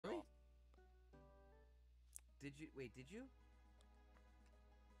Did you wait? Did you?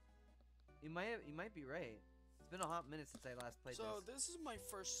 You might be right. It's been a hot minute since I last played this. So this is my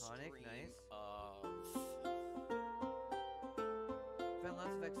first Sonic, stream nice. of. Found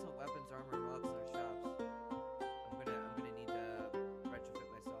lots of excellent weapons, armor, and relics in our shops. I'm gonna need to retrofit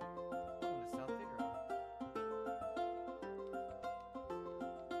myself. Oh, the South Figaro.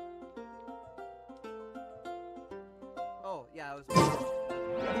 Oh yeah, I was.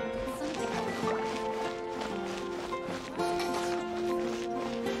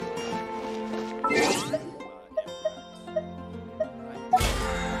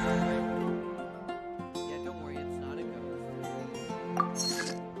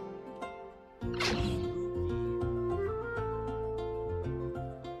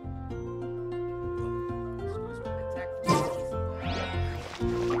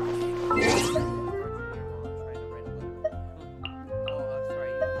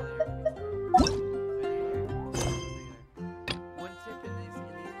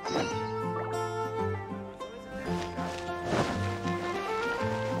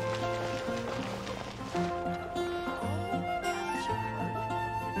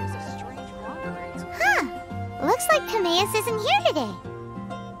 Looks like Timaeus isn't here today.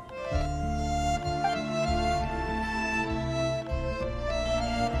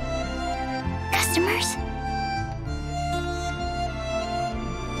 Customers?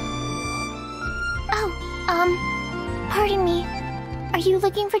 Oh, pardon me. Are you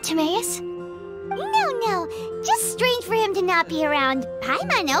looking for Timaeus? No. Just strange for him to not be around.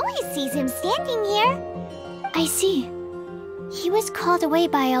 Paimon always sees him standing here. I see. He was called away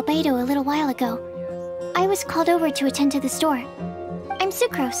by Albedo a little while ago. I was called over to attend to the store. I'm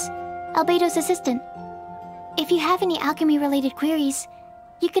Sucrose, Albedo's assistant. If you have any alchemy-related queries,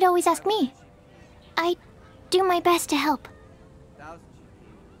 you could always ask me. I do my best to help.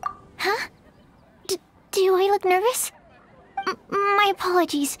 Huh? Do I look nervous? My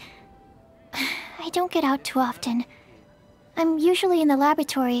apologies. I don't get out too often. I'm usually in the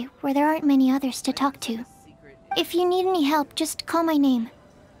laboratory where there aren't many others to talk to. If you need any help, just call my name.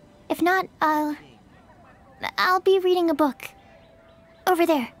 If not, I'll be reading a book. Over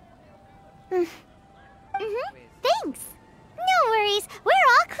there. Thanks. No worries. We're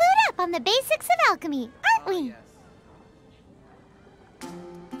all clued up on the basics of alchemy, aren't we?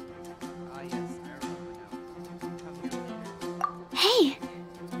 Hey!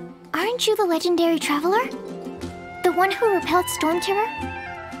 Aren't you the legendary traveler? The one who repelled Storm Terror?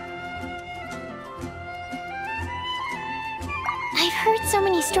 I've heard so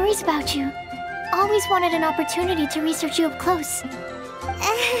many stories about you. Always wanted an opportunity to research you up close.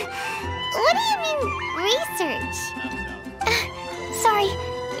 What do you mean, research? Sorry,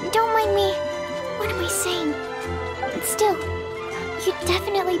 don't mind me. What am I saying? Still, you'd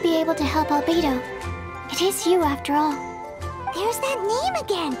definitely be able to help Albedo. It is you, after all. There's that name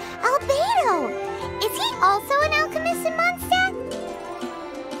again, Albedo! Is he also an alchemist in Mondstadt?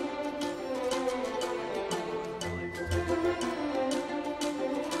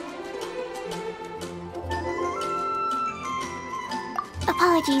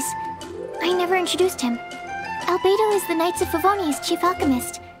 Apologies. I never introduced him. Albedo is the Knights of Favonia's chief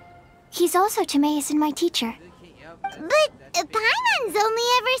alchemist. He's also Timaeus and my teacher. But Paimon's only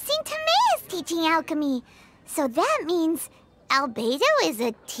ever seen Timaeus teaching alchemy. So that means Albedo is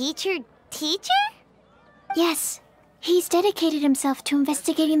a teacher? Yes. He's dedicated himself to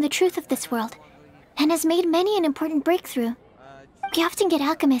investigating the truth of this world, and has made many an important breakthrough. We often get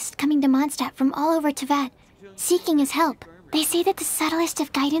alchemists coming to Mondstadt from all over Teyvat, seeking his help. They say that the subtlest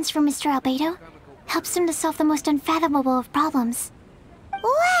of guidance from Mr. Albedo helps him to solve the most unfathomable of problems.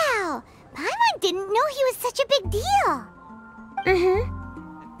 Wow! Paimon didn't know he was such a big deal!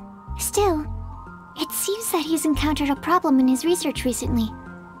 Still, it seems that he's encountered a problem in his research recently.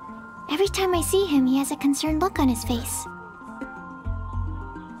 Every time I see him, he has a concerned look on his face.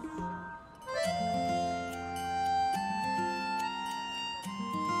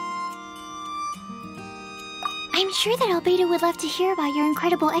 I'm sure that Albedo would love to hear about your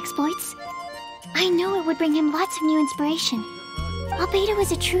incredible exploits. I know it would bring him lots of new inspiration. Albedo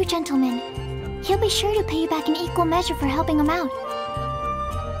is a true gentleman. He'll be sure to pay you back in equal measure for helping him out.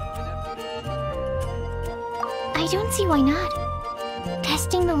 I don't see why not.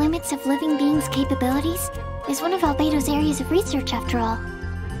 Testing the limits of living beings' capabilities is one of Albedo's areas of research, after all.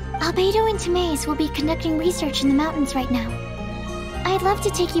 Albedo and Timaeus will be conducting research in the mountains right now. I'd love to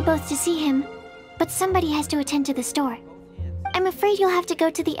take you both to see him, but somebody has to attend to the store. I'm afraid you'll have to go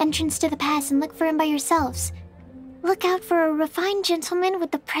to the entrance to the pass and look for him by yourselves. Look out for a refined gentleman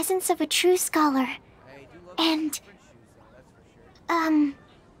with the presence of a true scholar. And...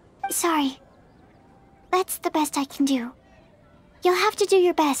 sorry. That's That's the best I can do. You'll have to do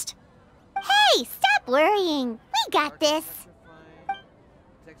your best. Hey, stop worrying. We got this.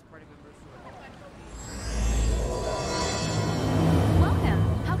 Text party members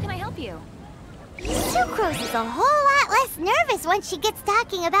Welcome. How can I help you? Sucrose is a whole lot less nervous once she gets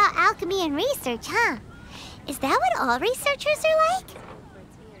talking about alchemy and research, huh? Is that what all researchers are like?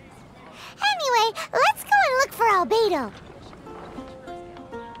 Anyway, let's go and look for Albedo.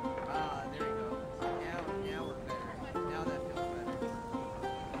 there we go. Now we're better. Now that feels better.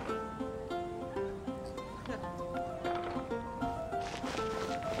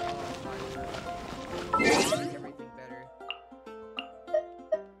 Make everything better.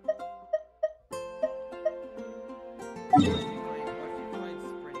 Watch me find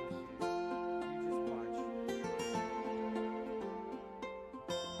sprinting shoes. You just watch.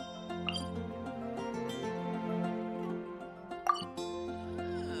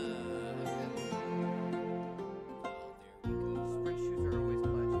 Sprint shoes are always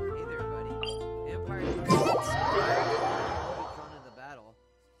clutch. Hey there, buddy. Empire drawn in the battle.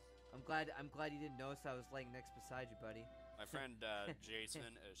 I'm glad you didn't notice I was laying next beside you, buddy. My friend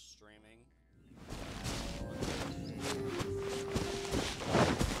Jason is streaming.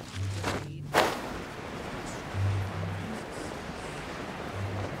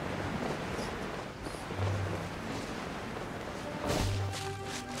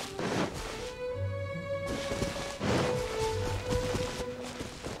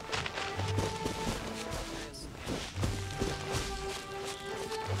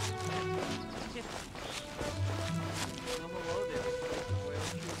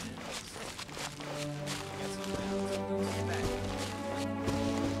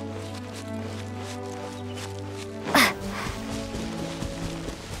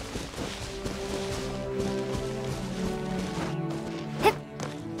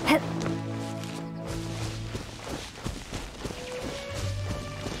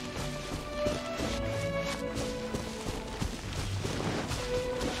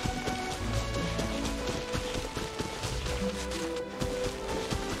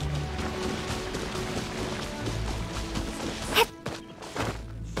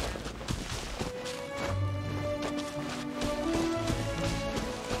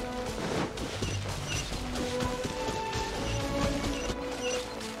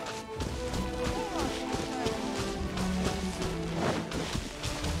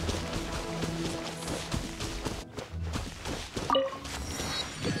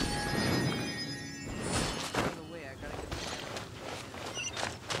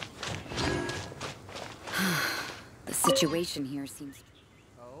 The situation here seems...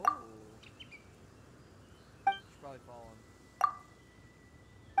 Oh. Should probably follow him.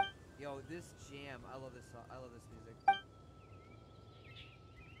 Yo, this jam. I love this song. I love this music.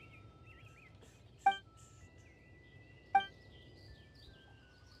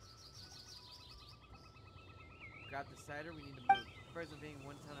 Grab the cider. We need to move. Birds are being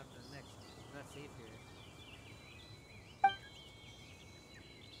one town after the next. We're not safe here.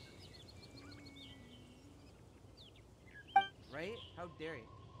 Right? How dare you?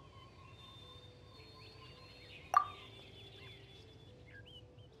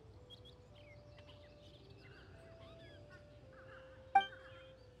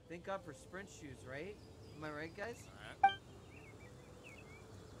 Thank God for sprint shoes, right? Am I right, guys? Alright.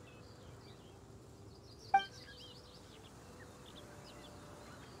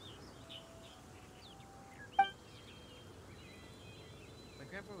 My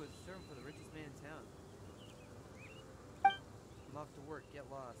grandpa was a servant for the richest man in town. I'm off to work, get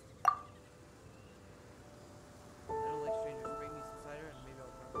lost. I don't like strangers. Bring me some cider and maybe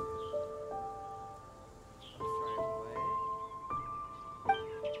I'll promise you. I'm sorry, what?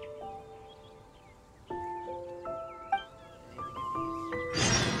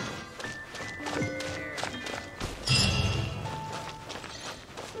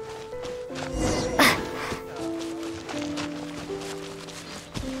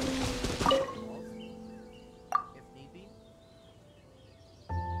 Anything in these? If need be.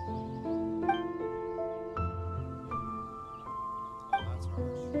 Oh, that's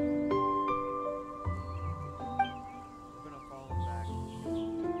harsh. We're gonna follow him back.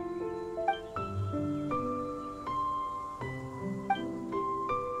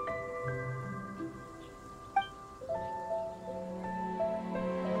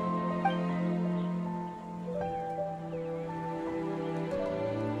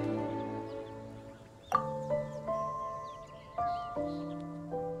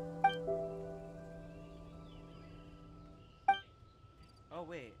 Oh,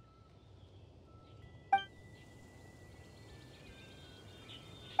 wait.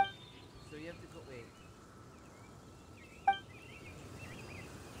 So you have to go. Wait.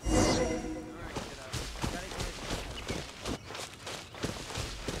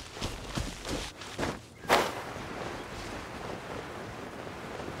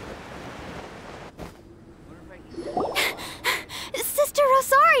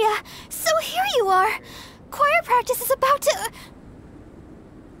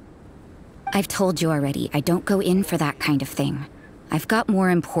 I've told you already, I don't go in for that kind of thing. I've got more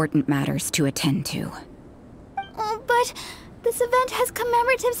important matters to attend to. Oh, but this event has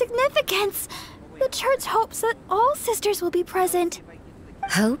commemorative significance. The church hopes that all sisters will be present.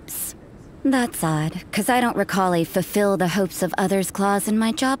 Hopes? That's odd, 'cause I don't recall a fulfill the hopes of others clause in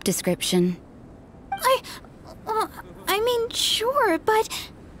my job description. I mean, sure, but...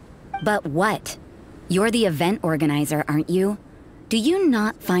 But what? You're the event organizer, aren't you? Do you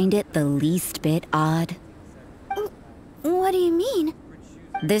not find it the least bit odd? What do you mean?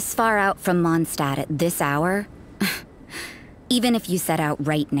 This far out from Mondstadt at this hour? Even if you set out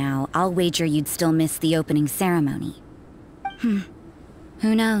right now, I'll wager you'd still miss the opening ceremony. Who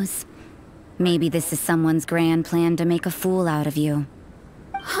knows? Maybe this is someone's grand plan to make a fool out of you.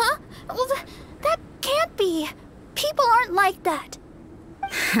 Huh? Well, that can't be. People aren't like that.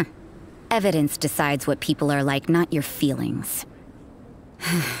 Evidence decides what people are like, not your feelings.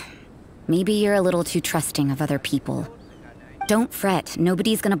 Maybe you're a little too trusting of other people. Don't fret,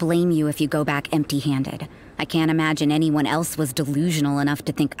 nobody's gonna blame you if you go back empty-handed. I can't imagine anyone else was delusional enough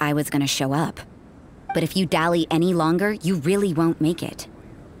to think I was gonna show up. But if you dally any longer, you really won't make it.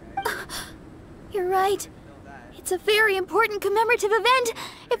 You're right. It's a very important commemorative event.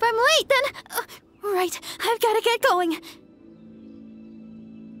 If I'm late, then... right, I've gotta get going.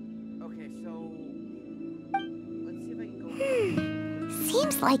 Okay, so let's see if I can go.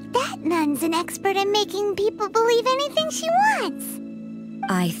 Seems like that nun's an expert in making people believe anything she wants.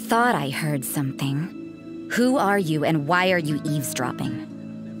 I thought I heard something. Who are you and why are you eavesdropping?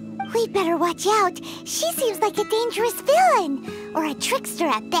 We'd better watch out. She seems like a dangerous villain, or a trickster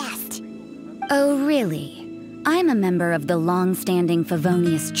at best. Oh, really? I'm a member of the long-standing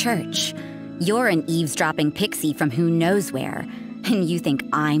Favonius Church. You're an eavesdropping pixie from who knows where, and you think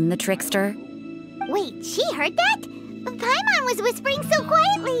I'm the trickster? Wait, she heard that? Paimon was whispering so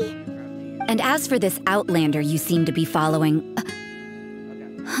quietly. And as for this outlander you seem to be following...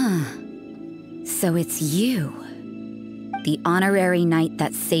 So it's you. The honorary knight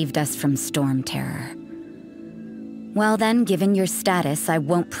that saved us from storm terror. Well then, given your status, I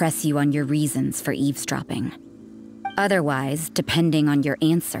won't press you on your reasons for eavesdropping. Otherwise, depending on your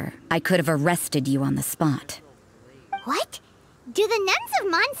answer, I could have arrested you on the spot. What? Do the nuns of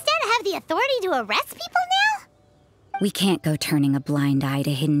Mondstadt have the authority to arrest people now? We can't go turning a blind eye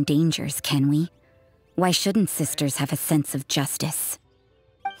to hidden dangers, can we? Why shouldn't sisters have a sense of justice?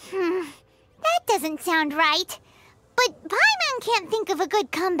 That doesn't sound right. But Paimon can't think of a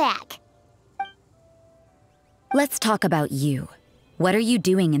good comeback. Let's talk about you. What are you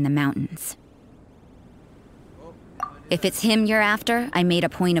doing in the mountains? If it's him you're after, I made a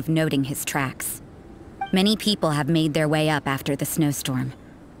point of noting his tracks. Many people have made their way up after the snowstorm.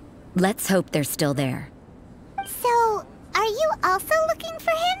 Let's hope they're still there. So, are you also looking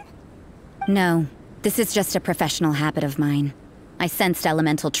for him? No, this is just a professional habit of mine. I sensed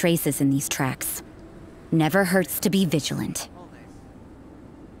elemental traces in these tracks. Never hurts to be vigilant. Oh, nice.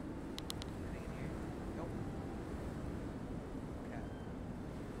 Nope. Okay.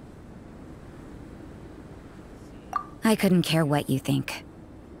 I couldn't care what you think.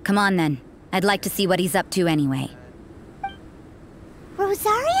 Come on then. I'd like to see what he's up to anyway.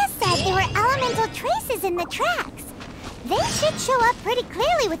 Rosaria said there were elemental traces in the tracks. They should show up pretty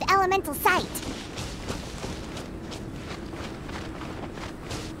clearly with elemental sight.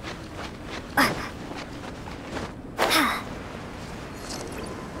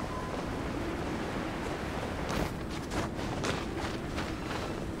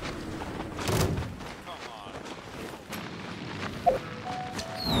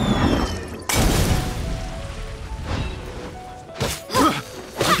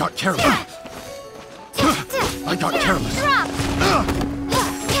 I got careless. I got careless.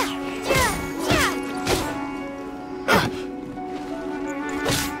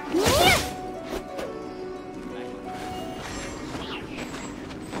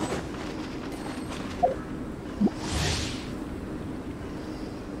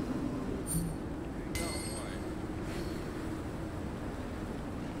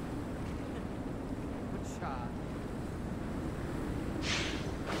 Good shot.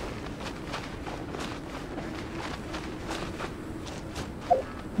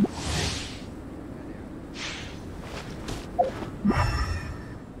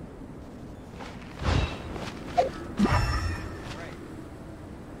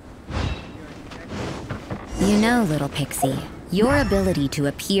 You know, little pixie, your ability to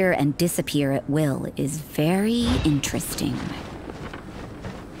appear and disappear at will is very interesting.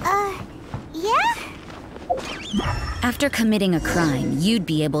 Yeah? After committing a crime, you'd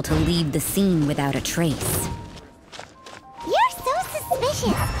be able to leave the scene without a trace. You're so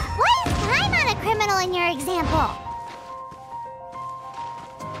suspicious. Why is Paimon example.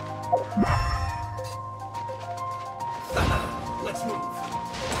 Let's move.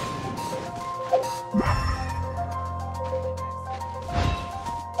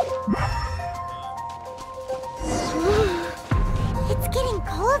 It's getting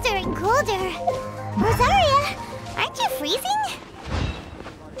colder and colder. Rosaria, aren't you freezing?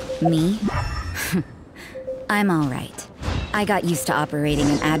 Me? I'm alright. I got used to operating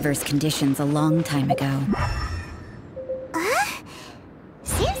in adverse conditions a long time ago.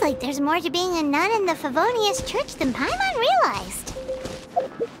 Seems like there's more to being a nun in the Favonius Church than Paimon realized.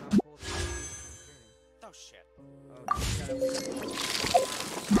 Oh shit.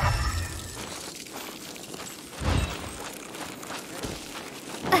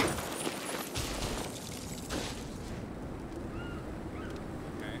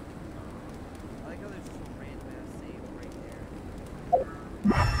 Okay. I like how there's just a random ass save right there.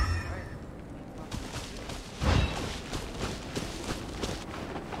 Alright.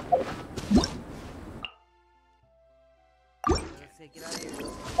 Let's say get out of here.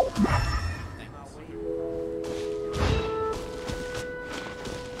 I'm out waiting.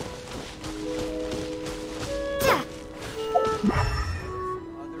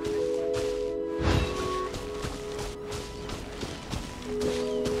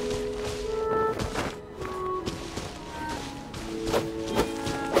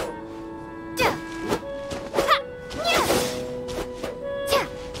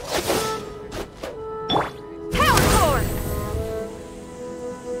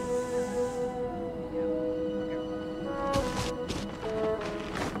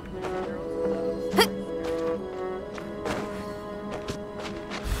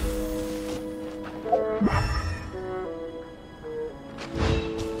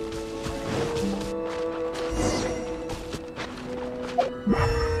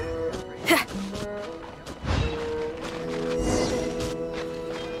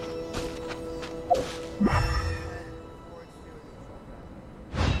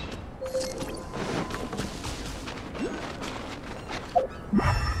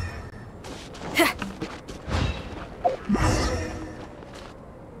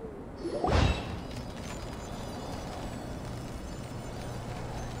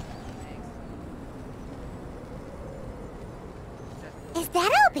 Is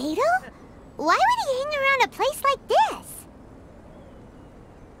that Albedo? Why would he hang around a place like this?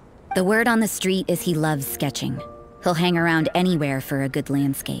 The word on the street is he loves sketching. He'll hang around anywhere for a good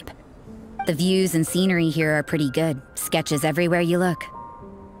landscape. The views and scenery here are pretty good. Sketches everywhere you look.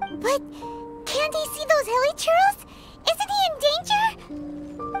 But can't he see those hilly churros? Isn't he in danger?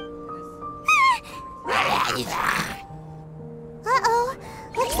 Uh-oh.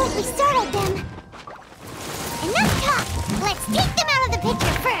 Looks like we startled them. Enough talk. Let's take them out of the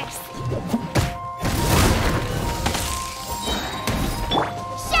picture first.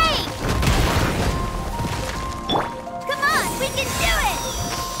 Shake! Come on, we can do it!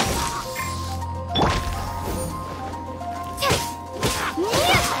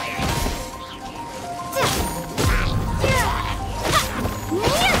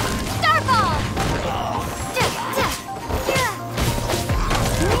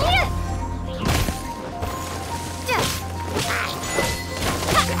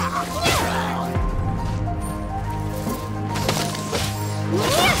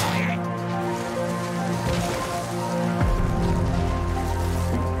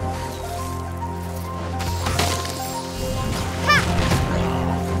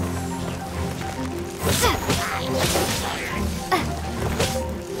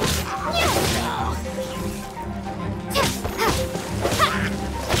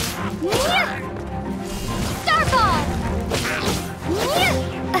 Starball!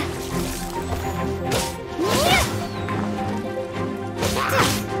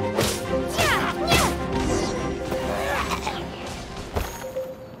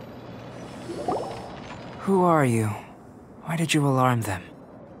 Who are you? Why did you alarm them?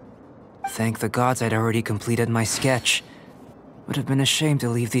 Thank the gods I'd already completed my sketch. Would have been a shame to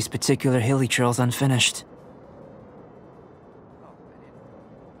leave these particular hilly trails unfinished.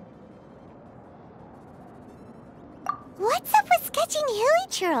 What's up with sketching hilly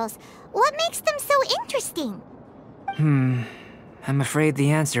churros? What makes them so interesting? I'm afraid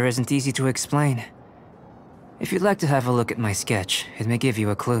the answer isn't easy to explain. If you'd like to have a look at my sketch, it may give you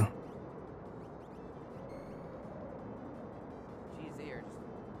a clue. She's there,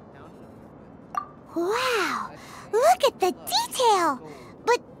 just down to the foot. Wow! Look at the detail!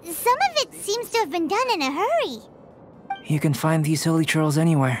 But some of it seems to have been done in a hurry. You can find these hilly trails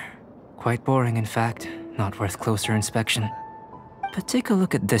anywhere. Quite boring, in fact. Not worth closer inspection. But take a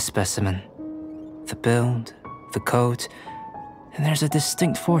look at this specimen. The build, the code, and there's a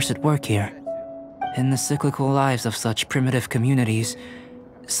distinct force at work here. In the cyclical lives of such primitive communities,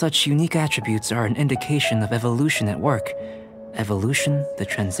 such unique attributes are an indication of evolution at work. Evolution, the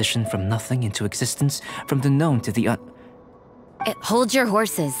transition from nothing into existence, from the known to the Hold your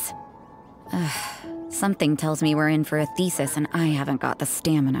horses. Something tells me we're in for a thesis and I haven't got the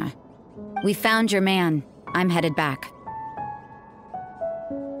stamina. We found your man. I'm headed back.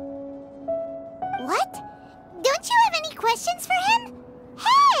 What? Don't you have any questions for him?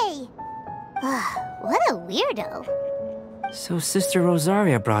 Hey! What a weirdo. So Sister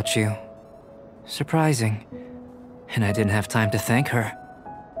Rosaria brought you. Surprising. And I didn't have time to thank her.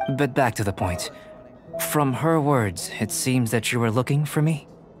 But back to the point. From her words, it seems that you were looking for me?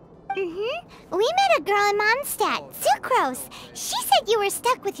 Mm-hmm. We met a girl in Mondstadt, Sucrose. She said you were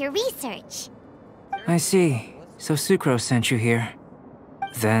stuck with your research. I see. So Sucrose sent you here.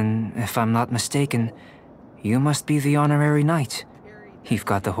 Then, if I'm not mistaken, you must be the honorary knight. You've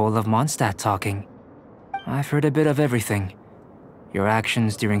got the whole of Mondstadt talking. I've heard a bit of everything. Your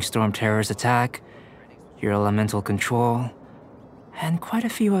actions during Storm Terror's attack, your elemental control, and quite a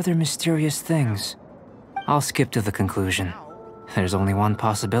few other mysterious things. I'll skip to the conclusion. There's only one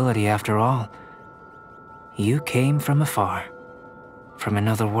possibility after all. You came from afar. From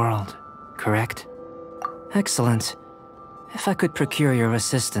another world, correct? Excellent. If I could procure your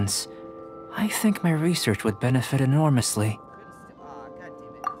assistance, I think my research would benefit enormously.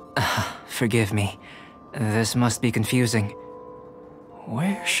 Forgive me. This must be confusing.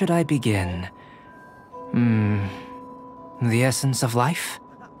 Where should I begin? The essence of life?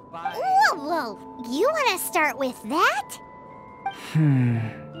 Whoa. You want to start with that?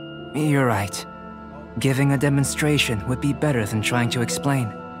 You're right. Giving a demonstration would be better than trying to explain.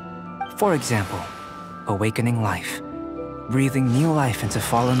 For example, awakening life. Breathing new life into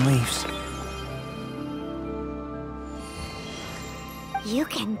fallen leaves. You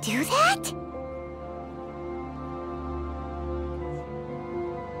can do that?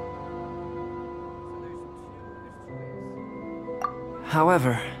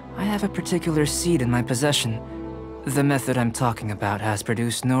 However, I have a particular seed in my possession. The method I'm talking about has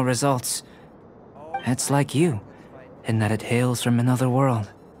produced no results. It's like you, in that it hails from another world.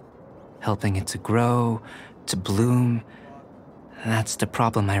 Helping it to grow, to bloom. That's the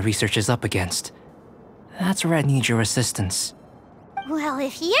problem my research is up against. That's where I need your assistance. Well,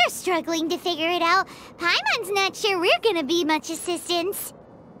 if you're struggling to figure it out, Paimon's not sure we're gonna be much assistance.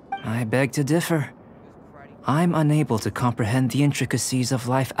 I beg to differ. I'm unable to comprehend the intricacies of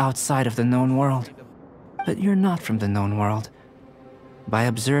life outside of the known world. But you're not from the known world. By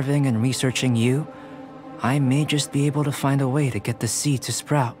observing and researching you, I may just be able to find a way to get the seed to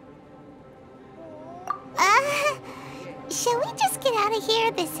sprout. Shall we just get out of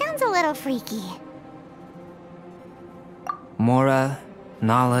here? This sounds a little freaky. Mora,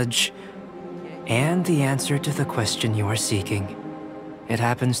 knowledge, and the answer to the question you are seeking. It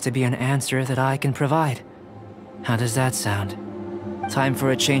happens to be an answer that I can provide. How does that sound? Time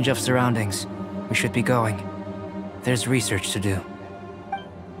for a change of surroundings. We should be going. There's research to do.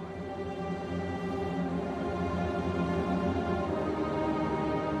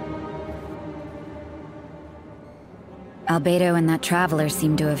 Albedo and that traveler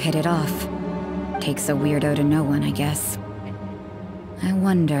seem to have hit it off. Takes a weirdo to know one, I guess. I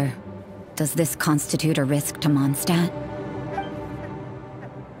wonder, does this constitute a risk to Mondstadt?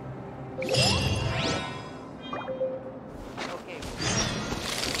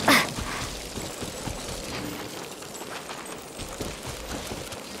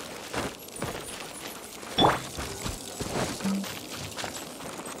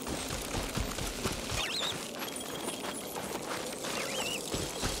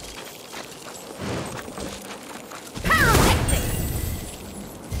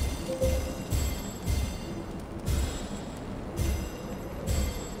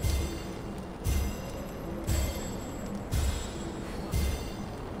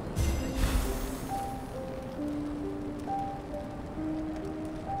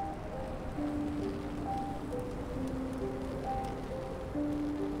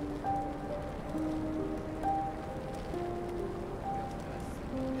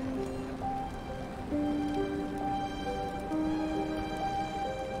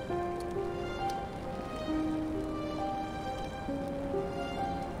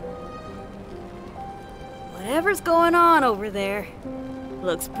 Whatever's going on over there.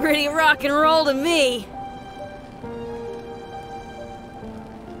 Looks pretty rock and roll to me.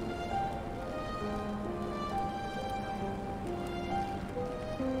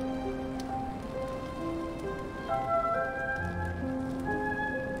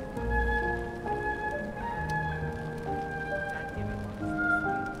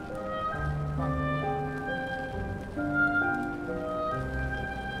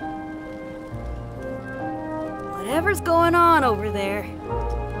 whatever's going on over there.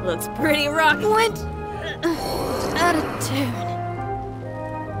 Looks pretty rocky. Went out of tune.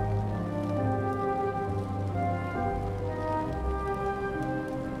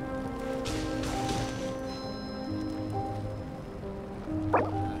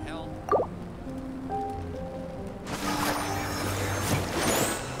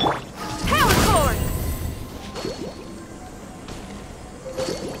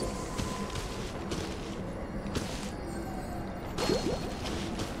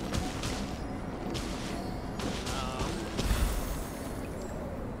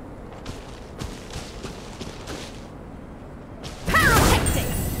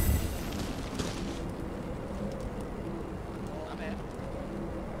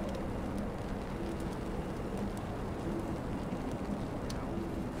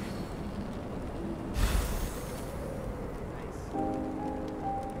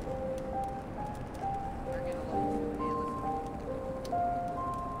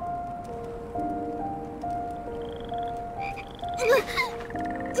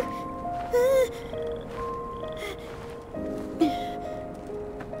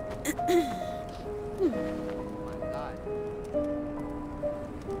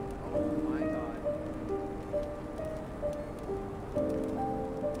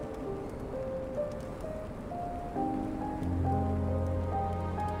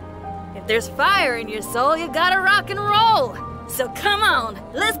 If there's fire in your soul, you gotta rock and roll. So come on,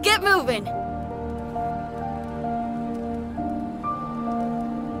 let's get moving.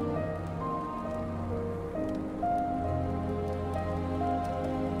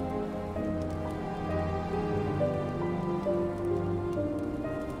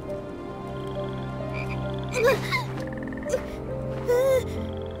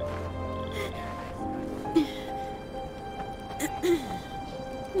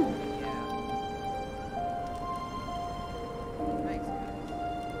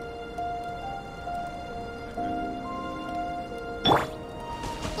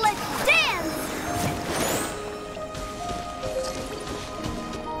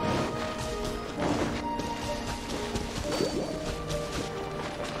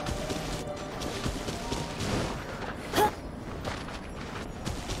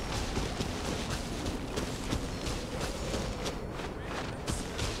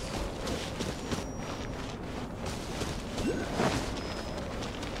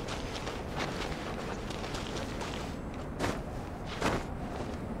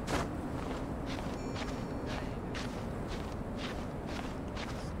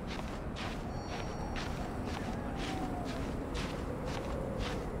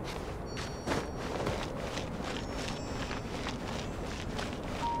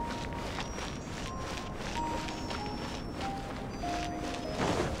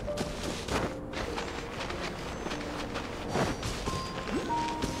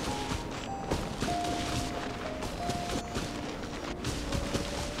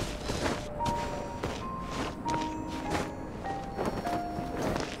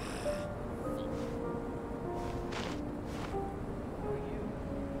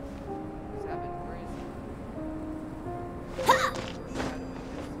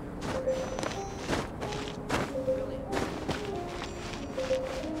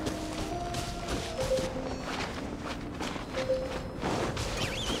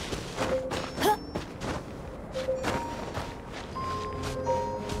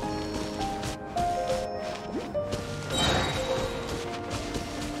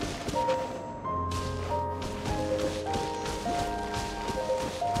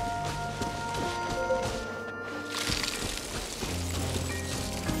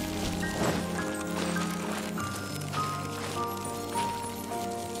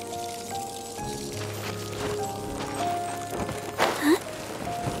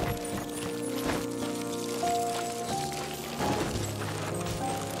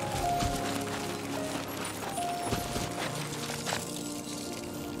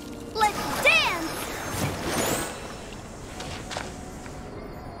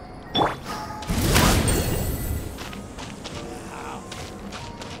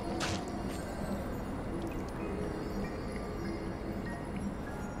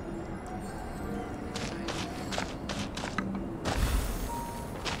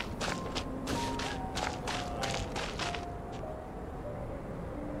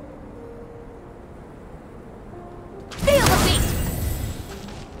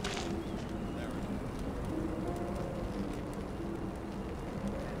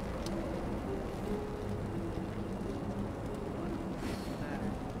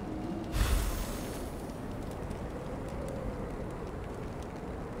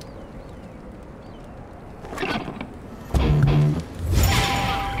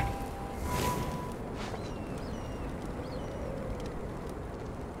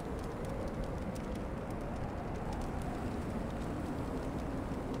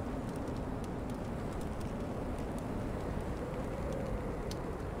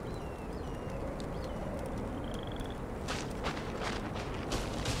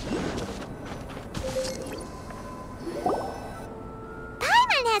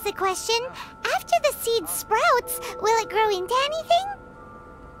 question. After the seed sprouts, will it grow into anything?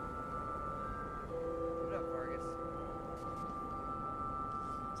 What up, Vargas?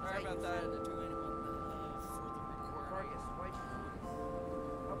 Sorry about that. Vargas, why'd you do this?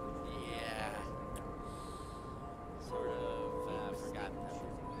 How could you do this? Yeah. Sort of forgotten that.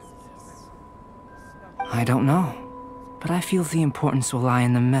 I don't know, but I feel the importance will lie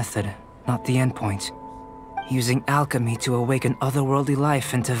in the method, not the endpoint. Using alchemy to awaken otherworldly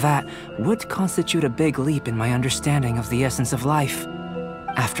life into that would constitute a big leap in my understanding of the essence of life.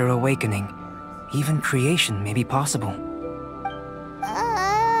 After awakening, even creation may be possible.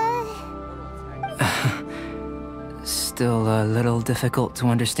 Still a little difficult to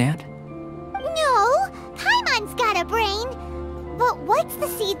understand? No, Paimon's got a brain. But what's the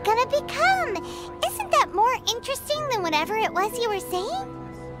seed gonna become? Isn't that more interesting than whatever it was you were saying?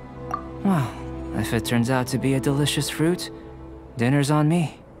 Well, if it turns out to be a delicious fruit, dinner's on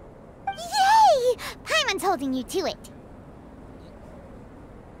me. Yay! Paimon's holding you to it.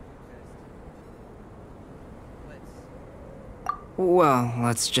 Well,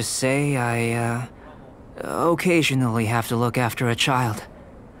 let's just say I, occasionally have to look after a child.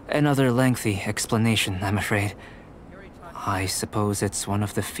 Another lengthy explanation, I'm afraid. I suppose it's one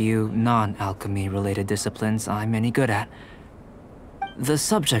of the few non-alchemy related disciplines I'm any good at. The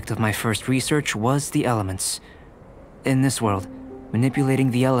subject of my first research was the elements. In this world, manipulating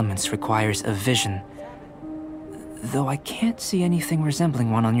the elements requires a vision. Though I can't see anything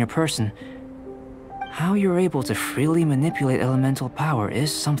resembling one on your person. How you're able to freely manipulate elemental power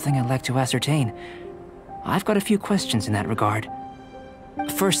is something I'd like to ascertain. I've got a few questions in that regard.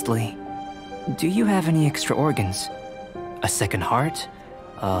 Firstly, do you have any extra organs? A second heart?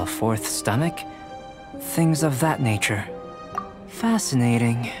 A fourth stomach? Things of that nature.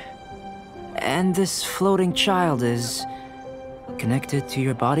 Fascinating. And this floating child is connected to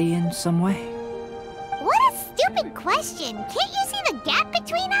your body in some way? What a stupid question. Can't you see the gap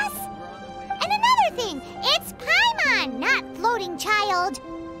between us? And another thing, it's Paimon, not floating child.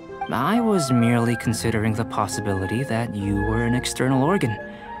 I was merely considering the possibility that you were an external organ.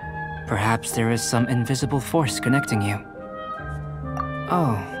 Perhaps there is some invisible force connecting you.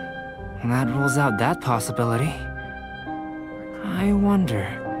 Oh, that rules out that possibility. I wonder,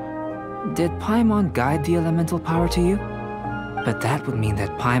 did Paimon guide the elemental power to you? But that would mean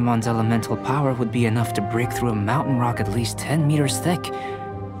that Paimon's elemental power would be enough to break through a mountain rock at least 10 meters thick,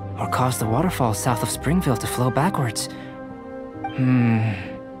 or cause the waterfall south of Springville to flow backwards.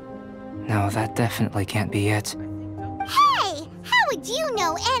 No, that definitely can't be it. Hey, how would you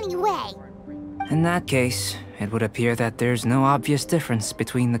know anyway? In that case, it would appear that there's no obvious difference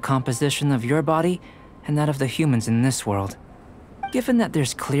between the composition of your body and that of the humans in this world. Given that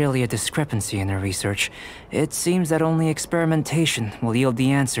there's clearly a discrepancy in their research, it seems that only experimentation will yield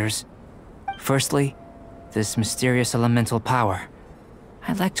the answers. Firstly, this mysterious elemental power.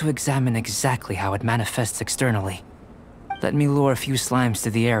 I'd like to examine exactly how it manifests externally. Let me lure a few slimes to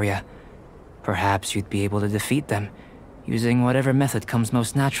the area. Perhaps you'd be able to defeat them, using whatever method comes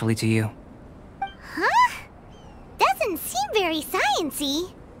most naturally to you. Huh? Doesn't seem very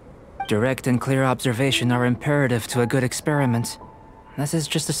sciencey. Direct and clear observation are imperative to a good experiment. This is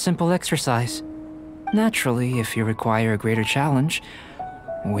just a simple exercise. Naturally, if you require a greater challenge,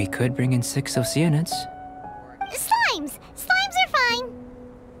 we could bring in 6 Oceanids. Slimes! Slimes are fine.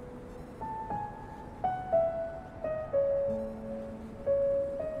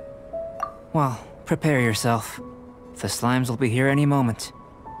 Well, prepare yourself. The slimes will be here any moment.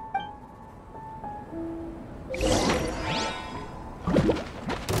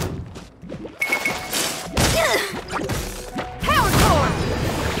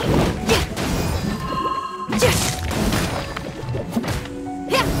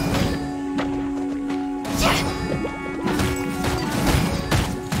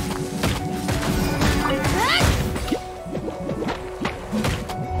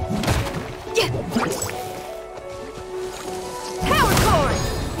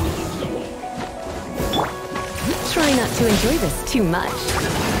 Try not to enjoy this too much.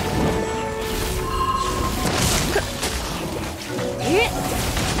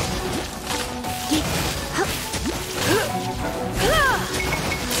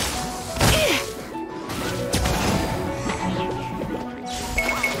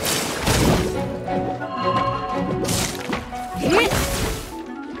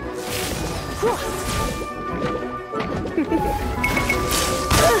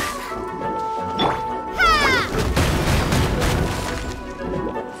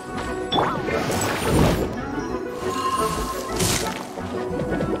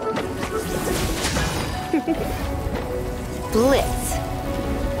 Blitz.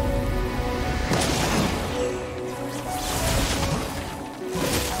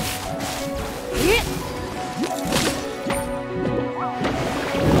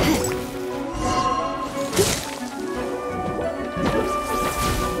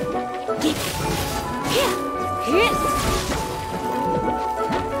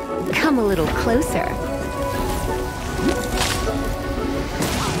 closer.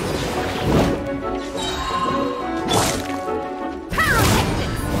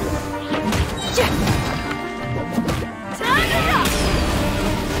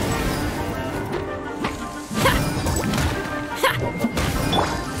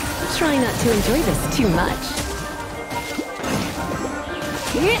 Try not to enjoy this too much.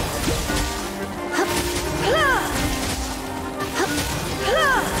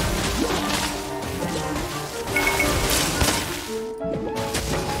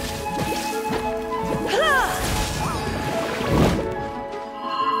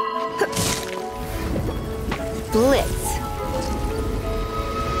 Blitz.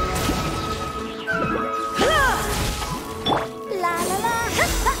 La la la. Ha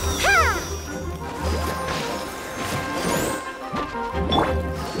ha ha.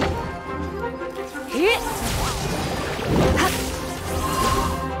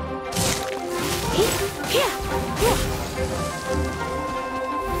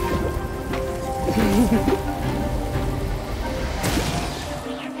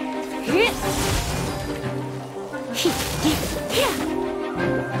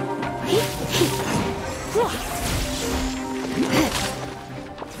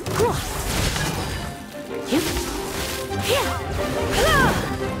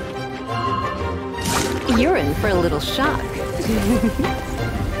 You're in for a little shock.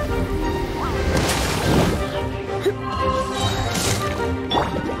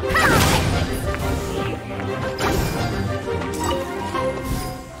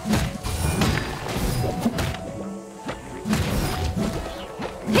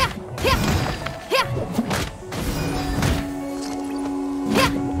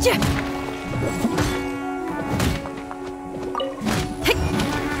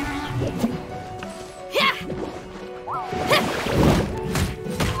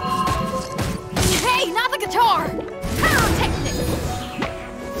 Hey, not the guitar! Pyrotechnics!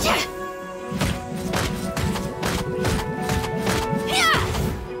 Drop.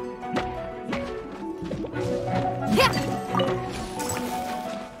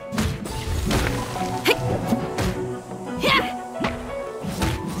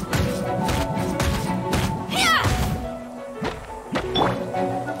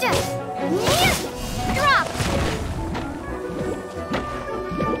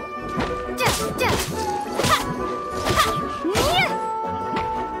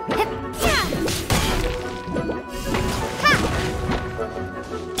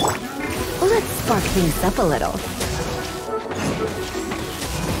 Let's spark things up a little.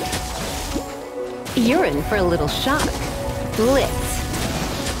 You're in for a little shock. Blitz.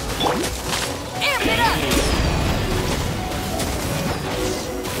 Amp it up!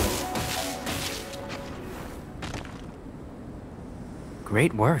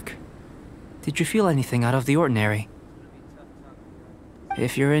 Great work. Did you feel anything out of the ordinary?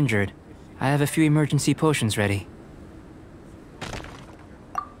 If you're injured, I have a few emergency potions ready.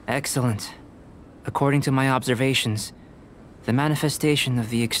 Excellent. According to my observations, the manifestation of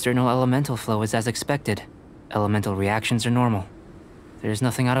the external elemental flow is as expected. Elemental reactions are normal. There's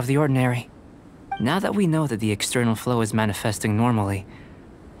nothing out of the ordinary. Now that we know that the external flow is manifesting normally,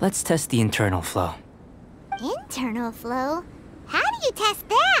 let's test the internal flow. Internal flow? How do you test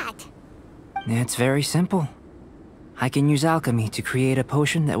that? It's very simple. I can use alchemy to create a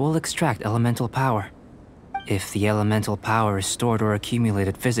potion that will extract elemental power. If the elemental power is stored or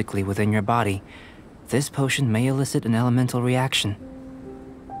accumulated physically within your body, this potion may elicit an elemental reaction.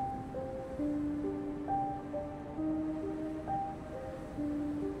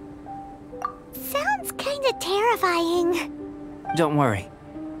 Sounds kinda terrifying. Don't worry.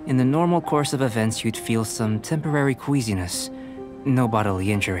 In the normal course of events, you'd feel some temporary queasiness. No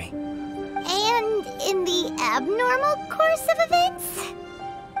bodily injury. And in the abnormal course of events?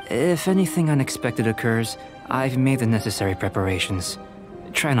 If anything unexpected occurs, I've made the necessary preparations.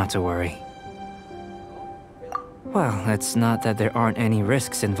 Try not to worry. Well, it's not that there aren't any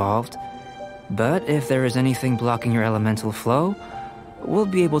risks involved. But if there is anything blocking your elemental flow, we'll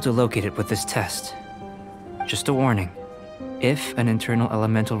be able to locate it with this test. Just a warning. If an internal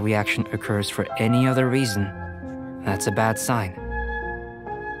elemental reaction occurs for any other reason, that's a bad sign.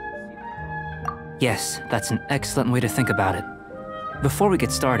 Yes, that's an excellent way to think about it. Before we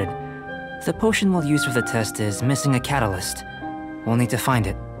get started, the potion we'll use for the test is missing a catalyst. We'll need to find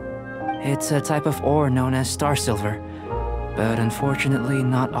it. It's a type of ore known as star silver, but unfortunately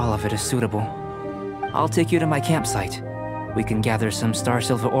not all of it is suitable. I'll take you to my campsite. We can gather some star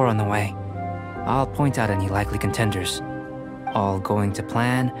silver ore on the way. I'll point out any likely contenders. All going to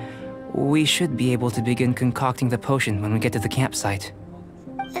plan, we should be able to begin concocting the potion when we get to the campsite.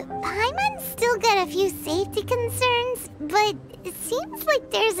 Paimon's still few safety concerns, but it seems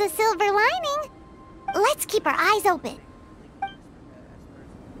like there's a silver lining. Let's keep our eyes open.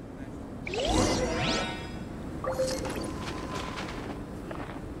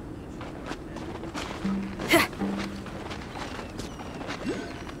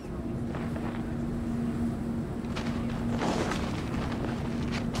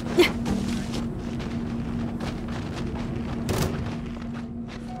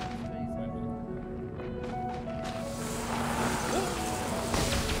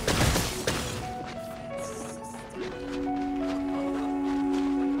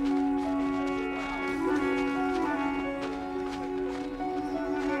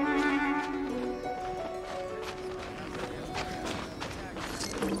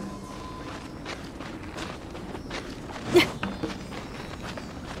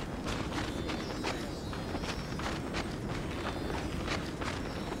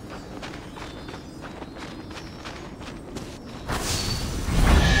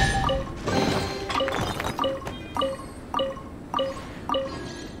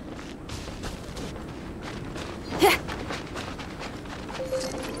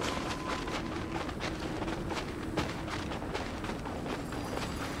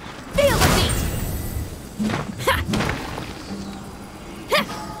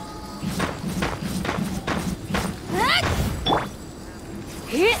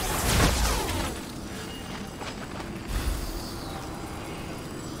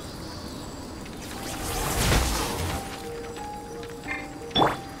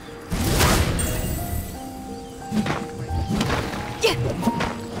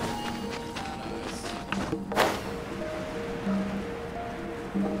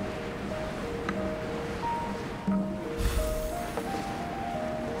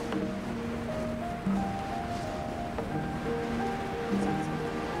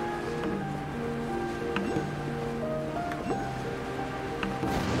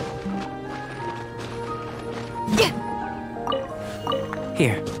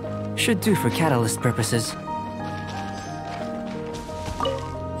 Here. Should do for catalyst purposes.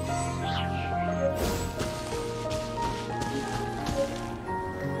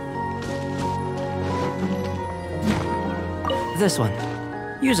 This one.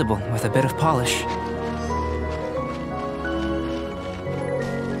 Usable with a bit of polish.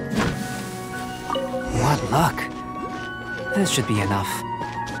 What luck. This should be enough.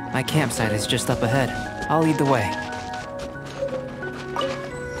 My campsite is just up ahead. I'll lead the way.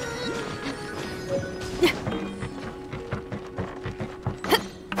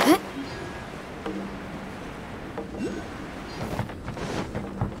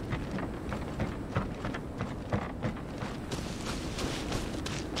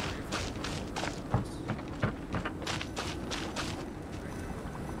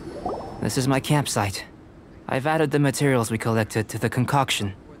 This is my campsite. I've added the materials we collected to the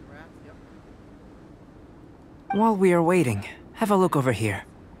concoction. While we are waiting, have a look over here.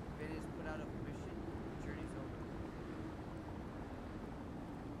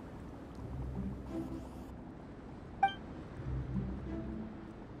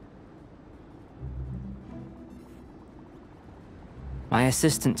 My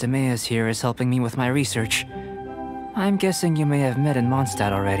assistant Timaeus here is helping me with my research. I'm guessing you may have met in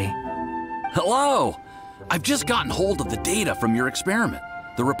Mondstadt already. Hello! I've just gotten hold of the data from your experiment.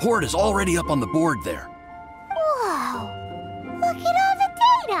 The report is already up on the board there. Whoa! Look at all the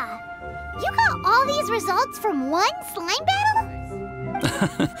data! You got all these results from one slime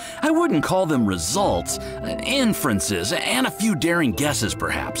battle? I wouldn't call them results, inferences, and a few daring guesses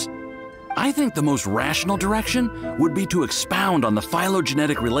perhaps. I think the most rational direction would be to expound on the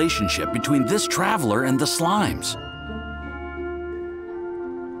phylogenetic relationship between this traveler and the slimes.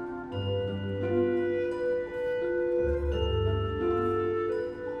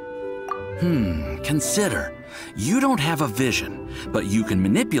 Consider. You don't have a vision, but you can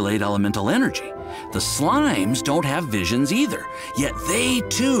manipulate elemental energy. The slimes don't have visions either, yet they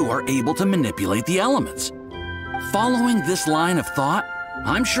too are able to manipulate the elements. Following this line of thought,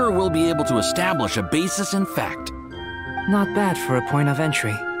 I'm sure we'll be able to establish a basis in fact. Not bad for a point of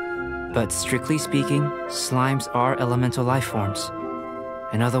entry. But strictly speaking, slimes are elemental life forms.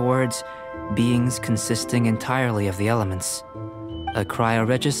 In other words, beings consisting entirely of the elements. A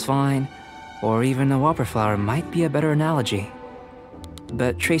cryoregis vine, or even a whopperflower might be a better analogy.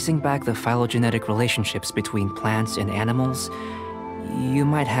 But tracing back the phylogenetic relationships between plants and animals, you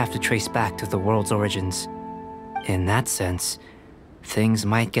might have to trace back to the world's origins. In that sense, things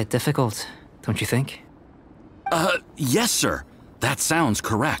might get difficult, don't you think? Yes, sir. That sounds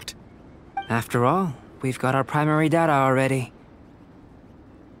correct. After all, we've got our primary data already.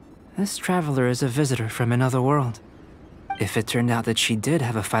 This traveler is a visitor from another world. If it turned out that she did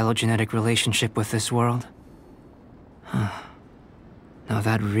have a phylogenetic relationship with this world... Now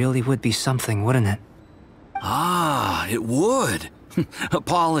that really would be something, wouldn't it? Ah, it would.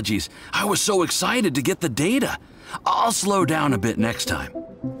 Apologies. I was so excited to get the data. I'll slow down a bit next time.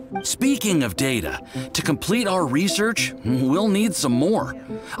 Speaking of data, to complete our research, we'll need some more.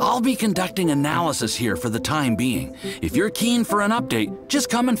 I'll be conducting analysis here for the time being. If you're keen for an update, just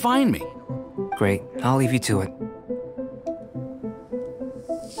come and find me. Great, I'll leave you to it.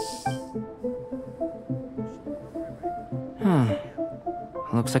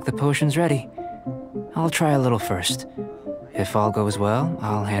 Looks like the potion's ready. I'll try a little first. If all goes well,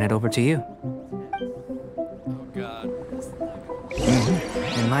 I'll hand it over to you. Oh god.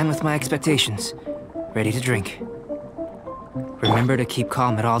 In line with my expectations. Ready to drink. Remember to keep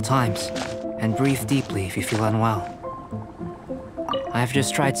calm at all times, and breathe deeply if you feel unwell. I've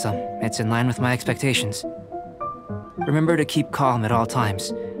just tried some. It's in line with my expectations. Remember to keep calm at all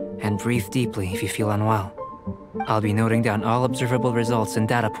times, and breathe deeply if you feel unwell. I'll be noting down all observable results and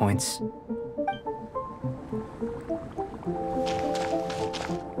data points.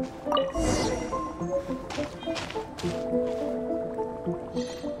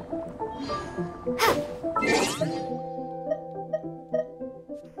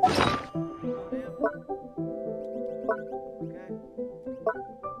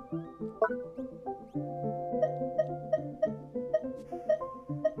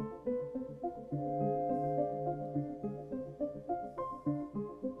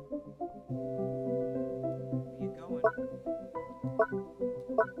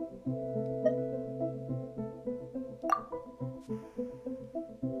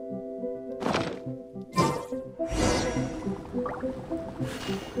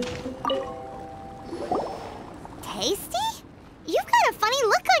 Tasty? You've got a funny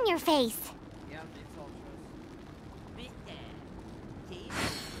look on your face. Yeah, it's all true.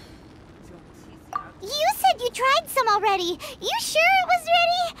 You said you tried some already. You sure it was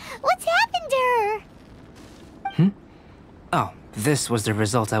ready? What's happened to her? Oh, this was the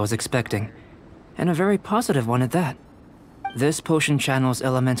result I was expecting. And a very positive one at that. This potion channels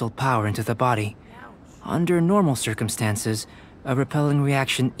elemental power into the body. Under normal circumstances, a repelling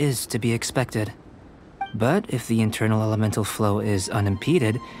reaction is to be expected. But if the internal elemental flow is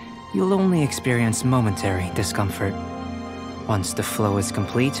unimpeded, you'll only experience momentary discomfort. Once the flow is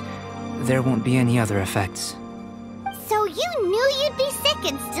complete, there won't be any other effects. So you knew you'd be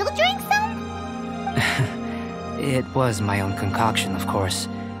sick and still drank some? It was my own concoction, of course.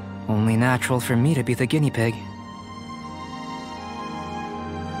 Only natural for me to be the guinea pig.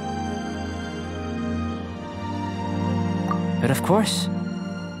 But of course,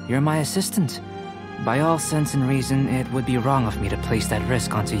 you're my assistant. By all sense and reason, it would be wrong of me to place that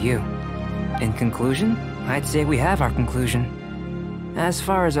risk onto you. In conclusion, I'd say we have our conclusion. As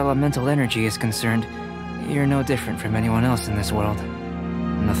far as elemental energy is concerned, you're no different from anyone else in this world.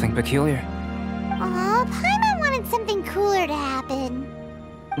 Nothing peculiar. Aw, Paimon wanted something cooler to happen.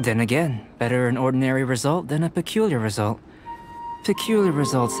 Then again, better an ordinary result than a peculiar result. Peculiar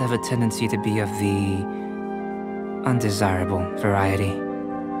results have a tendency to be of the undesirable variety.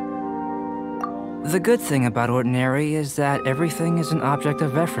 The good thing about ordinary is that everything is an object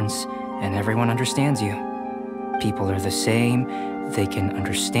of reference, and everyone understands you. People are the same, they can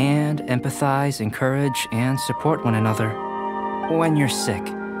understand, empathize, encourage, and support one another. When you're sick,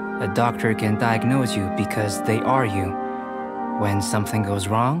 a doctor can diagnose you because they are you. When something goes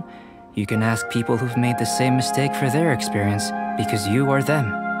wrong, you can ask people who've made the same mistake for their experience because you are them.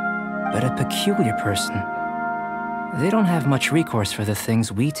 But a peculiar person, they don't have much recourse for the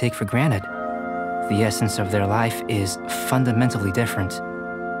things we take for granted. The essence of their life is fundamentally different.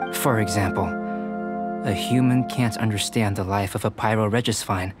 For example, a human can't understand the life of a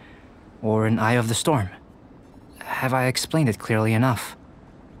pyroregisvine or an eye of the storm. Have I explained it clearly enough?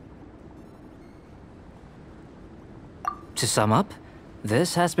 To sum up,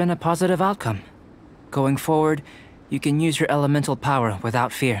 this has been a positive outcome. Going forward, you can use your elemental power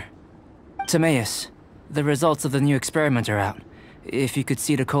without fear. Timaeus, the results of the new experiment are out. If you could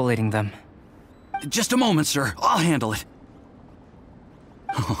see to collating them. Just a moment, sir. I'll handle it.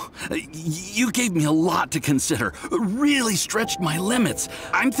 Oh, you gave me a lot to consider. Really stretched my limits.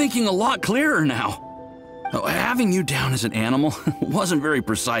 I'm thinking a lot clearer now. Having you down as an animal wasn't very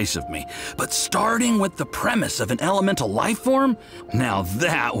precise of me, but starting with the premise of an elemental life form, now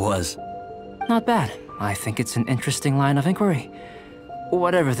that was... Not bad. I think it's an interesting line of inquiry.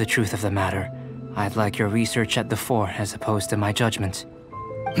 Whatever the truth of the matter, I'd like your research at the fore as opposed to my judgment.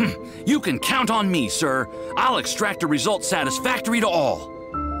 You can count on me, sir. I'll extract a result satisfactory to all.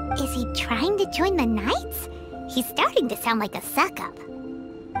 Is he trying to join the Knights? He's starting to sound like a suck-up.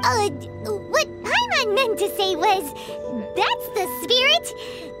 What Paimon meant to say was, that's the spirit!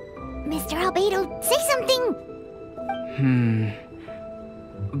 Mr. Albedo, say something!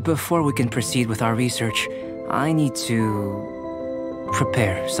 Before we can proceed with our research, I need to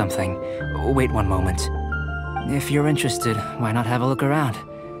prepare something. Wait one moment. If you're interested, why not have a look around?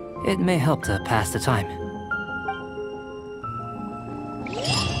 It may help to pass the time.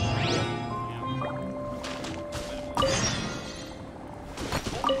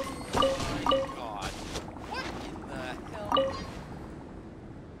 God. What in the hell?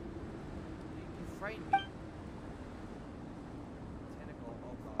 You frightened me. Tentacle,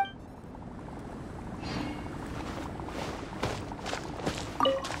 oh god.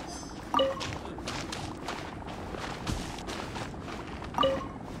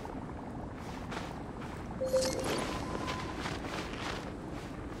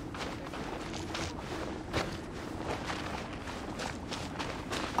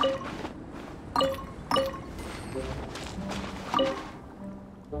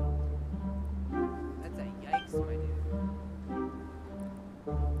 That's a yikes, my dude.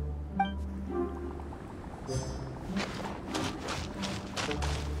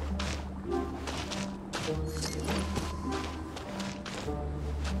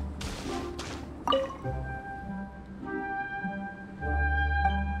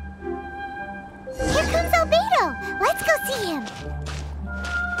 Here comes Albedo! Let's go see him!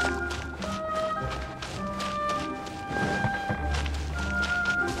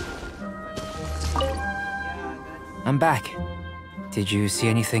 I'm back. Did you see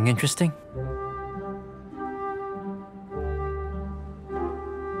anything interesting?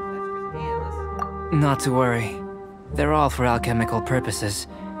 Not to worry. They're all for alchemical purposes.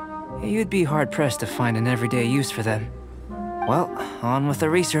 You'd be hard-pressed to find an everyday use for them. Well, on with the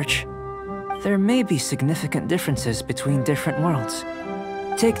research. There may be significant differences between different worlds.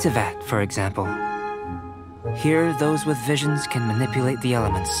 Take Tevat, for example. Here, those with visions can manipulate the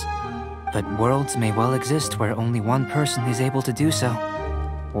elements. But worlds may well exist where only one person is able to do so.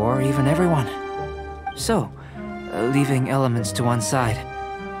 Or even everyone. So, leaving elements to one side.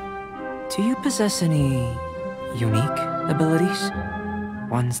 Do you possess any unique abilities?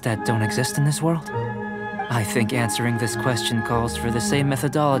 Ones that don't exist in this world? I think answering this question calls for the same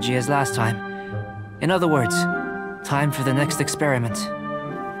methodology as last time. In other words, time for the next experiment.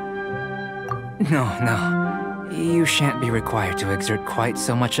 No. You shan't be required to exert quite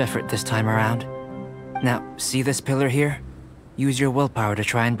so much effort this time around. Now, see this pillar here? Use your willpower to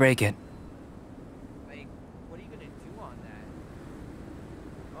try and break it. Like, what are you gonna do on that?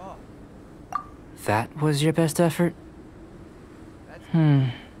 Oh, That was your best effort? that's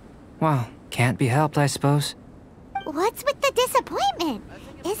Well, can't be helped, I suppose. What's with the disappointment?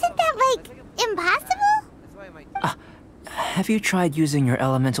 Isn't that, like, impossible? that's why I might Have you tried using your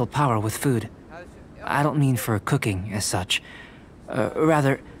elemental power with food? I don't mean for cooking, as such.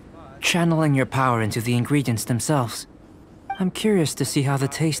 Rather, channeling your power into the ingredients themselves. I'm curious to see how the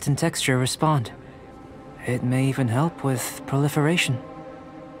taste and texture respond. It may even help with proliferation.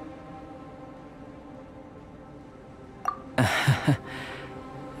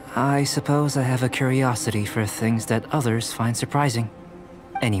 I suppose I have a curiosity for things that others find surprising.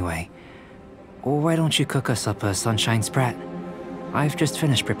 Anyway, why don't you cook us up a sunshine sprat? I've just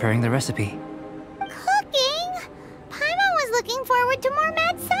finished preparing the recipe. Cooking? Paimon was looking forward to more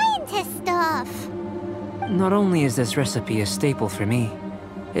mad scientist stuff. Not only is this recipe a staple for me,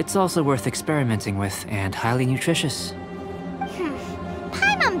 it's also worth experimenting with and highly nutritious.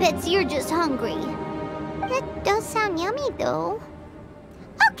 Paimon bets you're just hungry. That does sound yummy, though.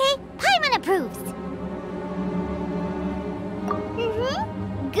 Okay, Paimon approves.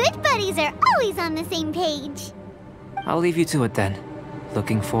 Good buddies are always on the same page. I'll leave you to it then.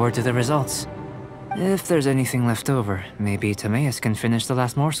 Looking forward to the results. If there's anything left over, maybe Timaeus can finish the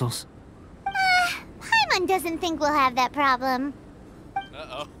last morsels. Paimon doesn't think we'll have that problem.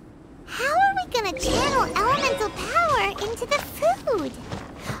 Uh-oh. How are we gonna channel elemental power into the food?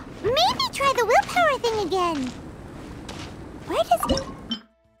 Maybe try the willpower thing again. Where does...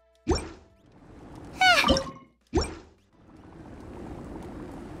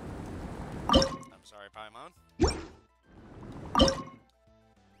 I'm sorry, Paimon.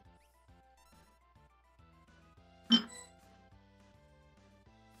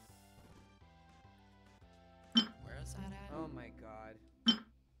 Where is that at? Oh my god.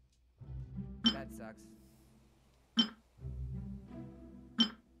 That sucks.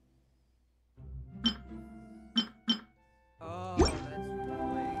 Oh, that's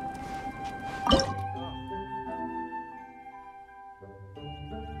annoying. Oh.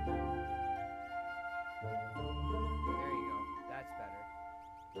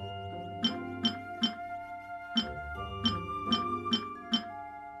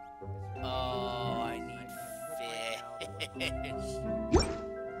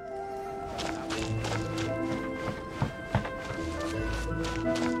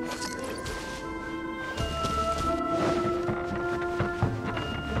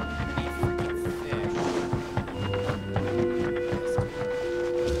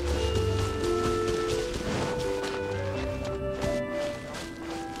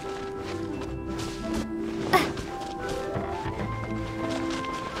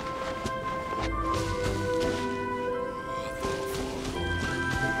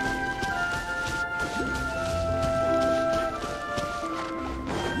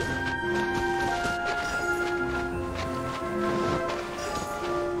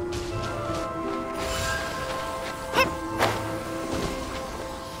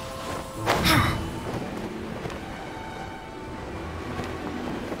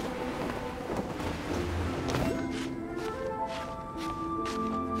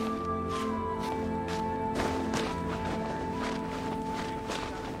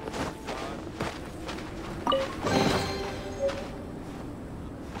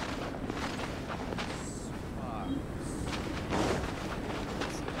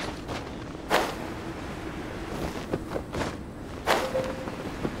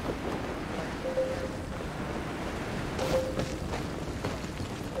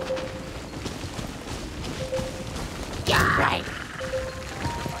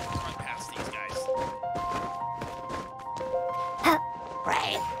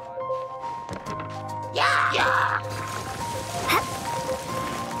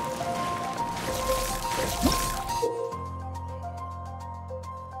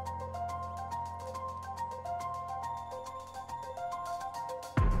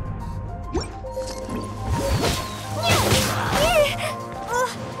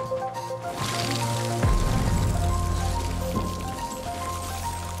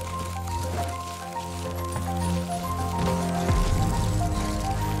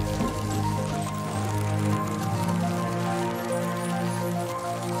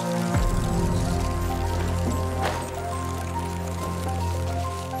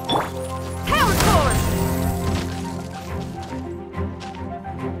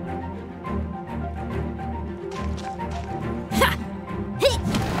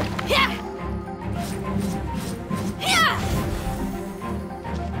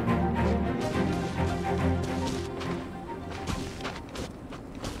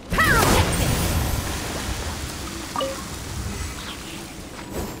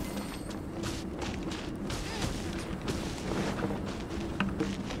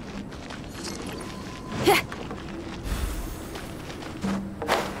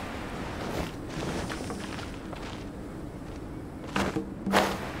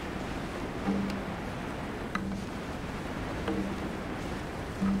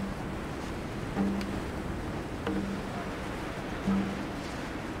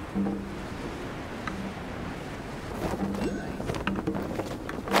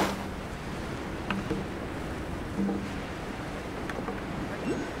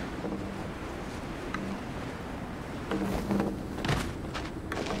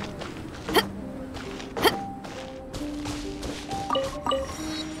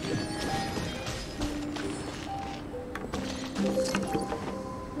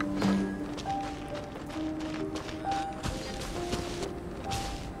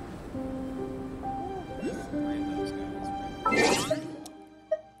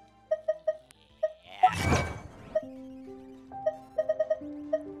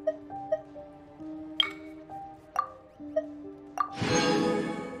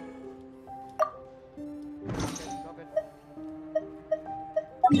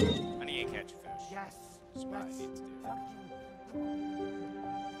 I need to catch a fish. Yes. That's what I need to do.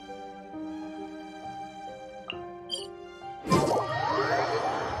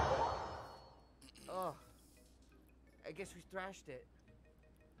 Oh. I guess we thrashed it.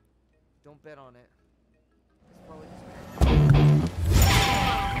 Don't bet on it. It's probably just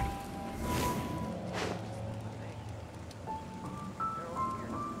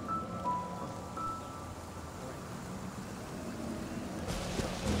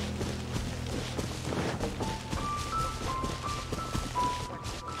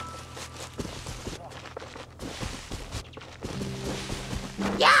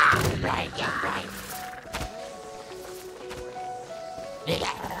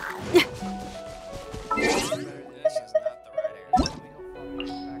This is not the right area.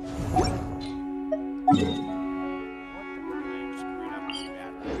 I'm screwing up really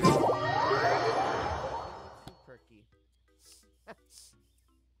bad. too perky. Is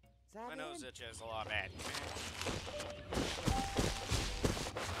that My nose it? itches a lot bad.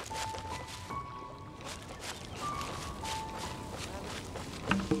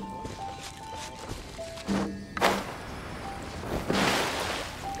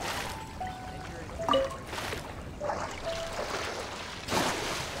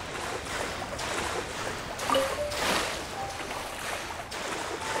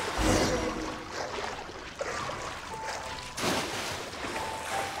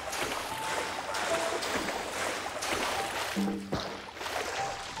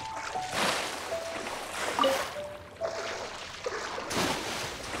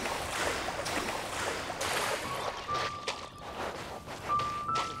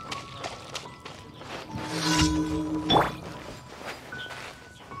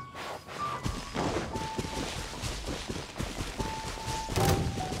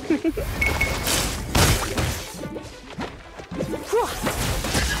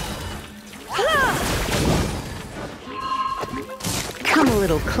 a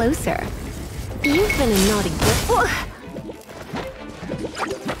little closer. You've been a naughty girl.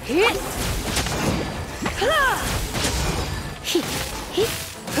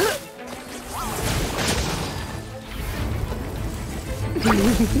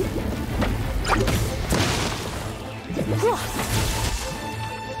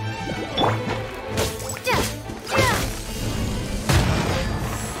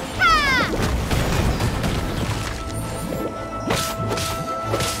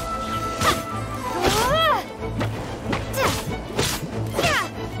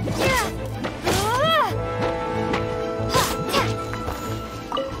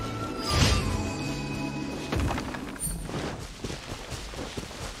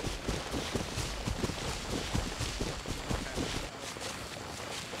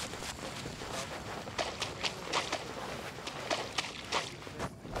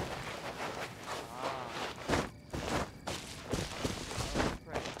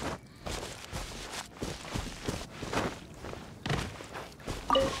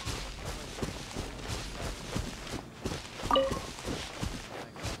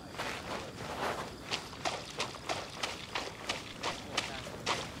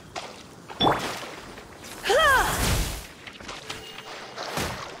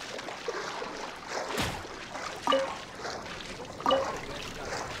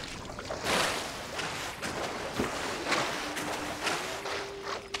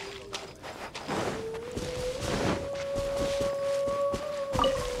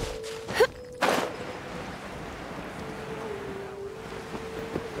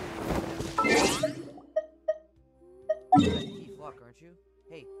 Keith Luck, aren't you?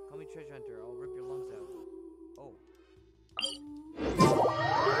 Hey, call me Treasure Hunter. I'll rip your lungs out. Oh.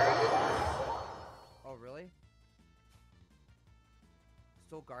 Oh, really?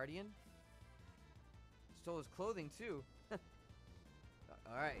 Stole Guardian? Stole his clothing, too.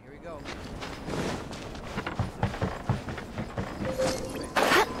 Alright, here we go.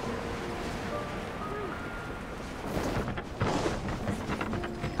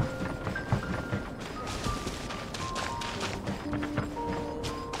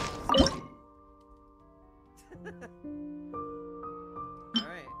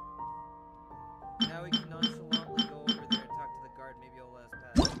 Alright. Now we can nonchalantly go over there and talk to the guard. Maybe he'll let us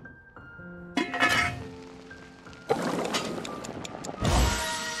pass.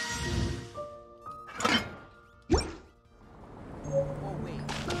 Oh, wait.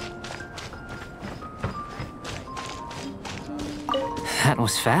 That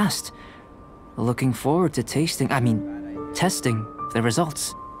was fast. Looking forward to testing the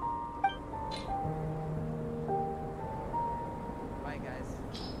results. Bye, guys.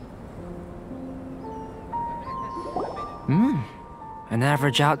 An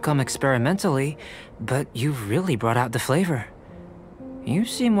average outcome experimentally, but you've really brought out the flavor. You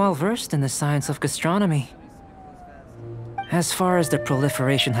seem well versed in the science of gastronomy. As far as the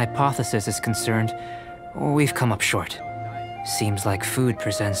proliferation hypothesis is concerned, we've come up short. Seems like food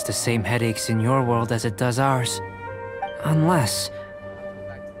presents the same headaches in your world as it does ours. Unless...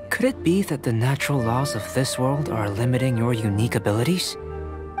 could it be that the natural laws of this world are limiting your unique abilities?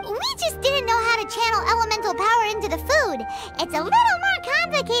 We just didn't know how to channel elemental power into the food. It's a little more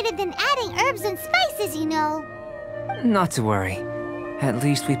complicated than adding herbs and spices, you know. Not to worry. At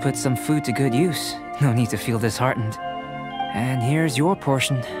least we put some food to good use. No need to feel disheartened. And here's your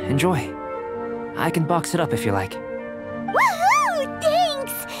portion. Enjoy. I can box it up if you like. Woohoo!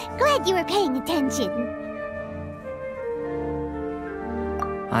 Thanks! Glad you were paying attention.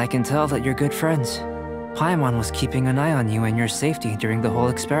 I can tell that you're good friends. Paimon was keeping an eye on you and your safety during the whole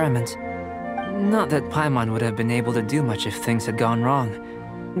experiment. Not that Paimon would have been able to do much if things had gone wrong.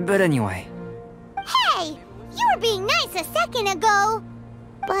 But anyway. Hey! You were being nice a second ago.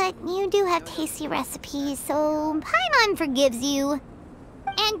 But you do have tasty recipes, so Paimon forgives you.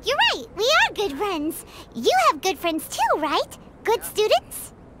 And you're right, we are good friends. You have good friends too, right? Good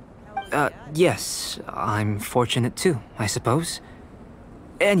students? Yes. I'm fortunate too, I suppose.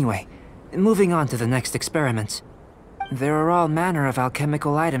 Anyway, moving on to the next experiment. There are all manner of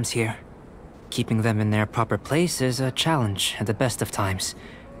alchemical items here. Keeping them in their proper place is a challenge at the best of times.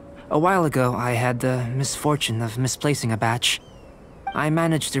 A while ago, I had the misfortune of misplacing a batch. I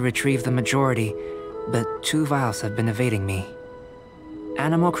managed to retrieve the majority, but 2 vials have been evading me.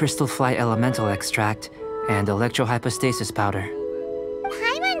 Animal crystal fly elemental extract and electrohypostasis powder.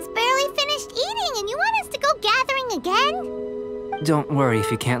 Paimon's barely finished eating and you want us to go gathering again? Don't worry if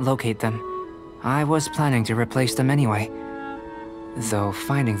you can't locate them. I was planning to replace them anyway. Though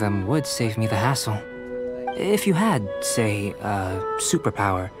finding them would save me the hassle. If you had, say, a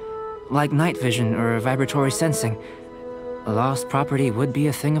superpower, like night vision or vibratory sensing, lost property would be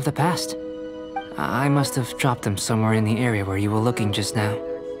a thing of the past. I must have dropped them somewhere in the area where you were looking just now.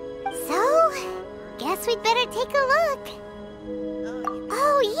 So, guess we'd better take a look.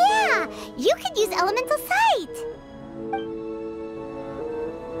 Oh yeah! You could use Elemental Sight!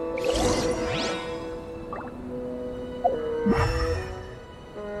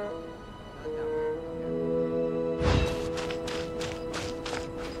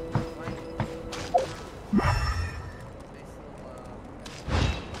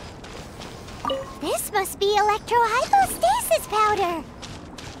 This must be electrohypostasis powder!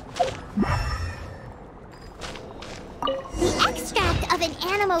 The extract of an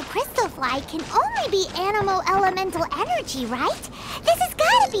animo crystal fly can only be animo elemental energy, right? This has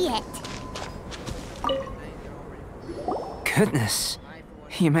gotta be it! Goodness,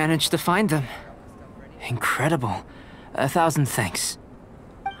 you managed to find them. Incredible. 1,000 thanks.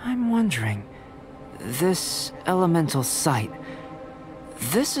 I'm wondering, this elemental sight,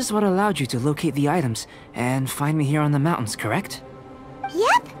 this is what allowed you to locate the items and find me here on the mountains, correct?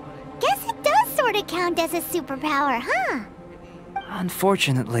 Yep! Guess it does sorta count as a superpower, huh?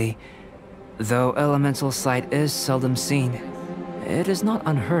 Unfortunately, though elemental sight is seldom seen, it is not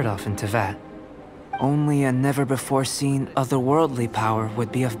unheard of in Teyvat. Only a never-before-seen otherworldly power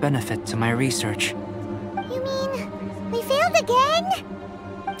would be of benefit to my research. You mean, we failed again?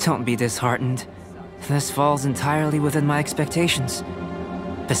 Don't be disheartened. This falls entirely within my expectations.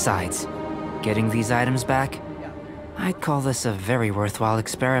 Besides, getting these items back, I'd call this a very worthwhile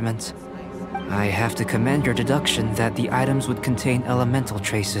experiment. I have to commend your deduction that the items would contain elemental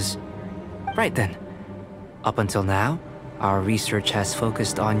traces. Right then. Up until now, our research has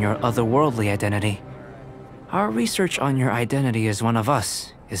focused on your otherworldly identity. Our research on your identity as one of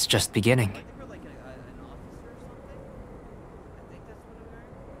us is just beginning.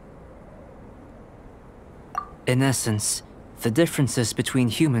 In essence, the differences between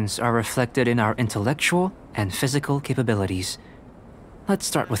humans are reflected in our intellectual and physical capabilities. Let's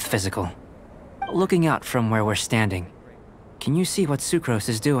start with physical. Looking out from where we're standing, can you see what Sucrose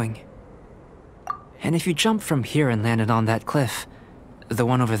is doing? And if you jump from here and landed on that cliff, the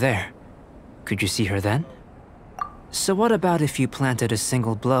one over there, could you see her then? So what about if you planted a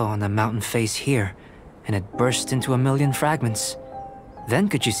single blow on the mountain face here, and it burst into 1,000,000 fragments? Then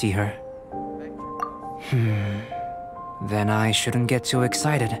could you see her? Then I shouldn't get too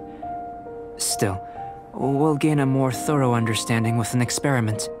excited. Still, we'll gain a more thorough understanding with an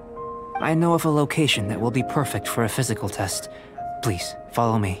experiment. I know of a location that will be perfect for a physical test. Please,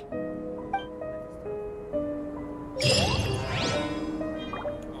 follow me.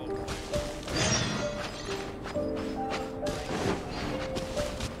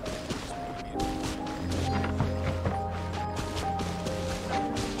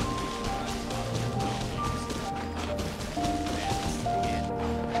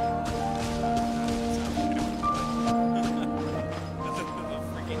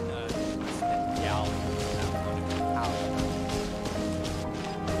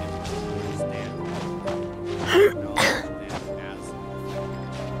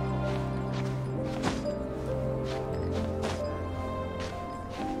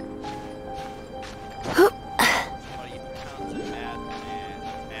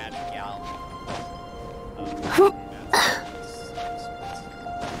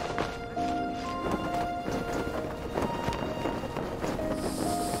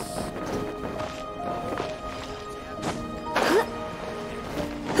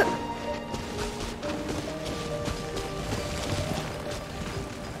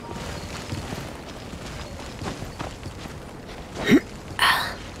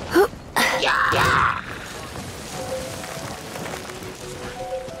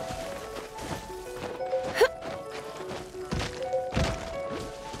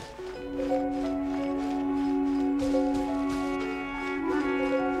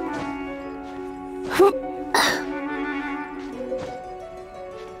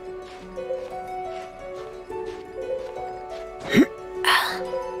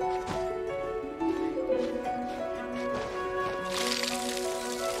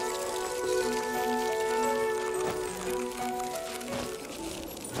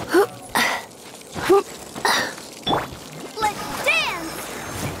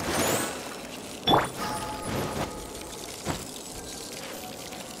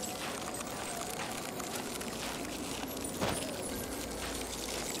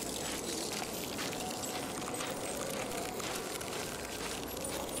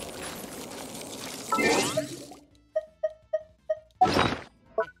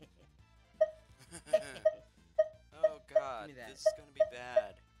 Oh god, this is gonna be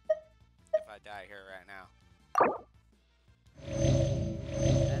bad if I die here right now.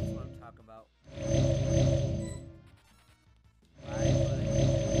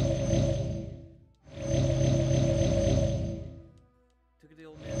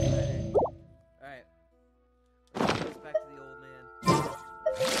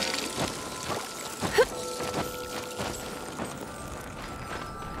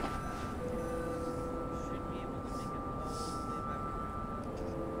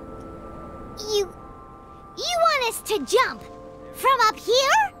 You want us to jump? From up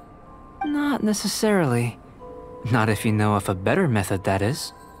here? Not necessarily. Not if you know of a better method, that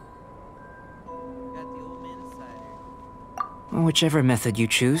is. Got the old man cider. Whichever method you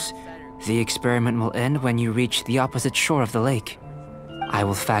choose, the experiment will end when you reach the opposite shore of the lake. I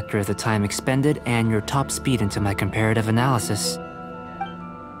will factor the time expended and your top speed into my comparative analysis.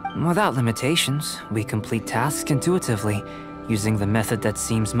 Without limitations, we complete tasks intuitively, using the method that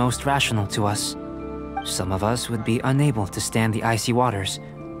seems most rational to us. Some of us would be unable to stand the icy waters.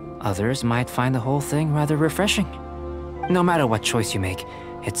 Others might find the whole thing rather refreshing. No matter what choice you make,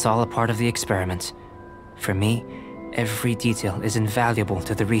 it's all a part of the experiment. For me, every detail is invaluable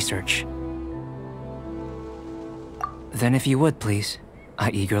to the research. Then if you would, please,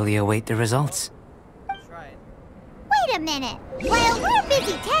 I eagerly await the results. Try it. Wait a minute. While we're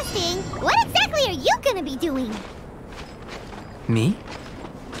busy testing, what exactly are you gonna be doing? Me?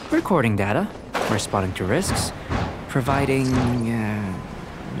 Recording data, responding to risks, providing,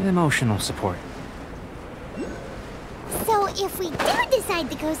 emotional support. So if we do decide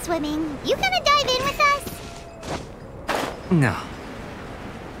to go swimming, you gonna dive in with us? No.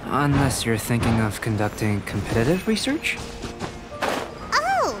 Unless you're thinking of conducting competitive research?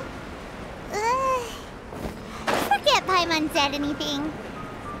 Oh! Forget Paimon said anything.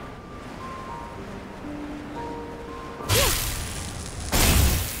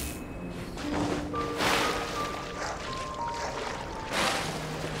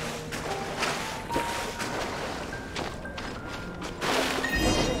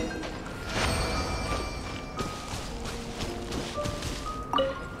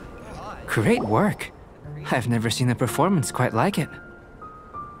 Great work. I've never seen a performance quite like it.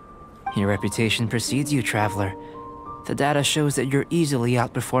 Your reputation precedes you, traveler. The data shows that you're easily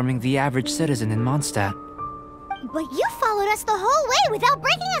outperforming the average citizen in Mondstadt. But you followed us the whole way without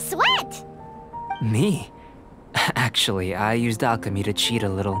breaking a sweat! Me? Actually, I used alchemy to cheat a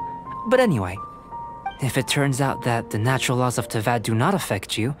little. But anyway, if it turns out that the natural laws of Tavad do not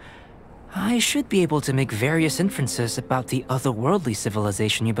affect you, I should be able to make various inferences about the otherworldly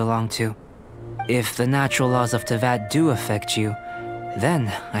civilization you belong to. If the natural laws of Tavad do affect you,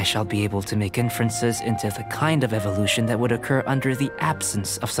 then I shall be able to make inferences into the kind of evolution that would occur under the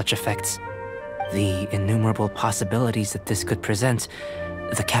absence of such effects. The innumerable possibilities that this could present,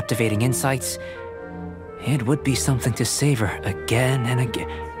 the captivating insights, it would be something to savor again and again.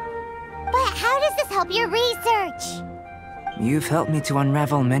 But how does this help your research? You've helped me to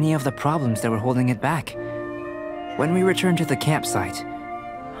unravel many of the problems that were holding it back. When we return to the campsite,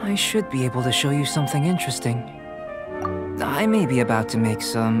 I should be able to show you something interesting. I may be about to make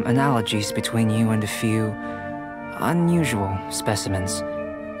some analogies between you and a few unusual specimens.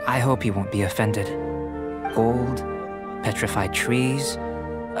 I hope you won't be offended. Gold, petrified trees,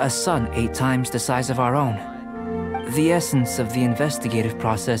 a sun 8 times the size of our own. The essence of the investigative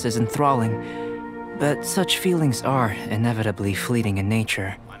process is enthralling, but such feelings are inevitably fleeting in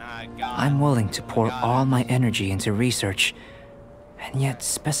nature. I'm willing to pour all my energy into research, and yet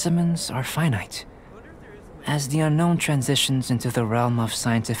specimens are finite. As the unknown transitions into the realm of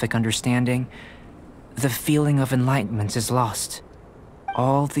scientific understanding, the feeling of enlightenment is lost.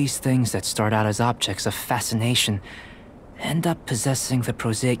 All these things that start out as objects of fascination end up possessing the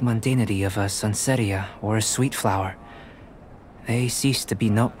prosaic mundanity of a sunsettia or a sweet flower. They cease to be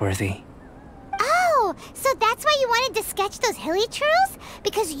noteworthy. Oh, so that's why you wanted to sketch those hilly trails?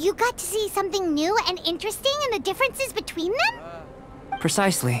 Because you got to see something new and interesting in the differences between them?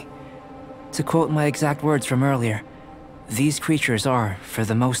 Precisely. To quote my exact words from earlier, these creatures are, for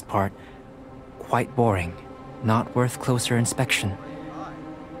the most part, quite boring, not worth closer inspection.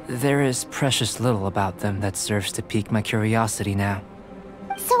 There is precious little about them that serves to pique my curiosity now.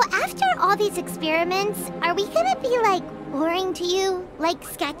 So after all these experiments, are we gonna be, like, boring to you? Like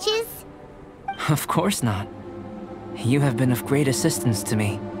sketches? Of course not. You have been of great assistance to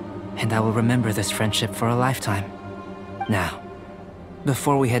me, and I will remember this friendship for a lifetime. Now,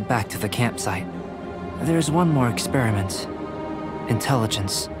 before we head back to the campsite, there's one more experiment.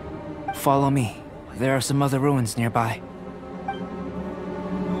 Intelligence. Follow me. There are some other ruins nearby.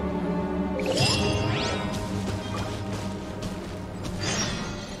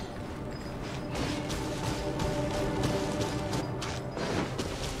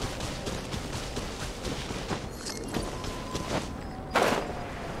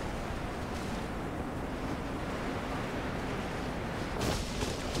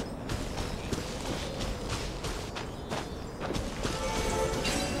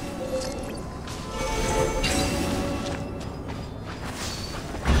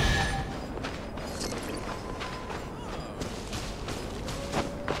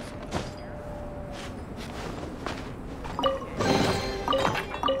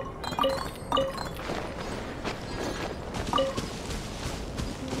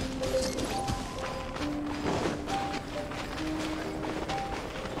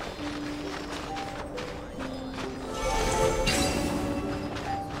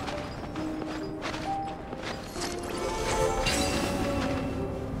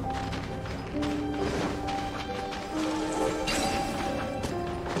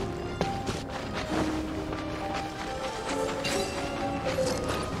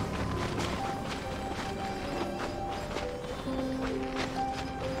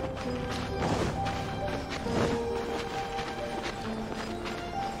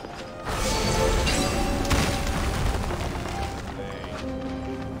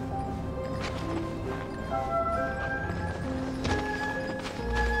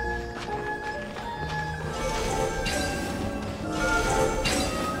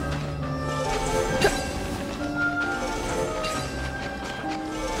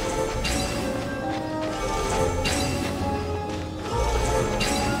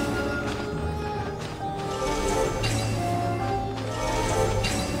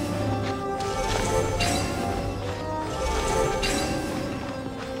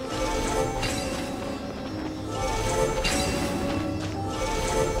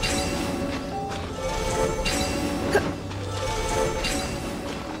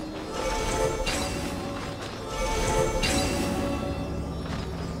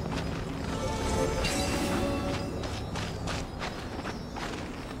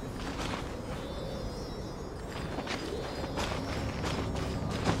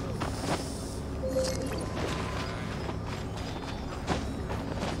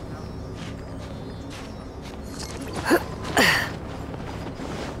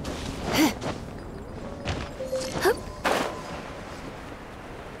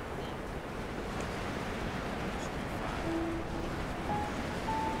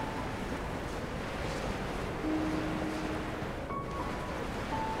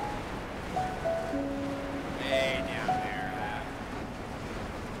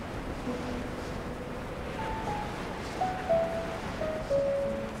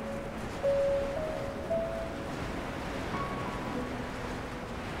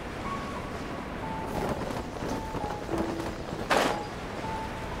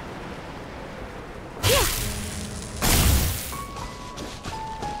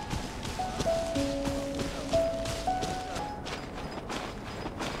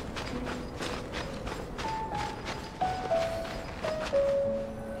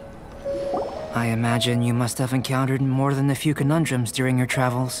 I imagine you must have encountered more than a few conundrums during your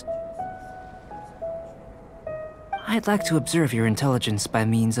travels. I'd like to observe your intelligence by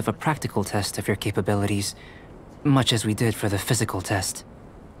means of a practical test of your capabilities, much as we did for the physical test.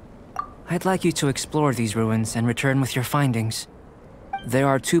 I'd like you to explore these ruins and return with your findings. There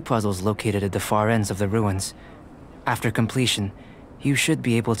are 2 puzzles located at the far ends of the ruins. After completion, you should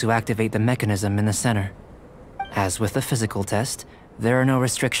be able to activate the mechanism in the center. As with the physical test, there are no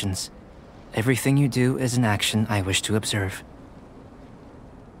restrictions. Everything you do is an action I wish to observe.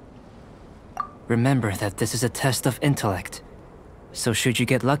 Remember that this is a test of intellect, so should you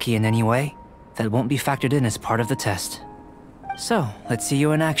get lucky in any way, that won't be factored in as part of the test. So, let's see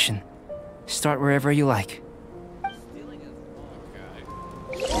you in action. Start wherever you like.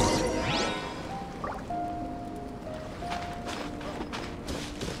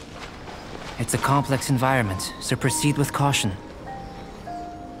 It's a complex environment, so proceed with caution.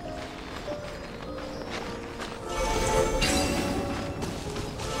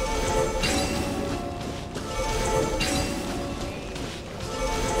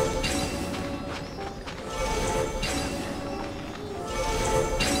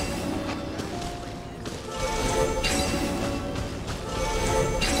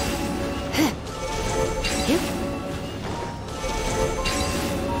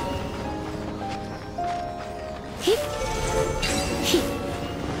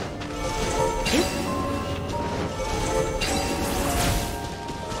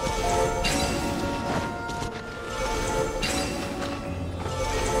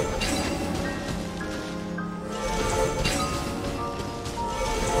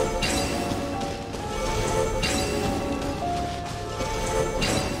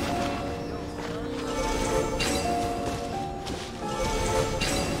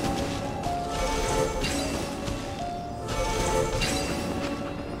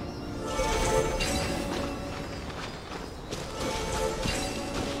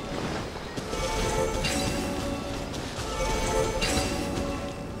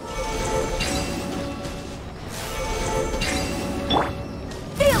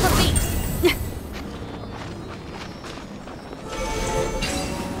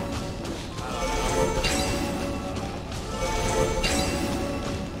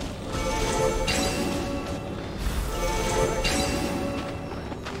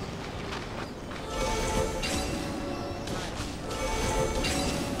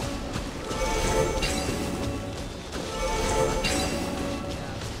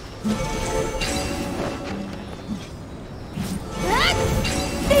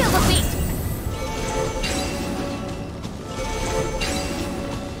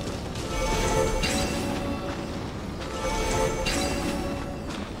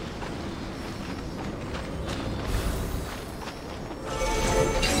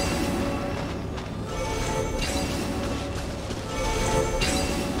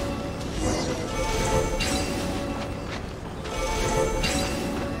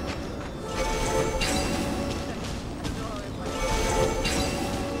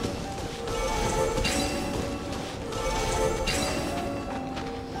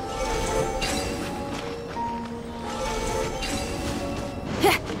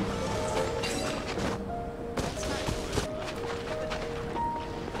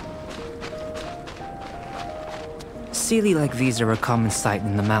 Sealy like these are a common sight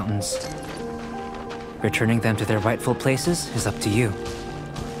in the mountains. Returning them to their rightful places is up to you.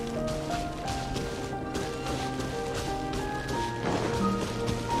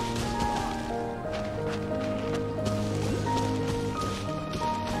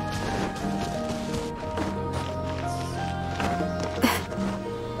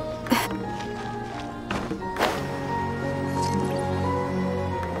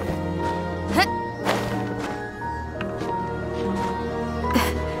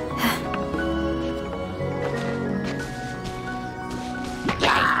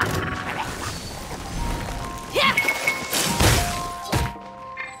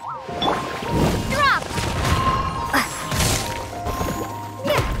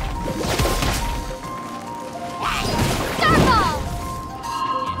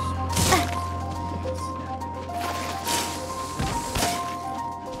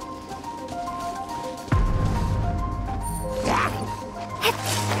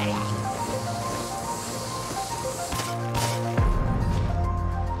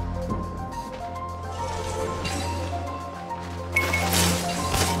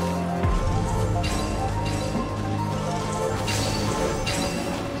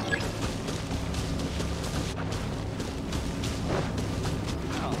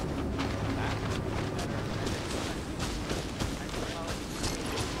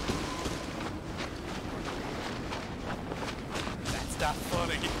 not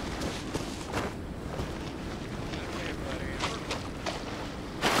funny. Okay, buddy.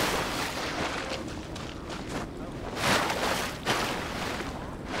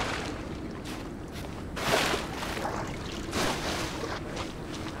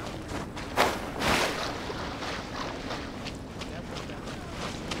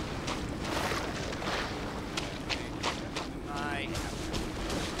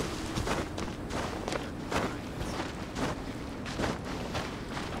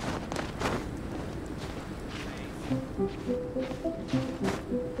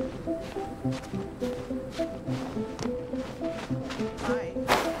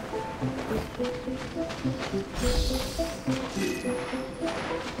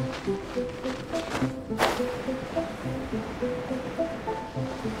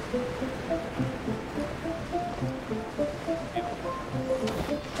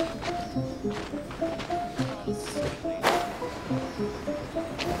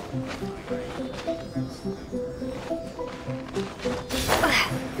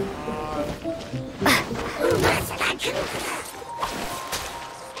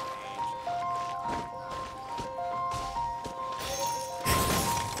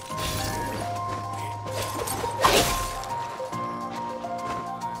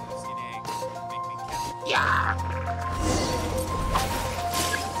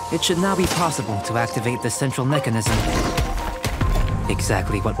 It should now be possible to activate the central mechanism.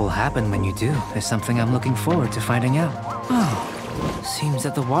 Exactly what will happen when you do is something I'm looking forward to finding out. Oh, seems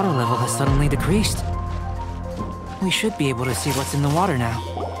that the water level has suddenly decreased. We should be able to see what's in the water now.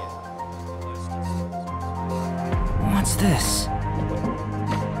 What's this?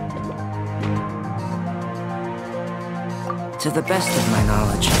 To the best of my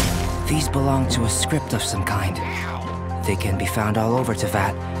knowledge, these belong to a script of some kind. They can be found all over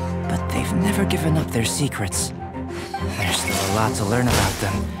Teyvat, but they've never given up their secrets. There's still a lot to learn about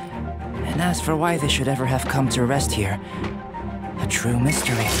them. And as for why they should ever have come to rest here, a true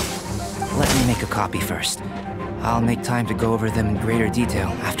mystery. Let me make a copy first. I'll make time to go over them in greater detail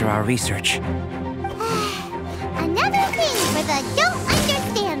after our research. Another thing for the don't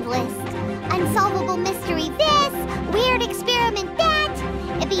understand list. Unsolvable mystery this, weird experiment that.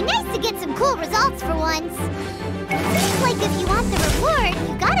 It'd be nice to get some cool results for once. Seems like if you want the reward,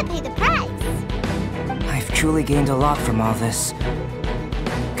 you gotta pay the price. I've truly gained a lot from all this.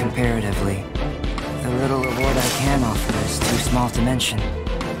 Comparatively, the little reward I can offer is too small to mention.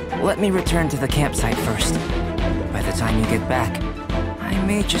 Let me return to the campsite first. By the time you get back, I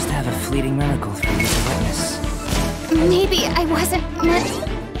may just have a fleeting miracle for you to witness. Maybe I wasn't meant.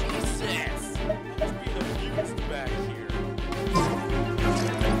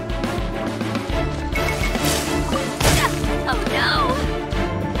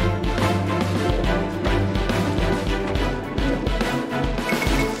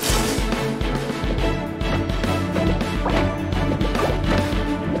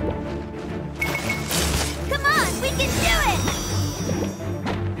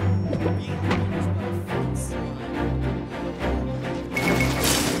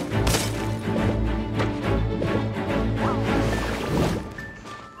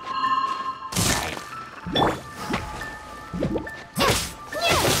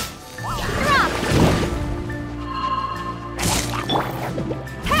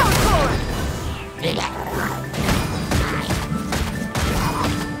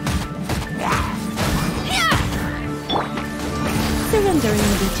 Surrendering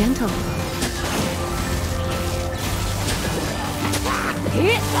will be gentle.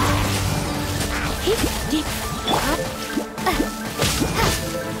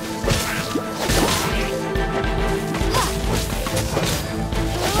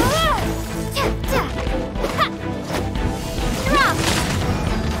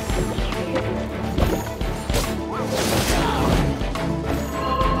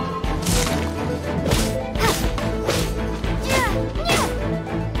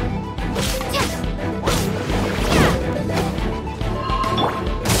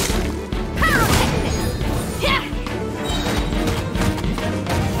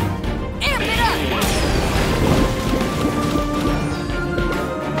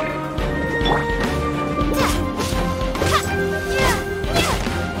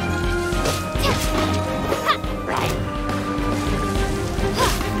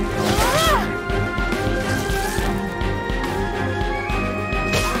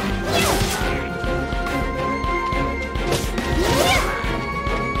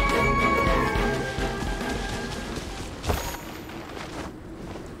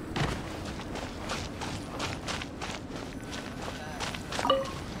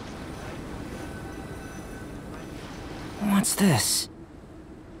 What's this?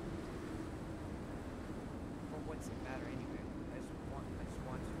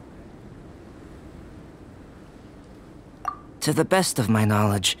 To the best of my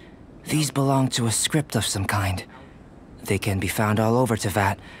knowledge, these belong to a script of some kind. They can be found all over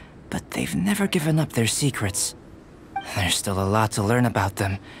Teyvat, but they've never given up their secrets. There's still a lot to learn about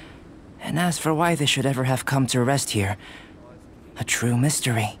them. And as for why they should ever have come to rest here, a true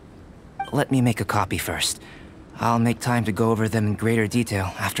mystery. Let me make a copy first. I'll make time to go over them in greater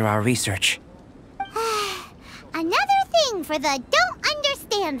detail after our research. Another thing for the don't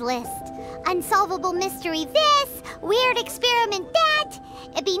understand list. Unsolvable mystery this, weird experiment that.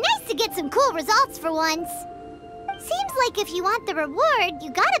 It'd be nice to get some cool results for once. Seems like if you want the reward, you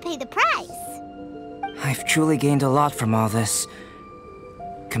gotta pay the price. I've truly gained a lot from all this.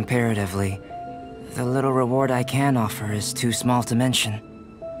 Comparatively, the little reward I can offer is too small to mention.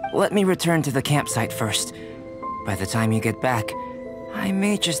 Let me return to the campsite first. By the time you get back, I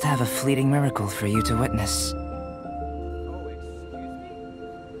may just have a fleeting miracle for you to witness. Oh, excuse me?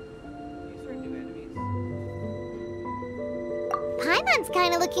 These are new enemies. Paimon's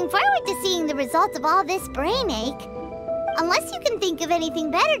kinda looking forward to seeing the results of all this brain ache. Unless you can think of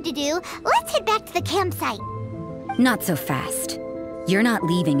anything better to do, let's head back to the campsite. Not so fast. You're not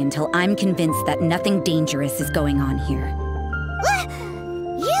leaving until I'm convinced that nothing dangerous is going on here.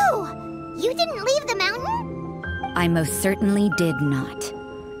 You didn't leave the mountain? I most certainly did not.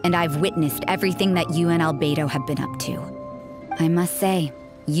 And I've witnessed everything that you and Albedo have been up to. I must say,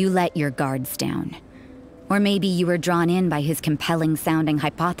 you let your guards down. Or maybe you were drawn in by his compelling-sounding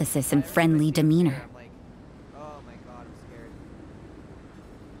hypothesis and friendly demeanor. I'm like, oh my god, I'm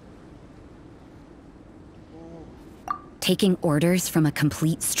scared. Taking orders from a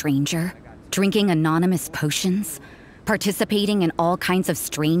complete stranger? Drinking anonymous potions? Participating in all kinds of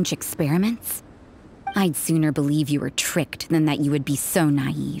strange experiments? I'd sooner believe you were tricked than that you would be so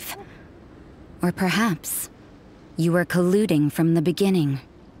naive. Or perhaps, you were colluding from the beginning.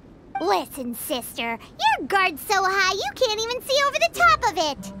 Listen, sister, your guard's so high you can't even see over the top of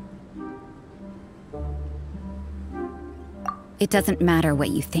it! It doesn't matter what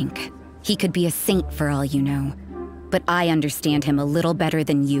you think. He could be a saint for all you know. But I understand him a little better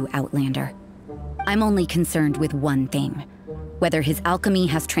than you, Outlander. I'm only concerned with one thing. Whether his alchemy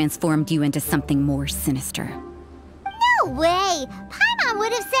has transformed you into something more sinister. No way! Paimon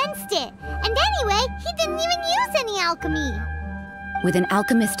would have sensed it! And anyway, he didn't even use any alchemy! With an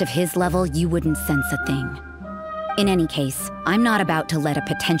alchemist of his level, you wouldn't sense a thing. In any case, I'm not about to let a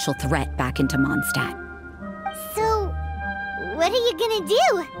potential threat back into Mondstadt. So, what are you gonna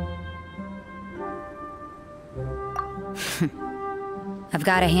do? I've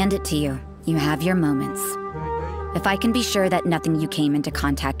gotta hand it to you. You have your moments. If I can be sure that nothing you came into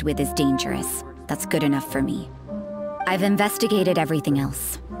contact with is dangerous, that's good enough for me. I've investigated everything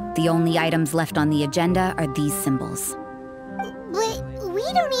else. The only items left on the agenda are these symbols. But we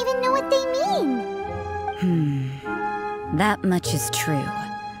don't even know what they mean. That much is true.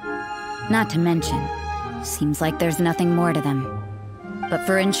 Not to mention, seems like there's nothing more to them. But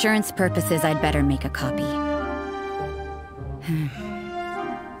for insurance purposes, I'd better make a copy.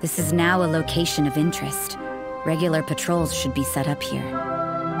 This is now a location of interest. Regular patrols should be set up here.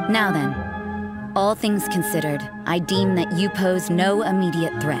 Now then, all things considered, I deem that you pose no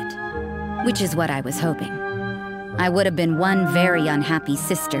immediate threat. Which is what I was hoping. I would have been one very unhappy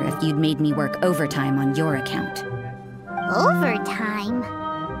sister if you'd made me work overtime on your account. Overtime?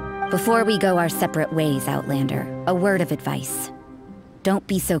 Before we go our separate ways, Outlander, a word of advice. Don't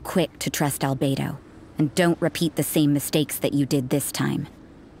be so quick to trust Albedo, and don't repeat the same mistakes that you did this time.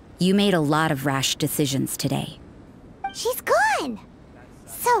 You made a lot of rash decisions today. She's gone!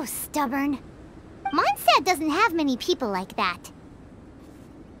 So stubborn. Mondstadt doesn't have many people like that.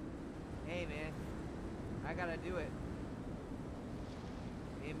 Hey man, I gotta do it.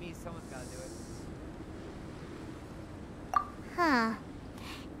 Me and me, someone's gotta do it. Huh.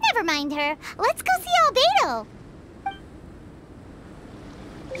 Never mind her. Let's go see Albedo.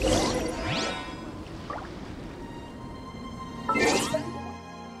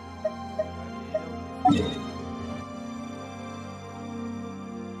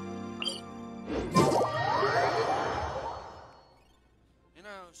 You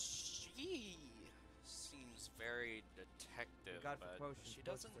know, she seems very detective, God for but potions, she potions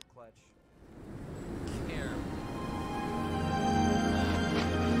doesn't are clutch. care.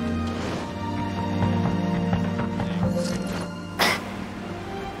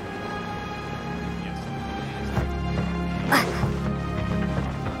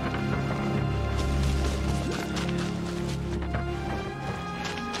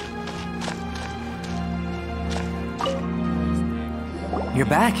 You're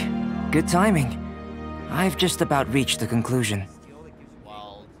back. Good timing. I've just about reached the conclusion.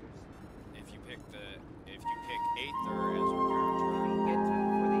 Well, if you pick Aether as your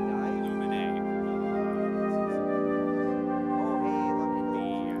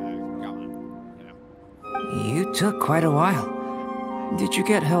took quite a while. Did you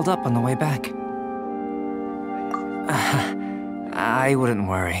get held up on the way back? I wouldn't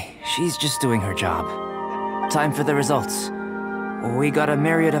worry. She's just doing her job. Time for the results. We got a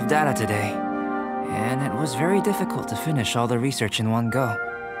myriad of data today, and it was very difficult to finish all the research in one go.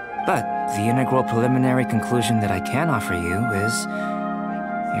 But the integral preliminary conclusion that I can offer you is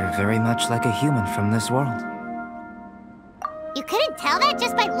you're very much like a human from this world. You couldn't tell that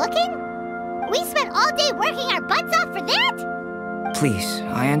just by looking? We spent all day working our butts off for that? Please,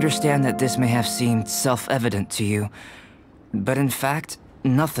 I understand that this may have seemed self-evident to you, but in fact,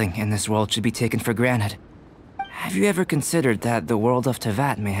 nothing in this world should be taken for granted. Have you ever considered that the world of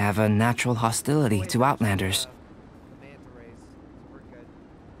Teyvat may have a natural hostility to Outlanders?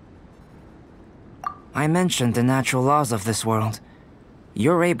 I mentioned the natural laws of this world.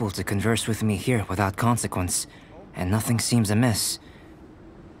 You're able to converse with me here without consequence, and nothing seems amiss.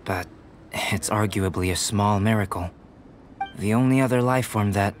 But it's arguably a small miracle. The only other life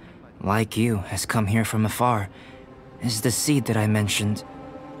form that, like you, has come here from afar is the seed that I mentioned.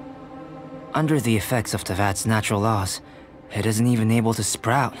 Under the effects of Teyvat's natural laws, it isn't even able to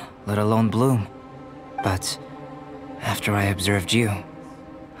sprout, let alone bloom. But after I observed you,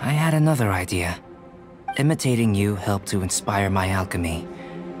 I had another idea. Imitating you helped to inspire my alchemy.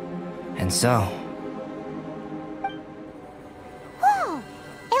 And so... Whoa!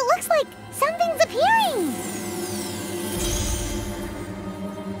 It looks like something's appearing!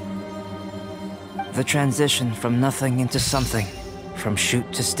 The transition from nothing into something, from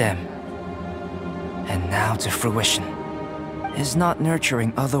shoot to stem, and now to fruition. Is not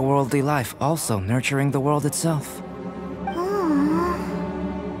nurturing otherworldly life also nurturing the world itself?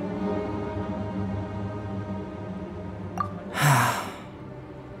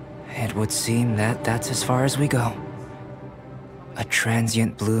 It would seem that that's as far as we go. A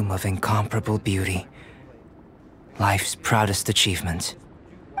transient bloom of incomparable beauty. Life's proudest achievement.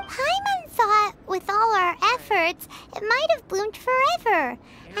 Paimon thought, with all our efforts, it might have bloomed forever,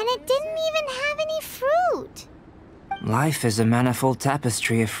 and it didn't even have any fruit. Life is a manifold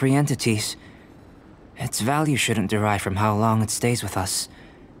tapestry of free entities. Its value shouldn't derive from how long it stays with us.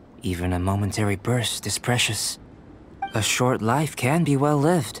 Even a momentary burst is precious. A short life can be well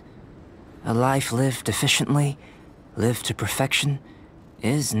lived. A life lived efficiently, lived to perfection,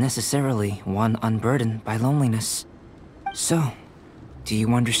 is necessarily one unburdened by loneliness. So, do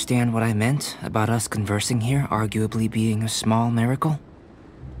you understand what I meant about us conversing here arguably being a small miracle?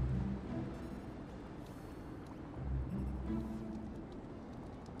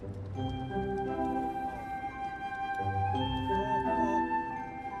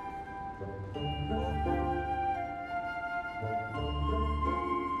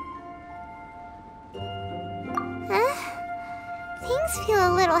 Things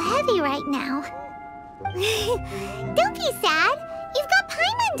feel a little heavy right now. Don't be sad. You've got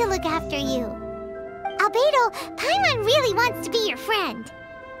Paimon to look after you. Albedo, Paimon really wants to be your friend.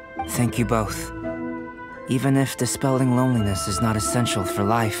 Thank you both. Even if dispelling loneliness is not essential for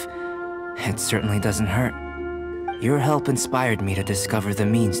life, it certainly doesn't hurt. Your help inspired me to discover the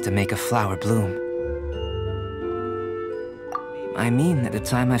means to make a flower bloom. I mean that the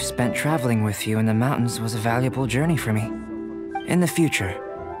time I've spent traveling with you in the mountains was a valuable journey for me. In the future,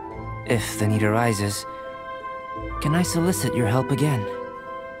 if the need arises, can I solicit your help again?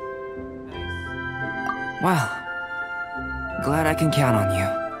 Well, glad I can count on you.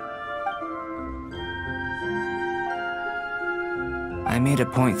 I made a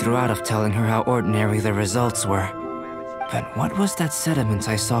point throughout of telling her how ordinary the results were. But what was that sediment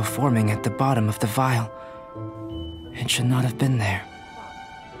I saw forming at the bottom of the vial? It should not have been there.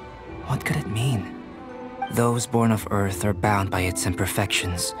 What could it mean? Those born of Earth are bound by its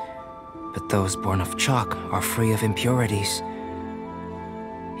imperfections, but those born of chalk are free of impurities.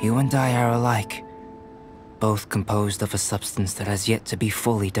 You and I are alike, both composed of a substance that has yet to be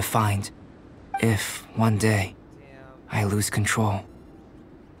fully defined. If, one day, I lose control,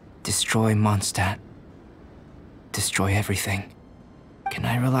 destroy Mondstadt, destroy everything, can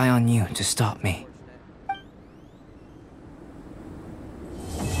I rely on you to stop me?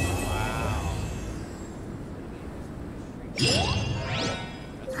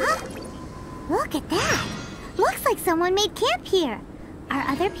 Look at that! Looks like someone made camp here. Are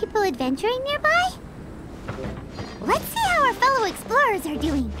other people adventuring nearby? Let's see how our fellow explorers are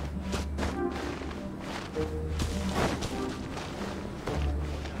doing.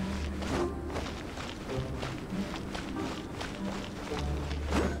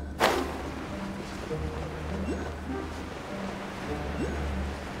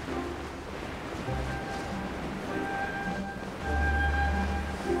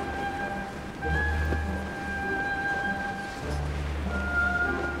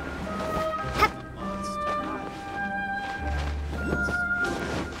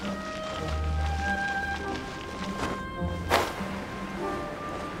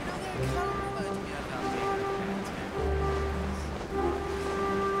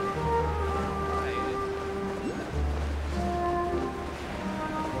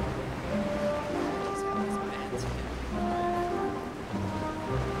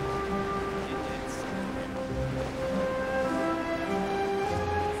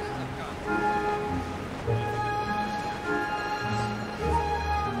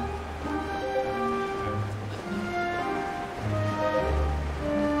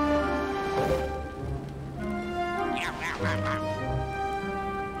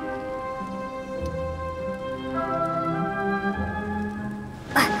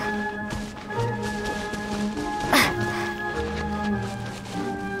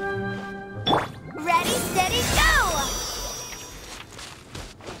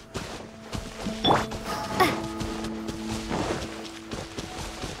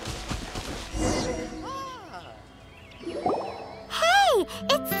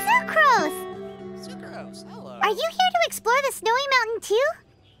 snowy mountain too?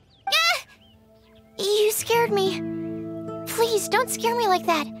 You scared me. Please, don't scare me like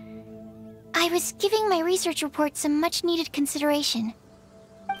that. I was giving my research report some much-needed consideration.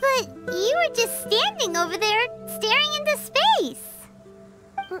 But you were just standing over there, staring into space.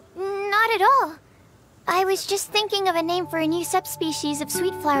 Not at all. I was just thinking of a name for a new subspecies of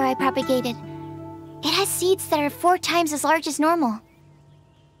sweet flower I propagated. It has seeds that are 4 times as large as normal.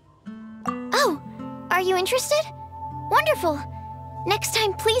 Oh, are you interested? Wonderful. Next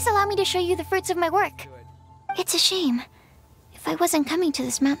time, please allow me to show you the fruits of my work. It's a shame. If I wasn't coming to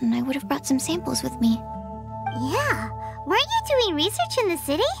this mountain, I would have brought some samples with me. Yeah, weren't you doing research in the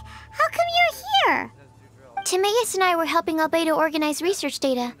city? How come you're here? Timaeus and I were helping Albedo organize research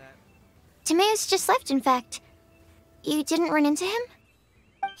data. Timaeus just left, in fact. You didn't run into him?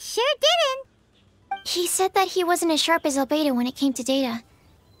 Sure didn't. He said that he wasn't as sharp as Albedo when it came to data.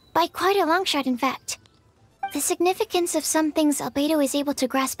 By quite a long shot, in fact. The significance of some things Albedo is able to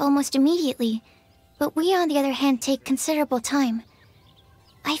grasp almost immediately, but we, on the other hand, take considerable time.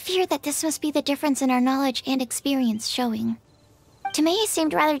 I fear that this must be the difference in our knowledge and experience showing. Timaeus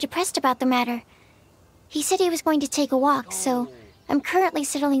seemed rather depressed about the matter. He said he was going to take a walk, so I'm currently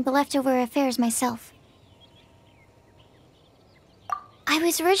settling the leftover affairs myself. I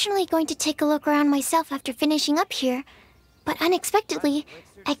was originally going to take a look around myself after finishing up here, but unexpectedly,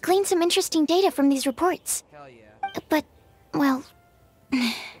 I gleaned some interesting data from these reports. Hell yeah. But, well,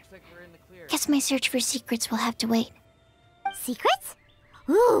 Looks like we're in the clear. guess my search for secrets will have to wait. Secrets?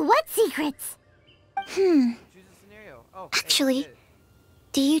 Ooh, what secrets? Choose a scenario. Oh, hey, Actually, you did it.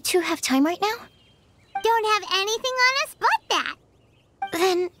 do you two have time right now? Don't have anything on us but that.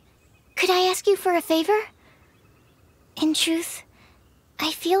 Then, could I ask you for a favor? In truth,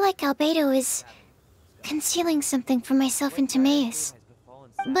 I feel like Albedo is concealing something from myself and Timaeus.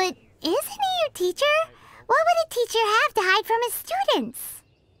 But isn't he your teacher? What would a teacher have to hide from his students?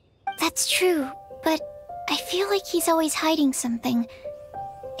 That's true, but I feel like he's always hiding something.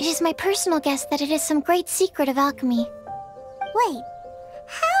 It is my personal guess that it is some great secret of alchemy. Wait,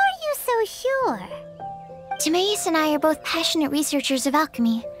 how are you so sure? Timaeus and I are both passionate researchers of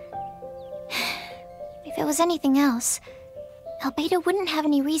alchemy. If it was anything else, Albedo wouldn't have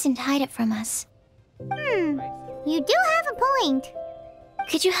any reason to hide it from us. You do have a point.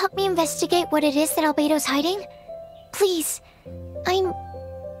 Could you help me investigate what it is that Albedo's hiding? Please.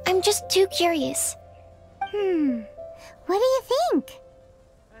 I'm just too curious. What do you think?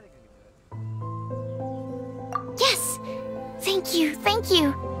 Yes! Thank you, thank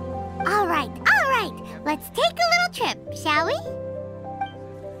you. All right. Let's take a little trip, shall we?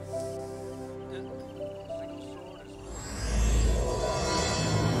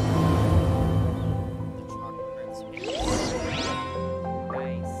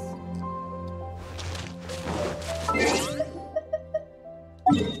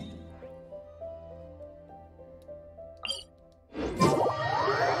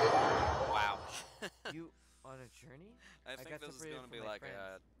 Wow. You on a journey? I think got this is separated going to from be my like friends.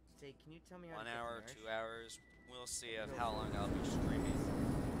 a Say, can you tell me how 1 to get hour, to 2 hours. We'll see of how long I'll be streaming.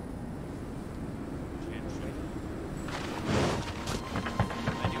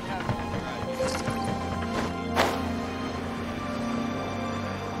 I do have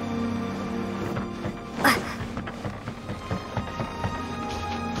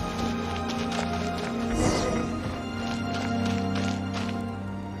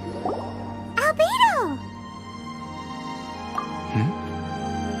Albedo!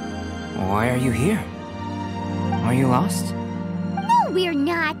 Why are you here? Are you lost? No, we're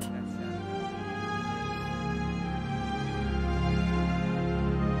not.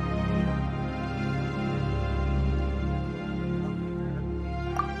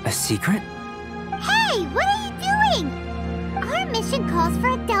 A secret? Hey, what are you doing? Our mission calls for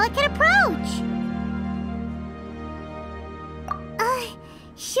a delicate approach.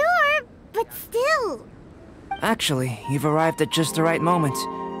 Sure, but still. Actually, you've arrived at just the right moment.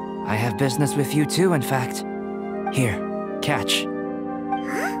 I have business with you too, in fact. Here, catch.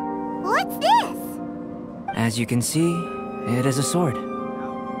 Huh? What's this? As you can see, it is a sword.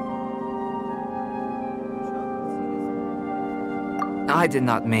 I did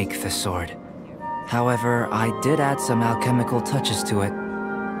not make the sword. However, I did add some alchemical touches to it.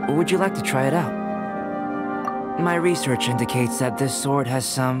 Would you like to try it out? My research indicates that this sword has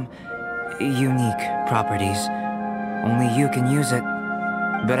some unique properties. Only you can use it.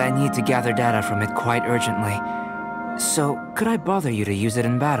 But I need to gather data from it quite urgently. So, could I bother you to use it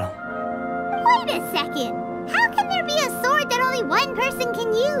in battle? Wait a second. How can there be a sword that only one person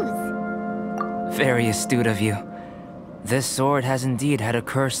can use? Very astute of you. This sword has indeed had a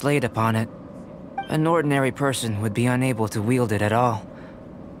curse laid upon it. An ordinary person would be unable to wield it at all.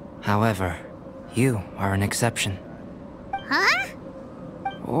 However, you are an exception. Huh?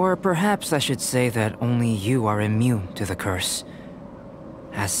 Or perhaps I should say that only you are immune to the curse.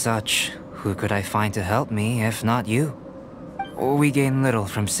 As such, who could I find to help me if not you? We gain little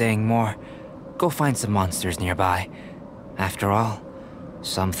from saying more. Go find some monsters nearby. After all,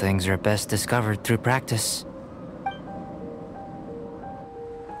 some things are best discovered through practice.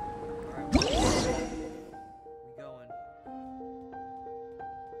 We going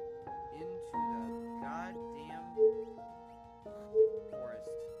into the goddamn forest.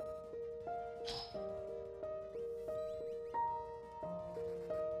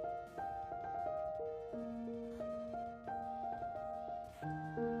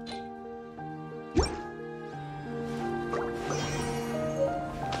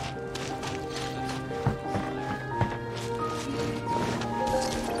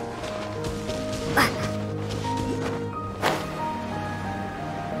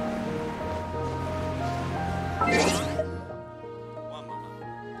 One moment.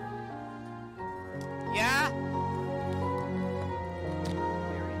 Yeah?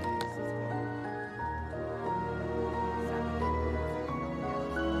 Very nice. Let's go.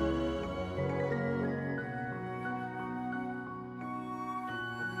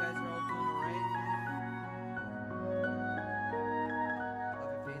 Hope you guys are all doing alright.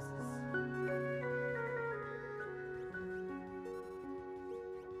 Love your faces.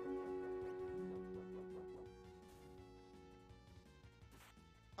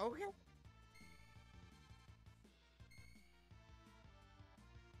 Okay.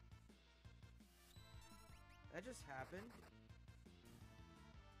 That just happened.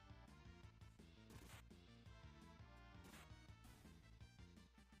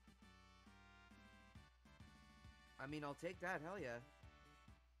 I mean, I'll take that, hell yeah.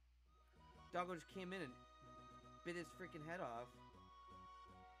 Doggo just came in and bit his freaking head off.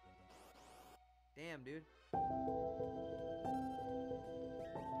 Damn, dude.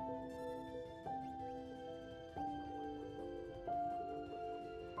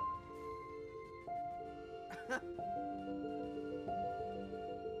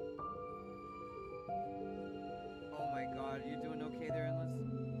 Oh my god, you doing okay there, Endless?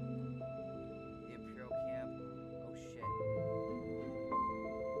 The Imperial camp. Oh shit.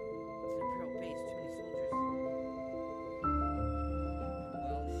 It's an Imperial base, too many soldiers.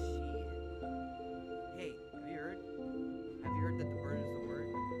 Well, shit. Hey, have you heard? Have you heard that the bird is the word?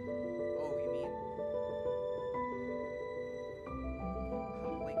 Oh, you mean?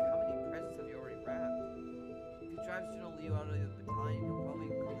 How many presents have you already wrapped? If he drives General Leo out of the battalion, he'll probably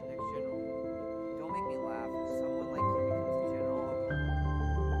become the next general. Don't make me laugh. If someone like him becomes a general, I'll go.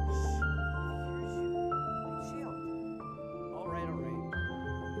 Shh. He hears you. I jailed. Alright, alright.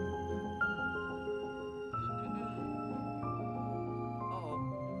 Uh-oh.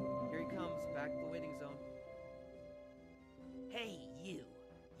 Here he comes. Back to the waiting zone. Hey, you!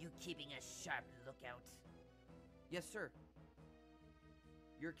 You keeping a sharp lookout? Yes, sir.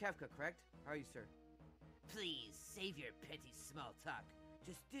 You're Kefka, correct? How are you, sir? Please, save your petty small talk.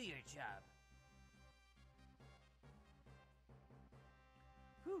 Just do your job.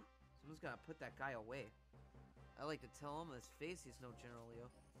 Whew. Someone's gotta put that guy away. I like to tell him on his face he's no General Leo.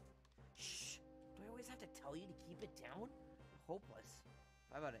 Shh! Do I always have to tell you to keep it down? Hopeless.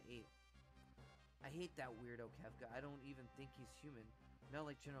 5 out of 8. I hate that weirdo Kefka. I don't even think he's human. Not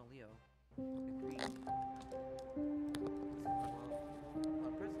like General Leo. Agreed. Well, a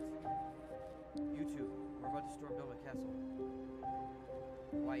lot of presents. You two, we're about to storm Doma Castle.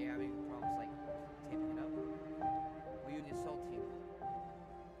 Why are you having problems like taping it up? We use the assault team.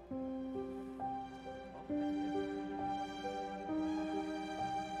 Oh,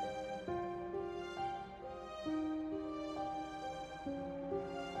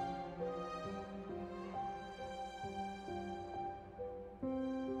 that's good.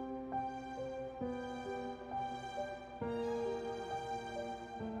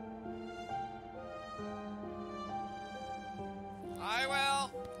 I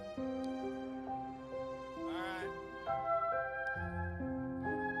will.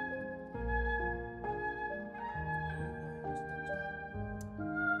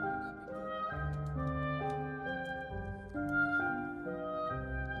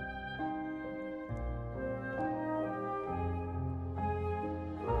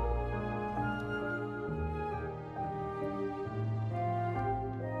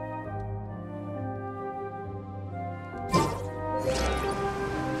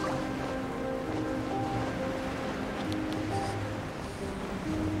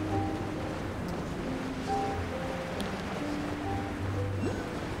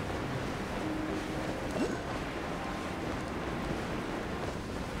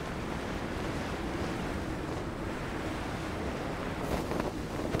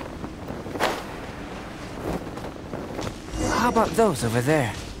 How about those over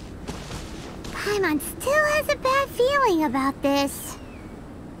there? Paimon still has a bad feeling about this.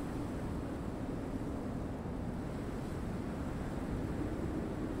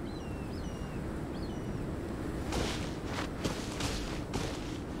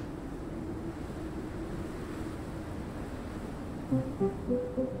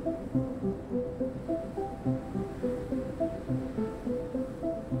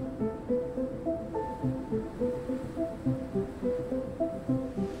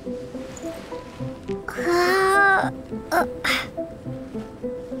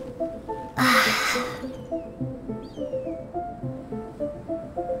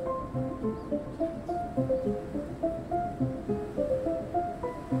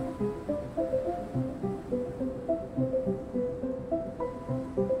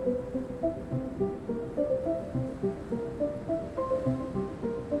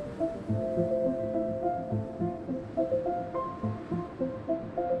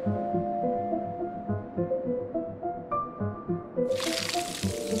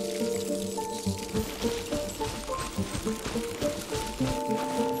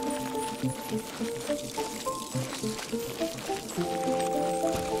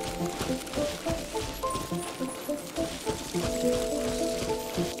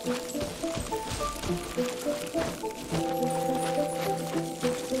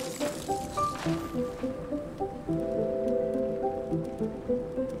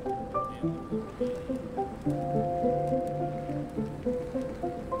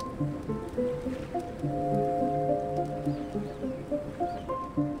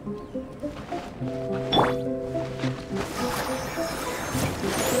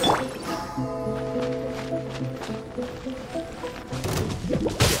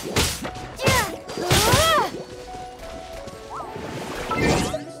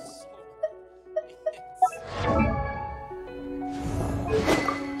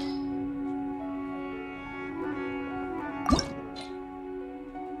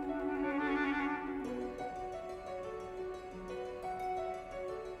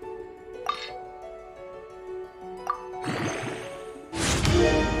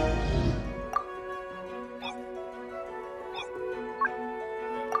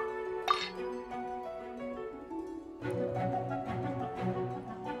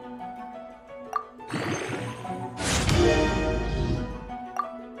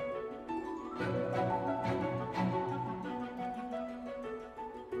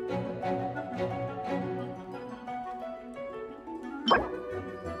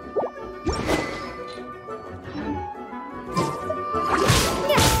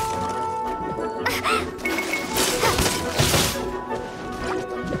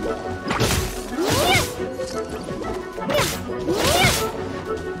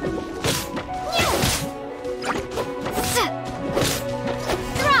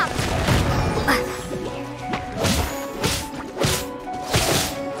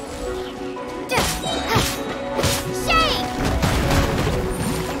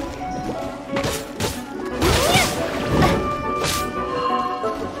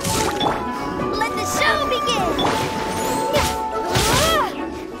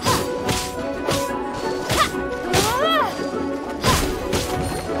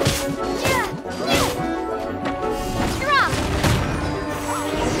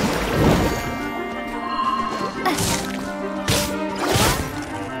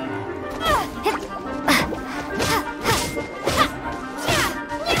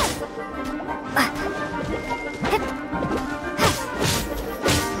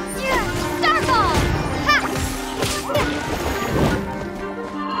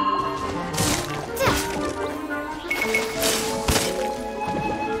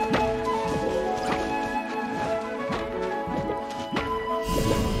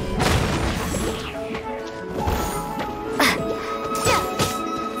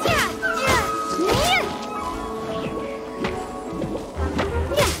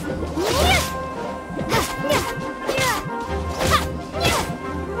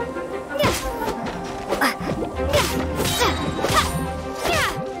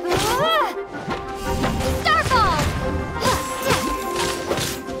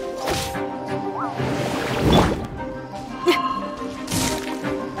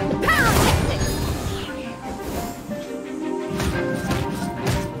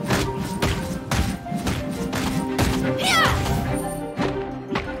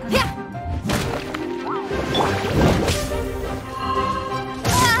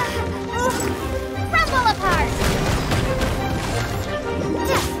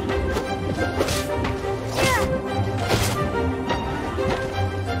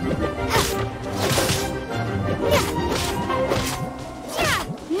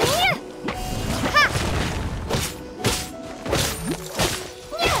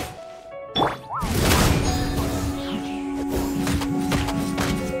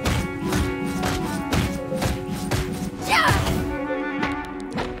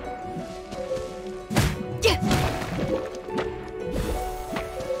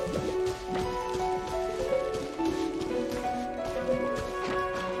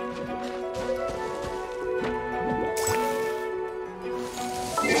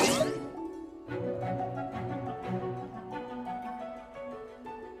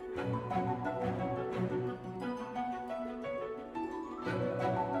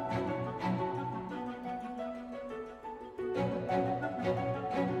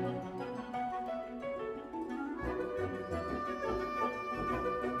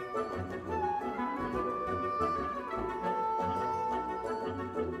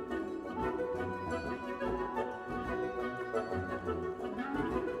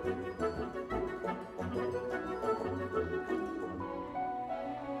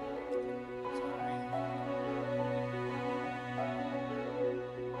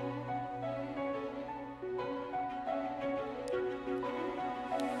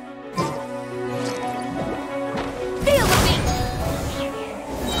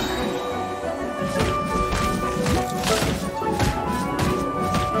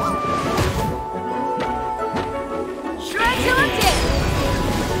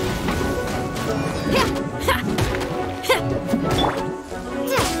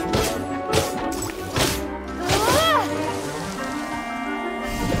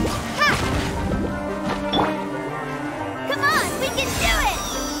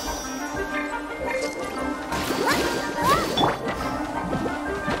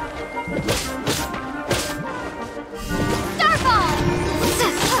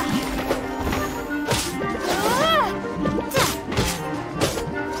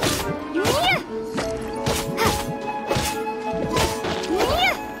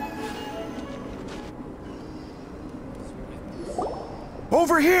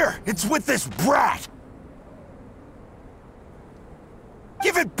 here! It's with this brat!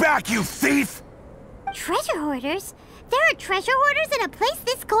 Give it back, you thief! Treasure hoarders? There are treasure hoarders in a place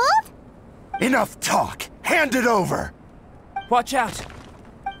this cold? Enough talk! Hand it over! Watch out!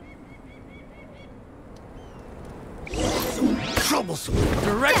 Troublesome!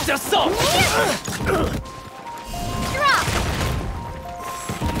 Direct assault! Drop!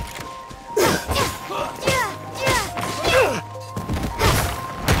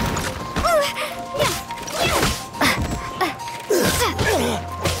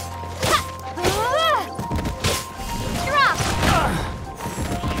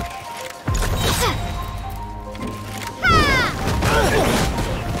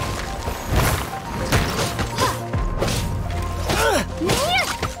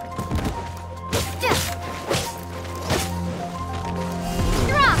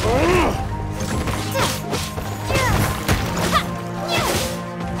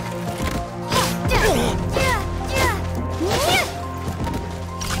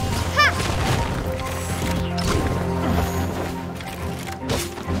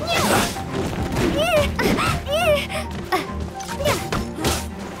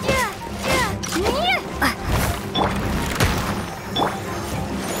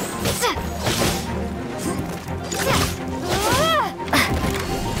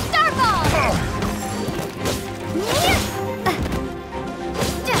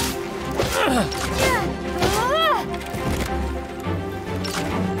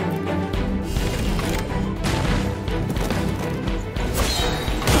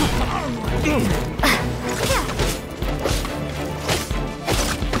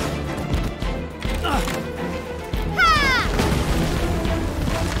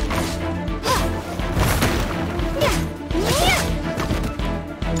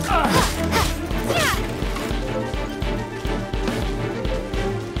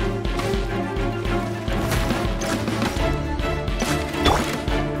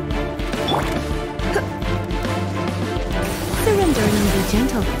 Surrender and be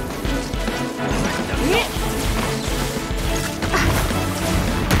gentle.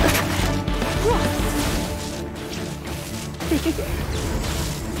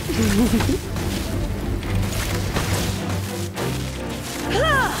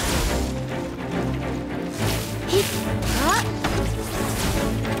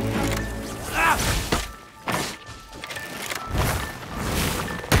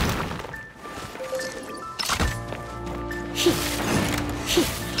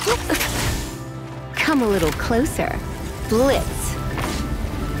 Come a little closer. Blitz.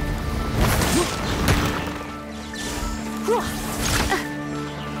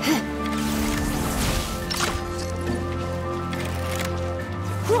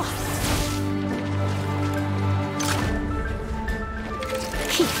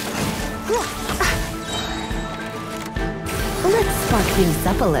 Let's spark things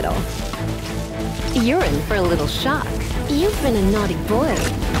up a little. You're in for a little shock. You've been a naughty boy.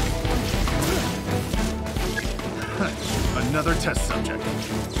 Another test subject.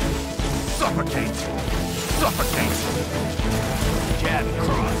 Suffocate! Suffocate! Jab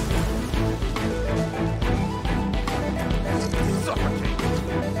cross. Suffocate!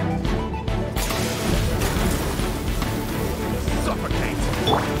 Suffocate!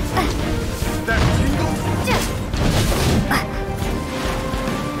 That tingle?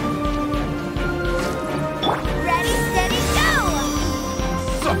 Ready, steady, go!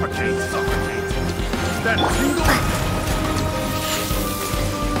 Suffocate! Suffocate! That tingle?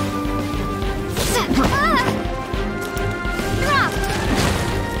 Drop!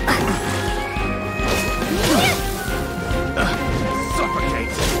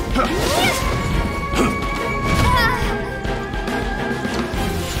 Suffocate!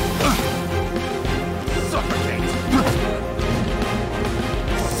 Suffocate!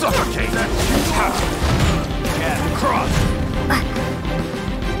 Suffocate! Yeah, cross!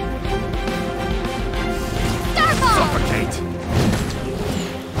 Starfall! Suffocate!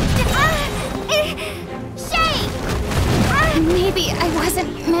 Shake! Maybe I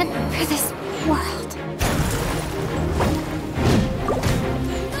wasn't meant for this world. Go,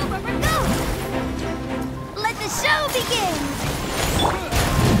 Rubber, go! Let the show begin!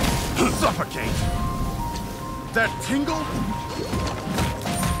 Suffocate! That tingle?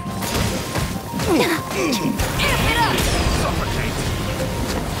 Amp it up! Suffocate!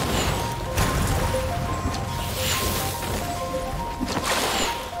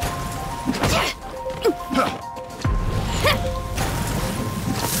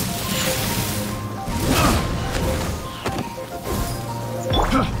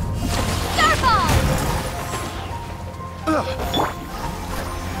 Starfall!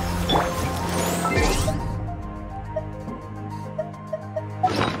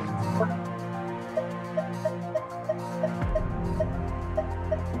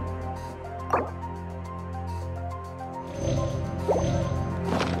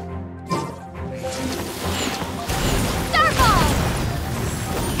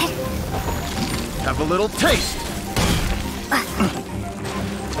 a little taste!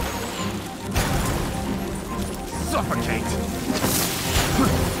 Suffocate!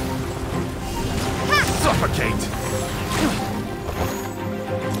 Suffocate!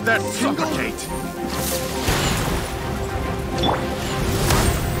 That suffocate!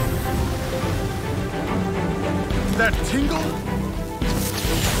 That tingle?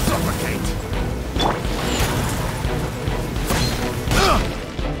 Suffocate!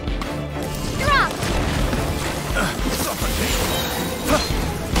 Drop! Suffocate!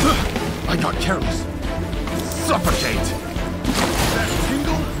 I got careless. Suffocate! That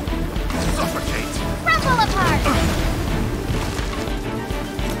tingle? Suffocate! Rumble apart!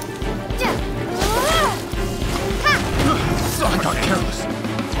 I got careless.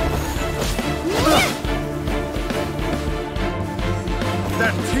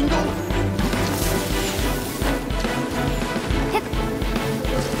 That tingle?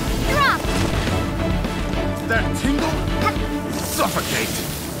 Drop! That tingle? Suffocate!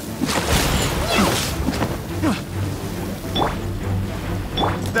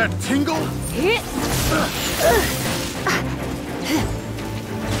 That tingle?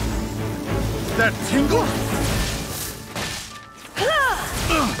 That tingle?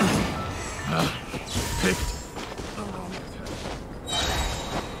 Picked.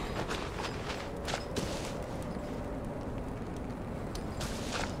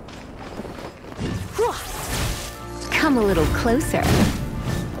 Come a little closer.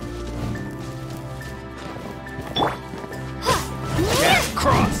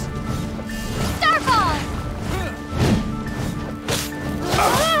 Cross! Starfall!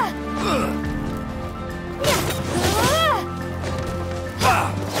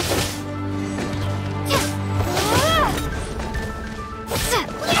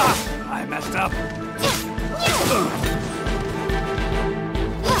 I messed up.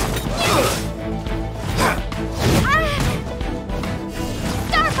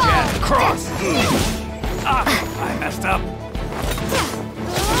 Starfall! Cross! I messed up.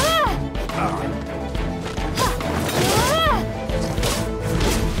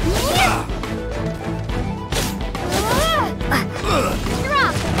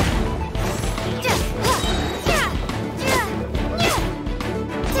 Drop!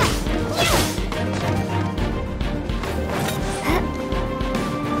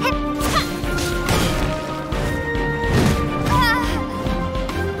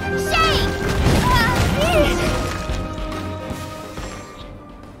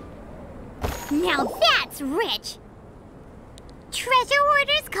 Now that's rich! Treasure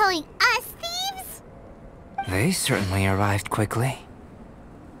hoarders calling us thieves? They certainly arrived quickly.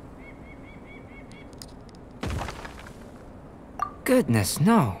 Goodness,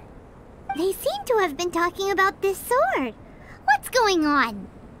 no. They seem to have been talking about this sword. What's going on?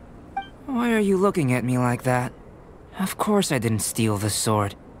 Why are you looking at me like that? Of course I didn't steal the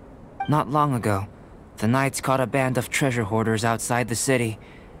sword. Not long ago, the Knights caught a band of treasure hoarders outside the city.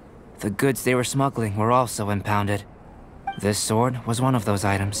 The goods they were smuggling were also impounded. This sword was one of those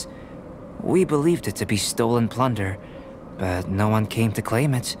items. We believed it to be stolen plunder, but no one came to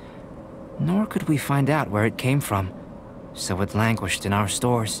claim it. Nor could we find out where it came from, so it languished in our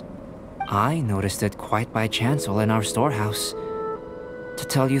stores. I noticed it quite by chance while in our storehouse. To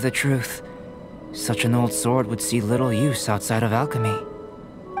tell you the truth, such an old sword would see little use outside of alchemy.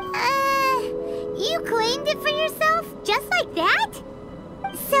 You claimed it for yourself? Just like that?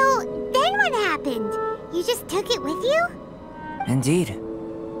 So, then what happened? You just took it with you? Indeed.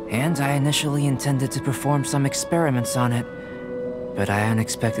 And I initially intended to perform some experiments on it, but I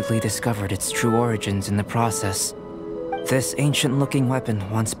unexpectedly discovered its true origins in the process. This ancient-looking weapon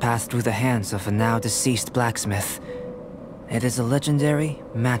once passed through the hands of a now-deceased blacksmith. It is a legendary,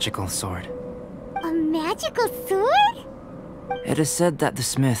 magical sword. A magical sword? It is said that the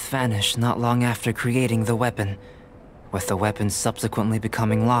smith vanished not long after creating the weapon, with the weapon subsequently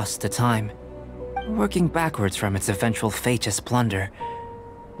becoming lost to time. Working backwards from its eventual fate as plunder,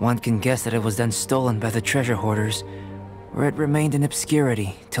 one can guess that it was then stolen by the treasure hoarders, where it remained in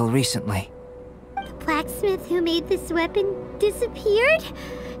obscurity till recently. The blacksmith who made this weapon disappeared?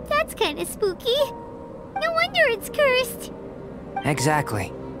 That's kinda spooky. No wonder it's cursed.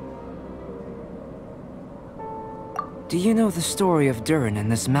 Exactly. Do you know the story of Durin in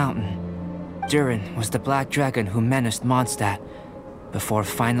this mountain? Durin was the black dragon who menaced Mondstadt, before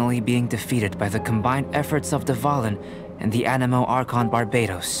finally being defeated by the combined efforts of Dvalin and the Animo Archon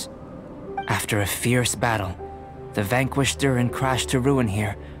Barbados. After a fierce battle, the vanquished Durin crashed to ruin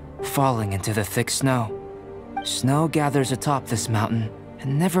here, falling into the thick snow. Snow gathers atop this mountain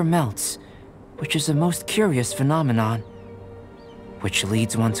and never melts, which is a most curious phenomenon. Which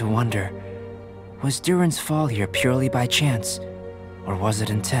leads one to wonder, Was Durin's fall here purely by chance, or was it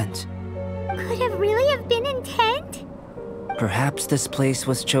intent? Could it really have been intent? Perhaps this place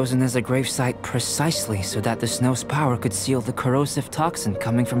was chosen as a gravesite precisely so that the snow's power could seal the corrosive toxin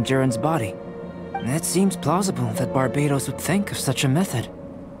coming from Durin's body. It seems plausible that Barbados would think of such a method.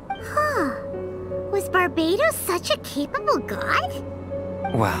 Huh. Was Barbados such a capable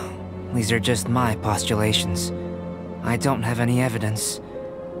god? Well, these are just my postulations. I don't have any evidence.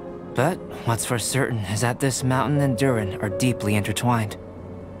 But what's for certain is that this mountain and Durin are deeply intertwined.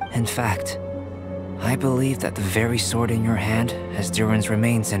 In fact, I believe that the very sword in your hand has Durin's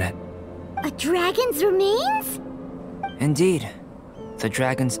remains in it. A dragon's remains? Indeed. The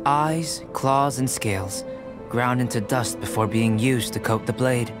dragon's eyes, claws, and scales ground into dust before being used to coat the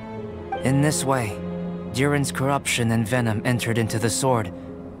blade. In this way, Durin's corruption and venom entered into the sword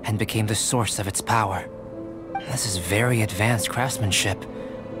and became the source of its power. This is very advanced craftsmanship.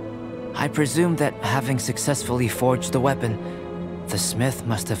 I presume that having successfully forged the weapon, the smith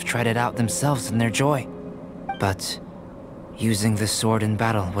must have tried it out themselves in their joy. But using the sword in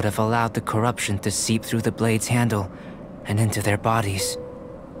battle would have allowed the corruption to seep through the blade's handle and into their bodies.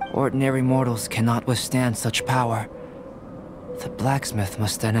 Ordinary mortals cannot withstand such power. The blacksmith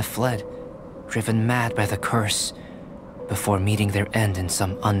must then have fled, driven mad by the curse, before meeting their end in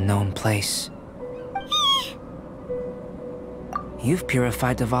some unknown place. You've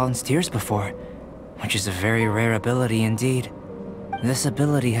purified the volunteers before, which is a very rare ability indeed. This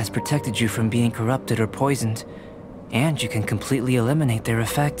ability has protected you from being corrupted or poisoned, and you can completely eliminate their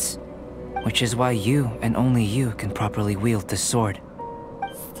effects, which is why you and only you can properly wield this sword.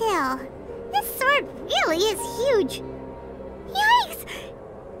 Still, this sword really is huge. Yikes!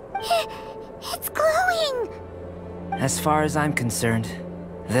 It's glowing! As far as I'm concerned,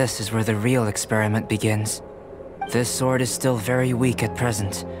 this is where the real experiment begins. This sword is still very weak at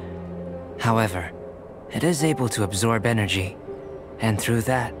present. However, it is able to absorb energy, and through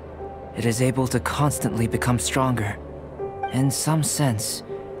that, it is able to constantly become stronger. In some sense,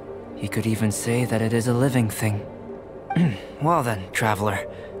 you could even say that it is a living thing. Well then, traveler,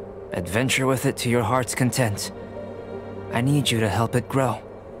 adventure with it to your heart's content. I need you to help it grow.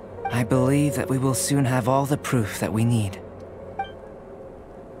 I believe that we will soon have all the proof that we need.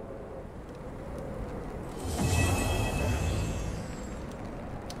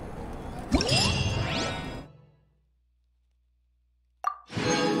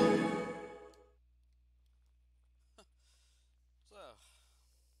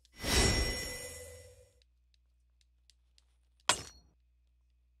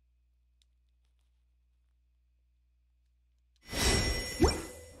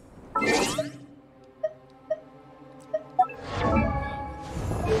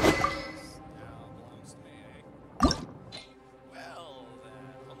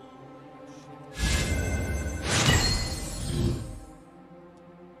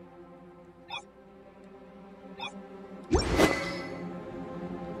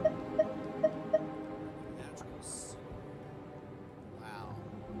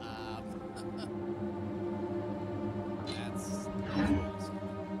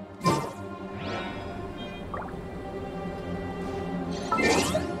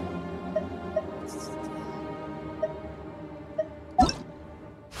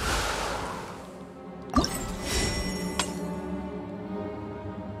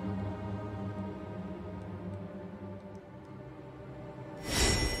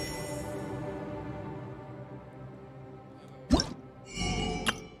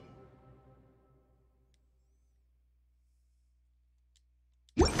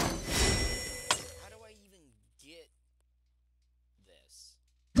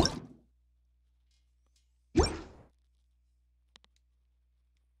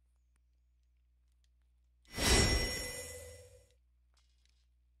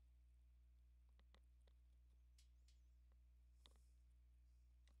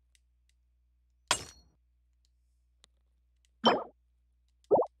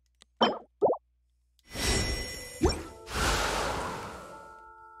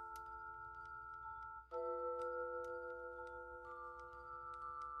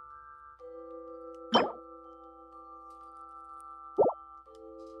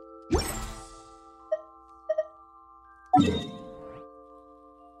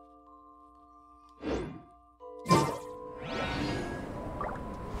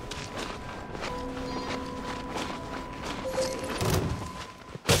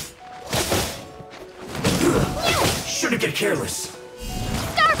 Shouldn't get careless.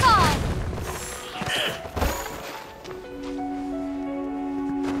 Starfall!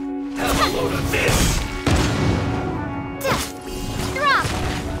 Have a load of this! Drop!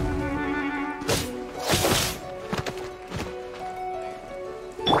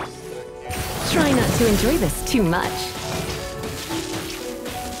 to enjoy this too much.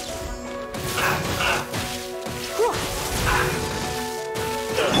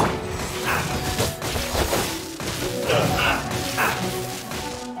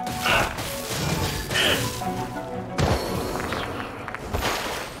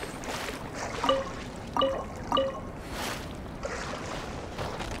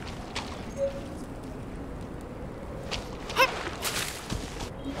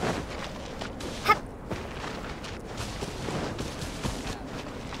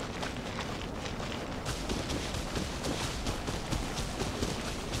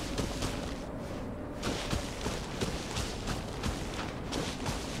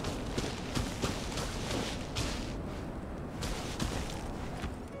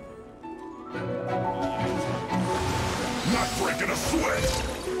 Not breaking a sweat!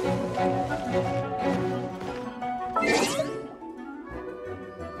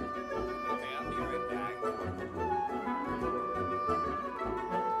 Okay, I'll be right back.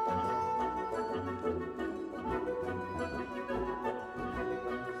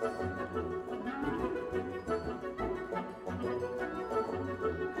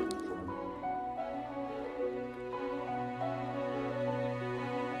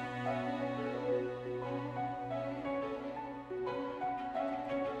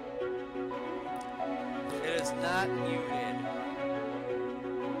 It is not muted.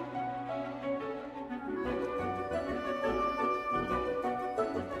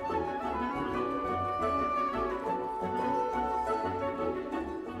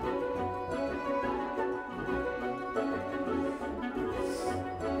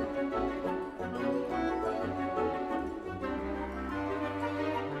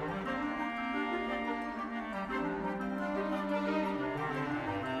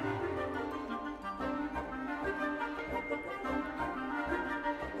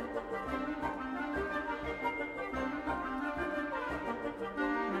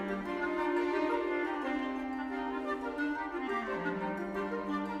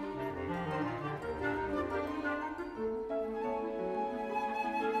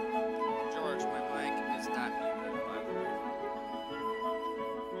 George, my mic is not muted, by the way.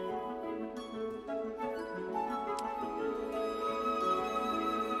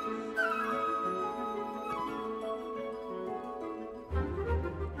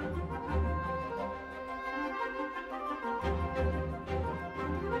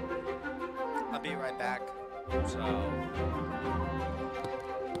 I'll be right back. So.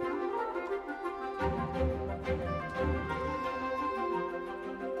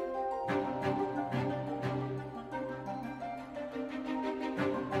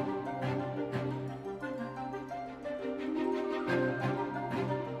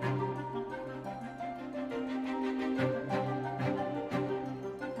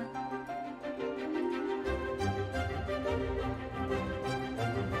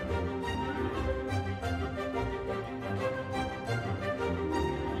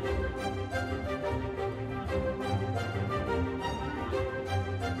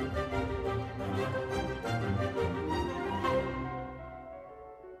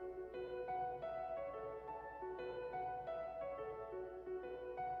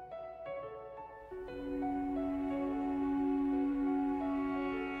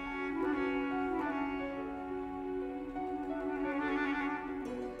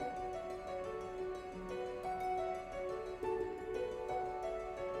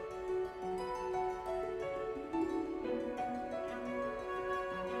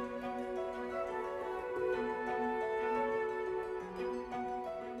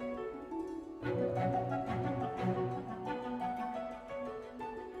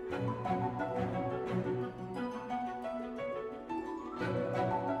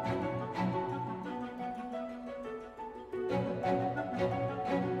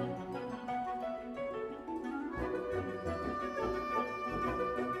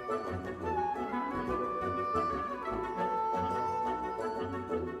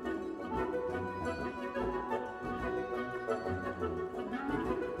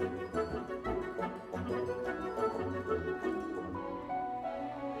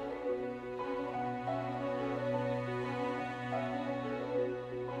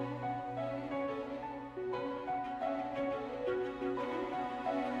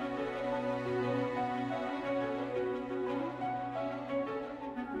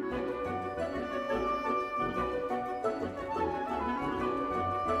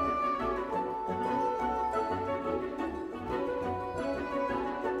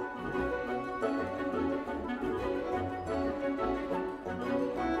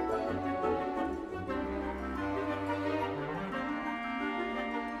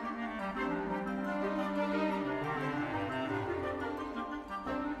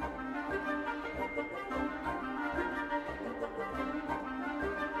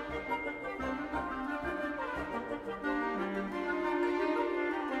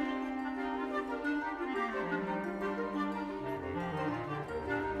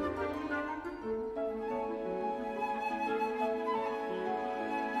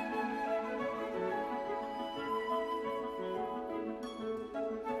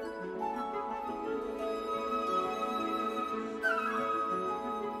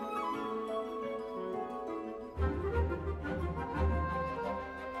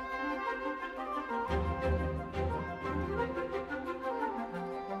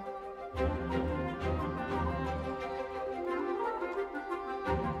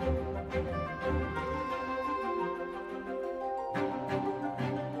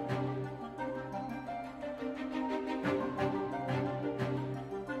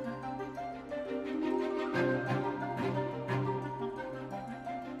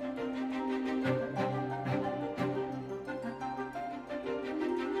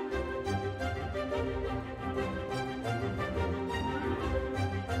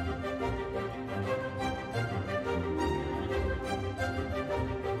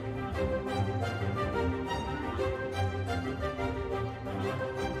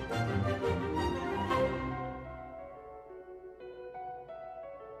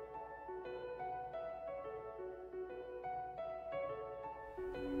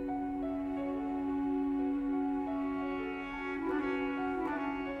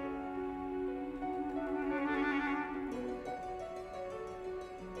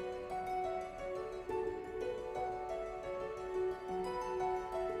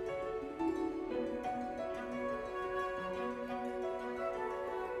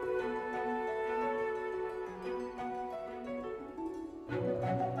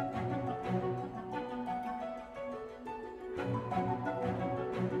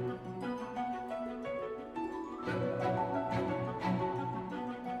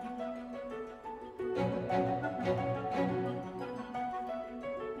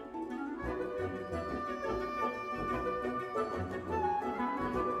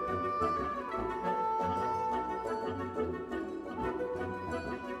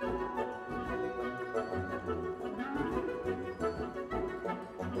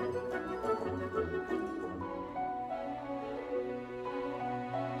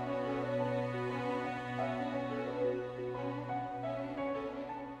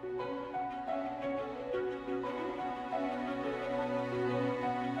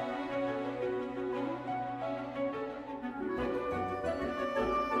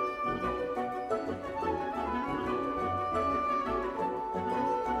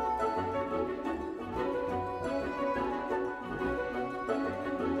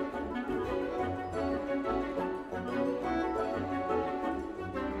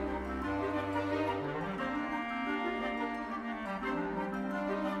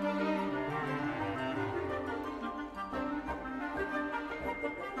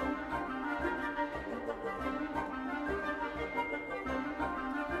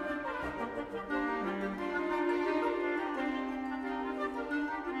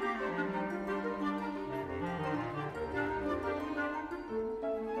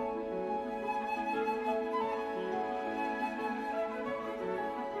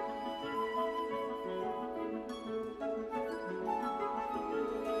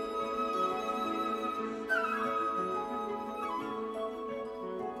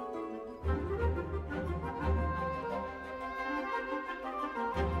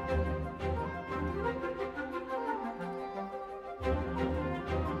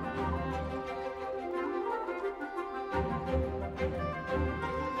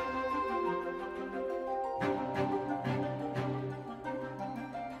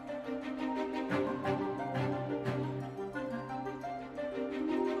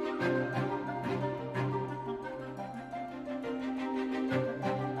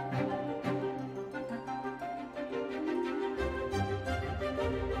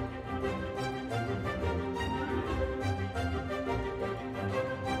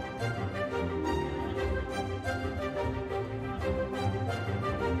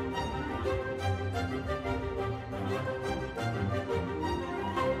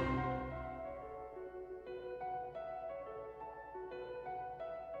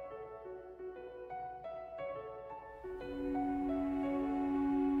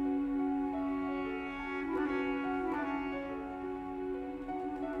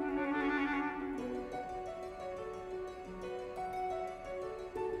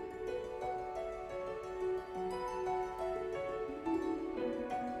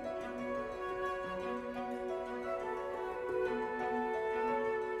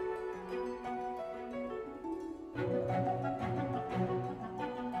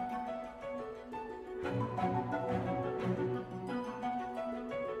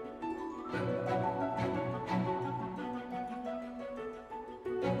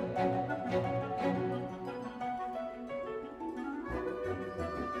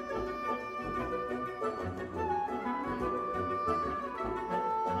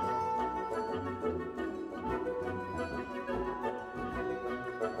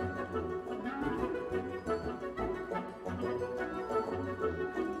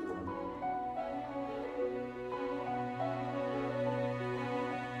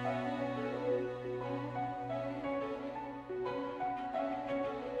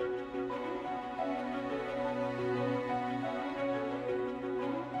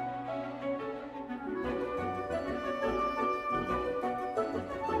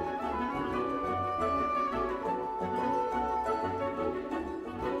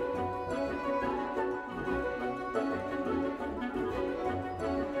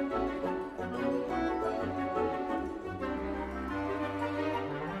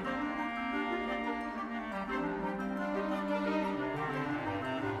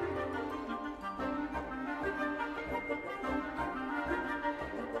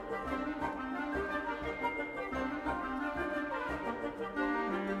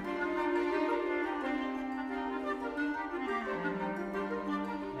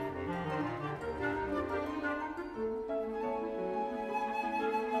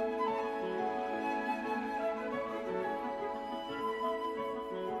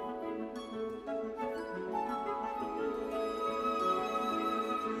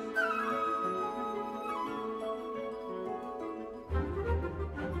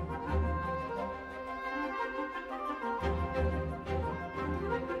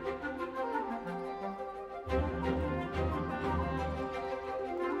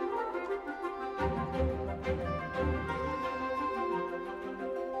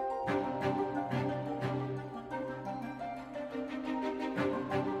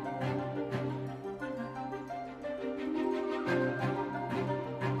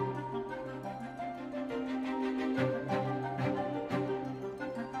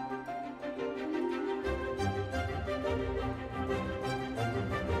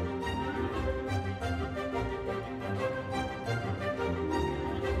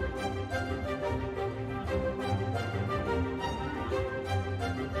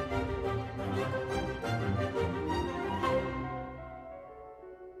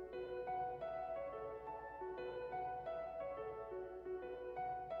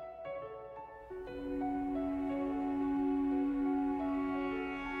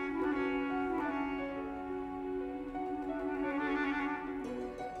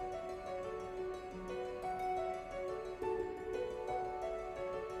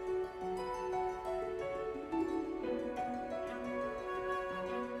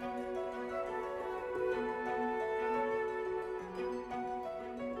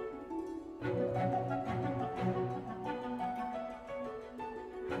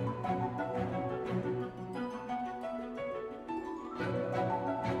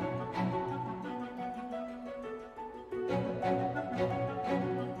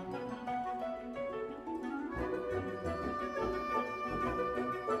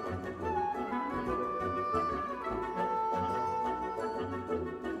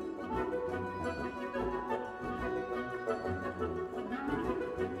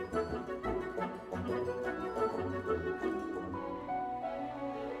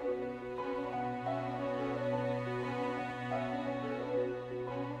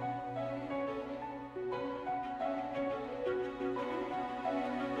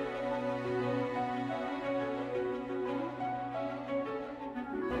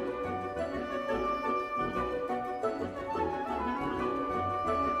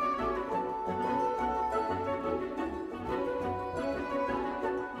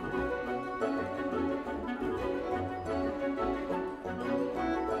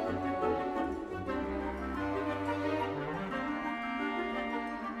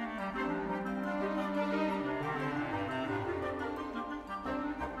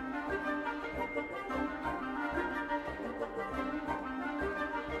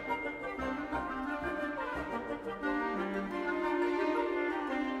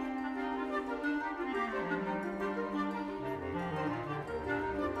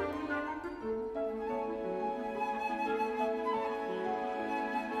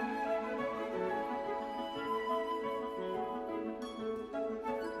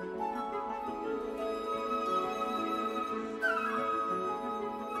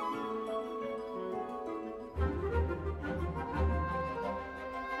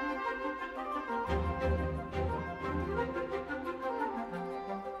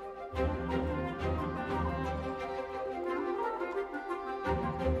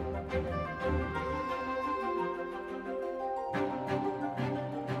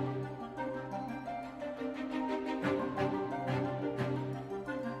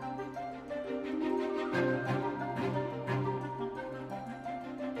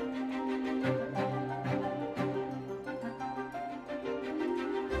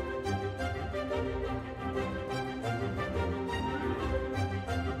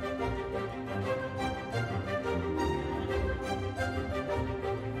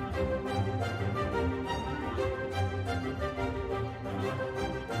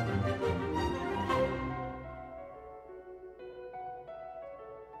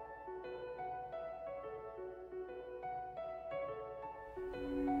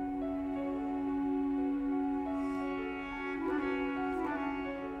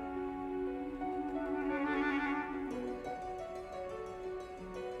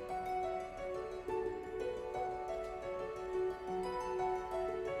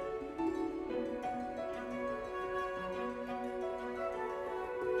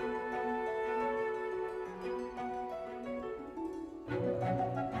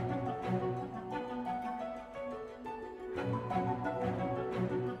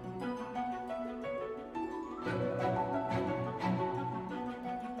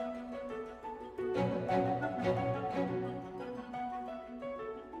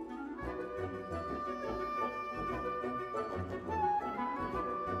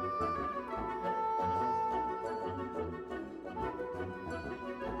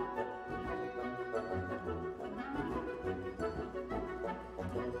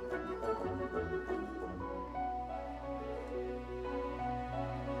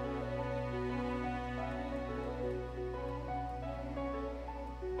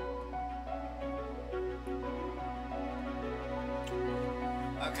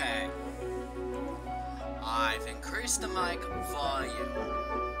 Okay. I've increased the mic volume.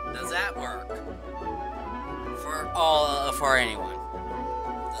 Does that work? For anyone?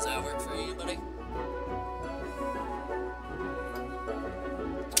 Does that work for anybody?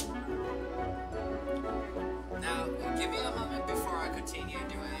 Now, give me a moment before I continue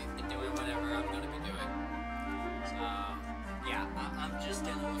doing whatever I'm going to be doing. So, yeah, I'm just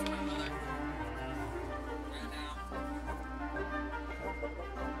dealing with my mother right now.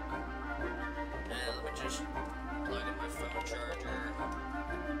 And let me just plug in my phone charger.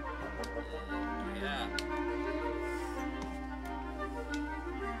 And, yeah.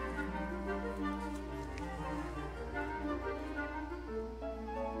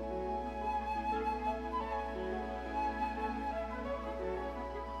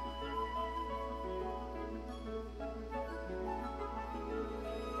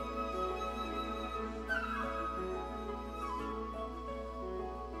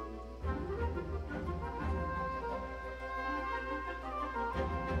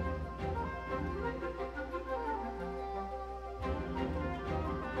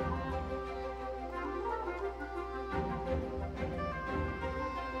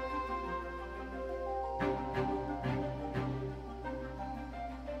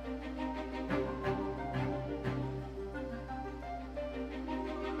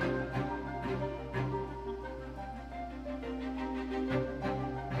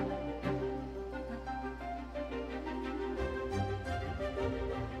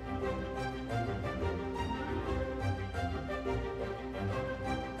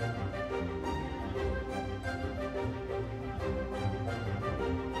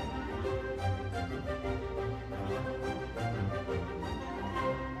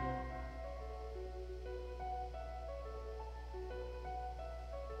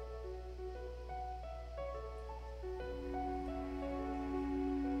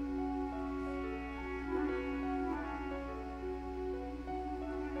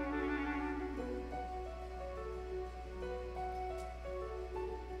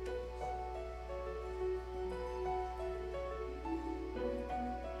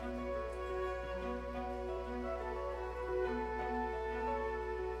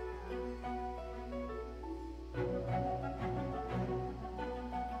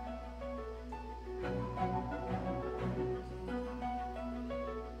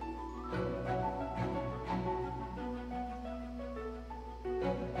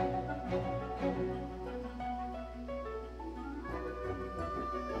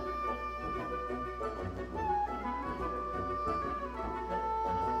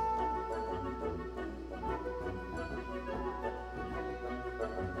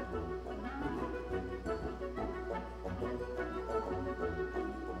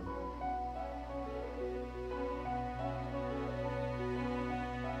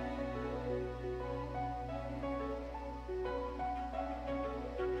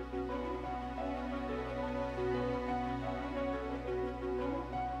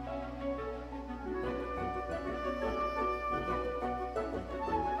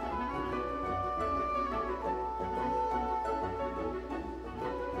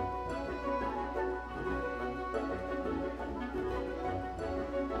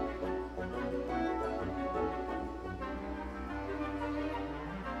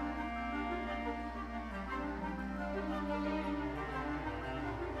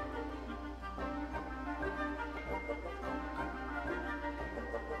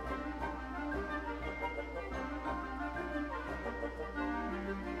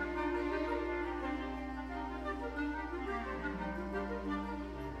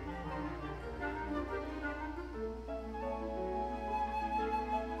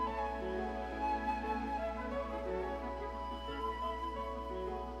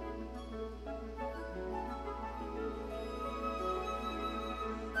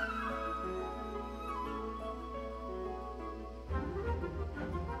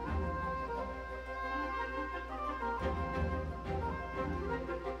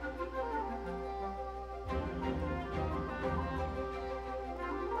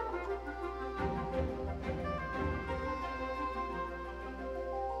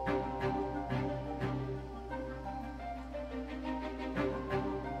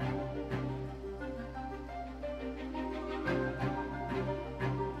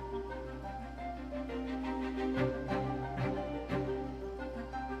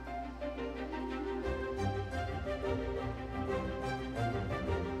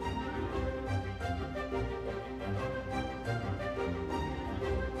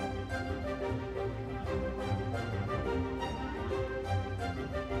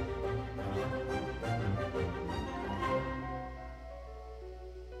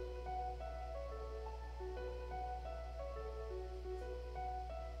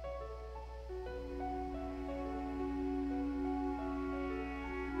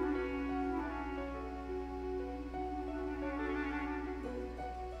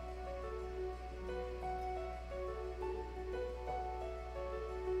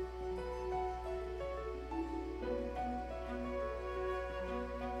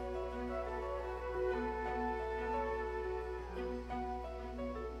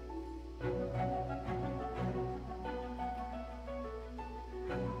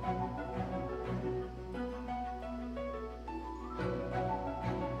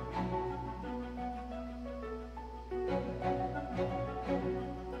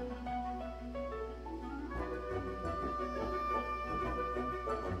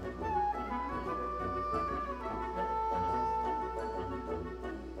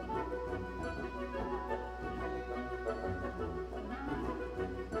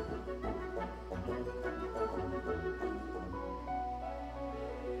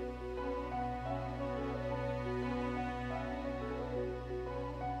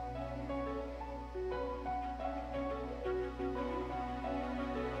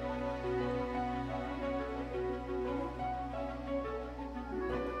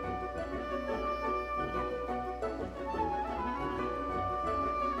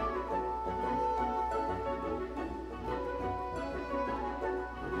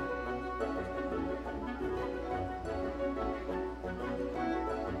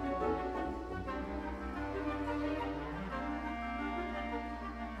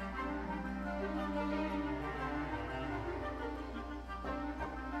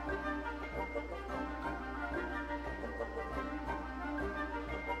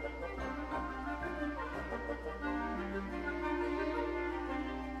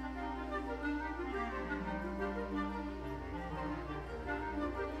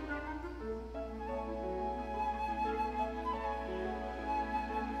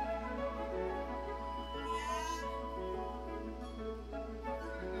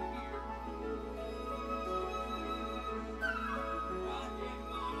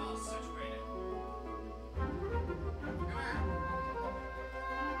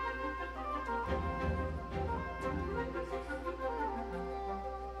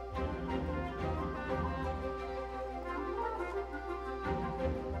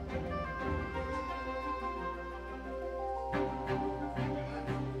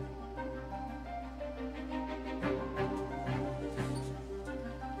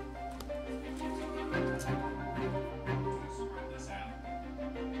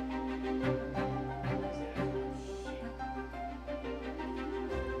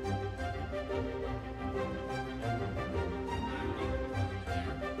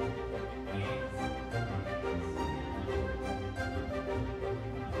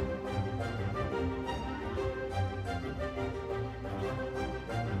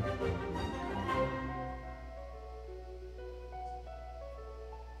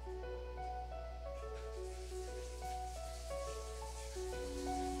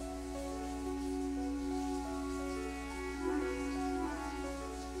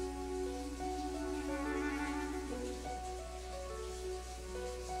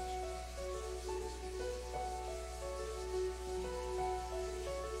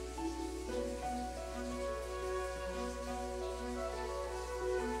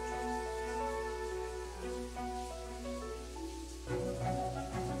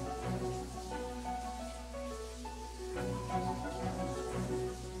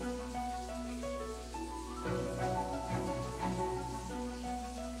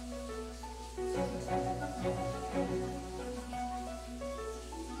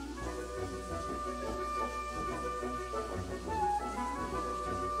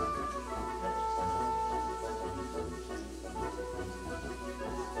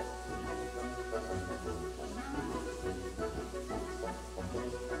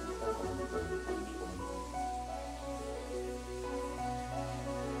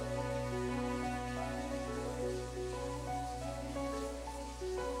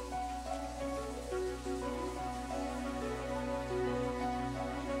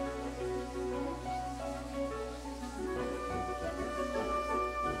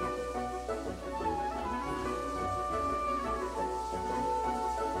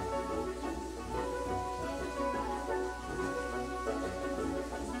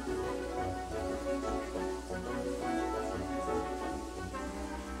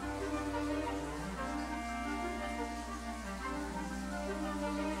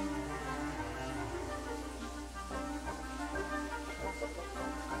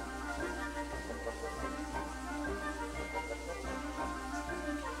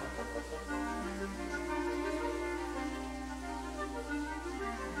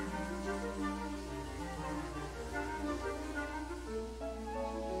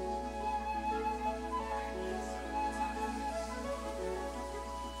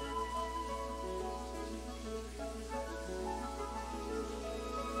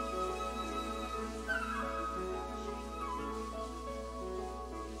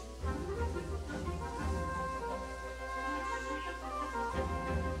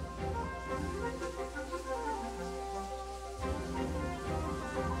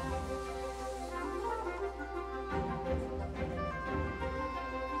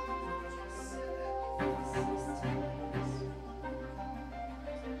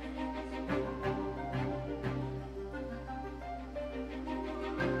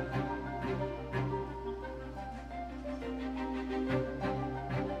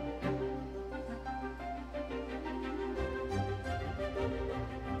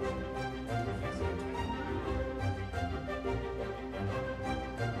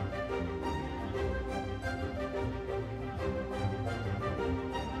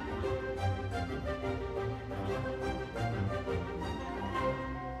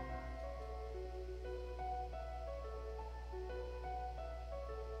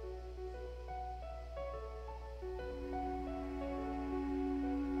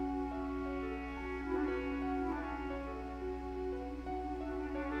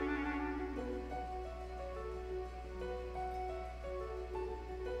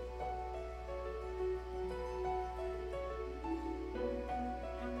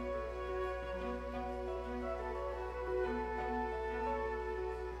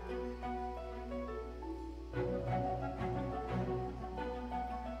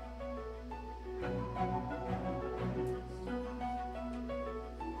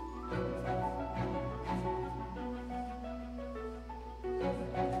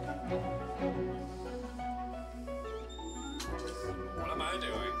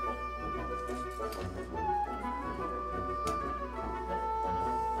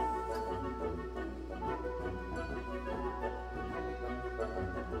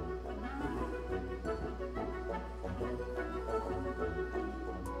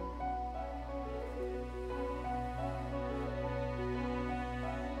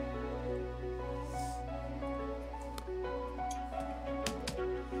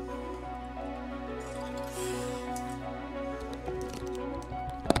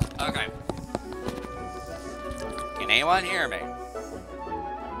 anyone hear me?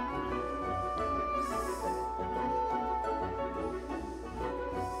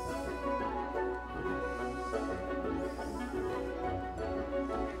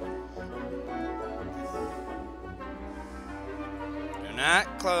 Do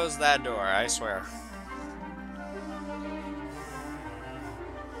not close that door, I swear.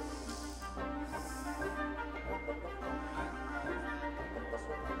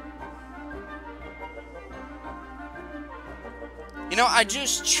 You know, I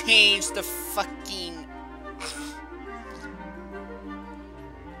just changed the fucking...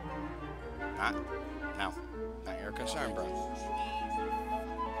 No. Not your concern, bro.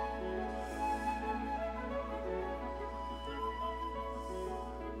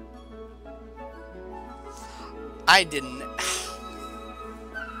 I didn't...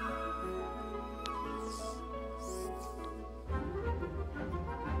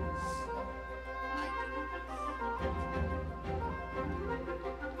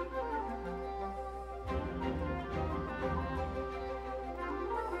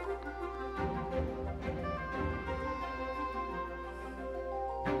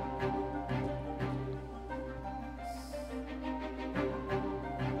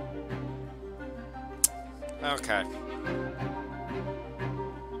 Okay. I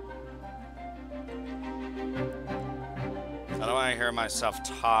don't want to hear myself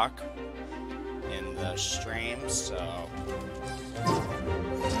talk in the stream, so...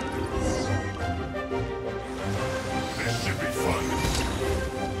 This should be fun.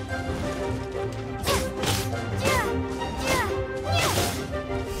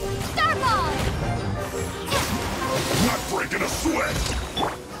 Starball! Not breaking a sweat.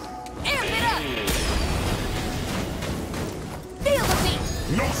 Amp it up! Feel the beat!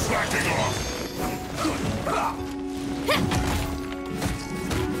 No slacking off.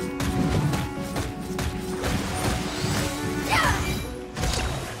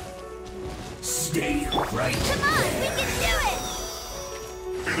 Stay right. Come on, we can do it!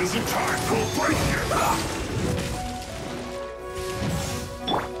 It isn't time to break here.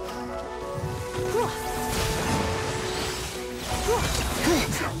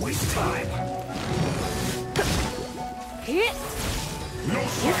 Can't waste time. No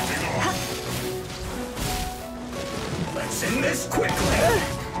slacking off. Let's end this quickly.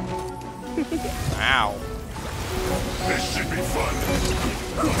 Ow. This should be fun.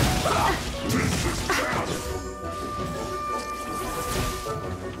 This is fast.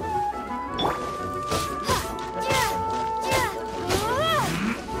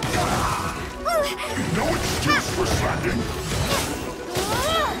 No excuse for slacking.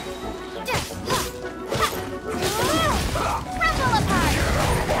 Rumble apart! Get out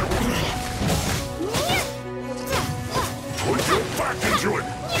of my way. Put your back into it.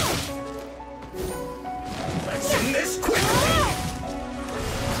 Let's end this quickly.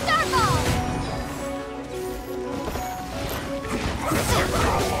 Starball! Let's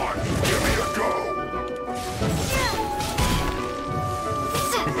go on. Give me a go.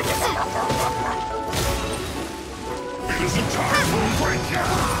 It isn't time for a break yet.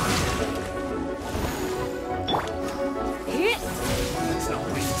 Let's not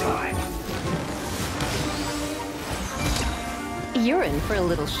waste time. You're in for a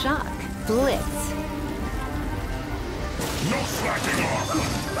little shock. Blitz. No slacking off.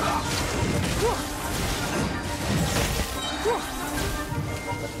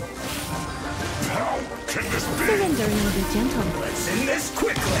 How can this be? Surrender may be gentle. Let's end this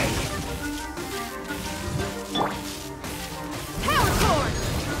quickly. Power cord!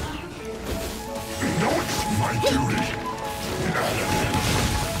 You know it's my duty.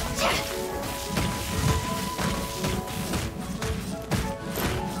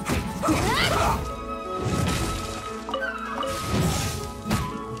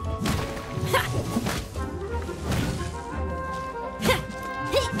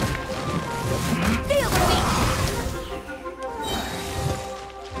 Feel the beat!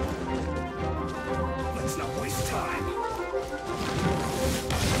 Let's not waste time.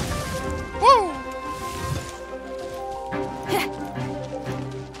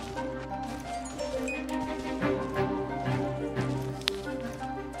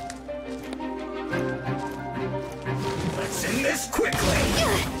 Let's end this quickly.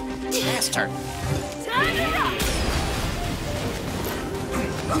 Bastard. Time it up!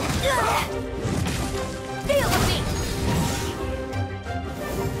 Feel the beat!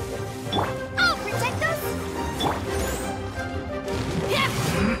 I'll protect us!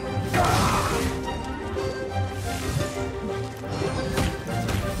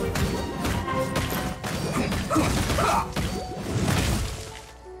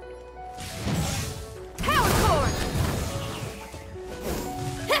 Power cord!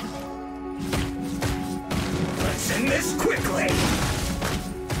 this quickly!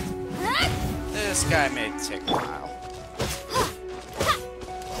 This guy may take a while.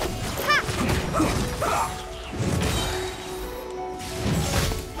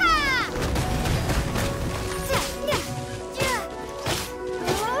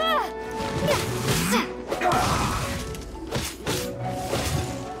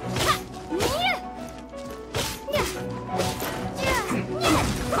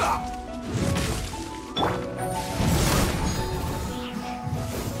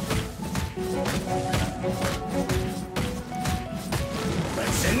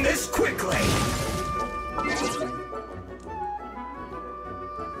 Let's end this quickly!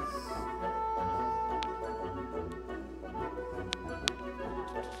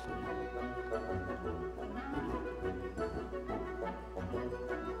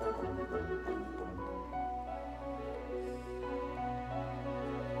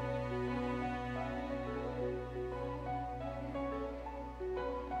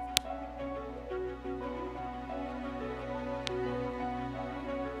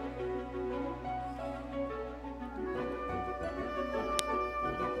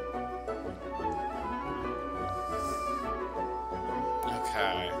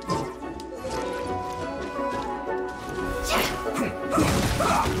 Okay.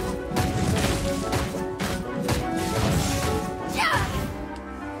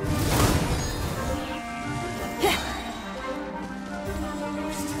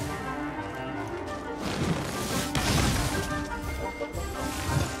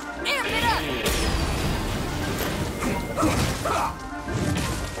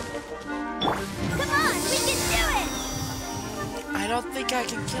 I don't think I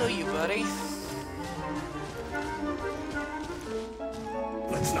can kill you, buddy.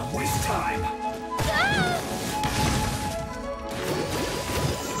 Let's not waste time.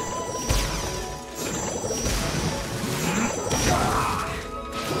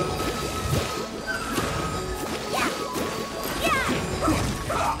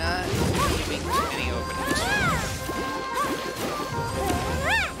 Not leaving any openings.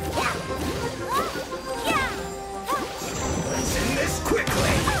 Let's end this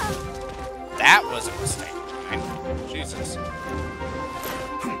quickly. That was a mistake. Jesus.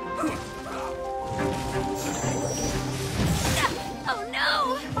 Oh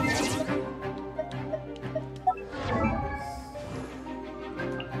no!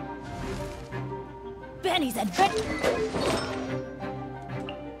 Benny's adventure.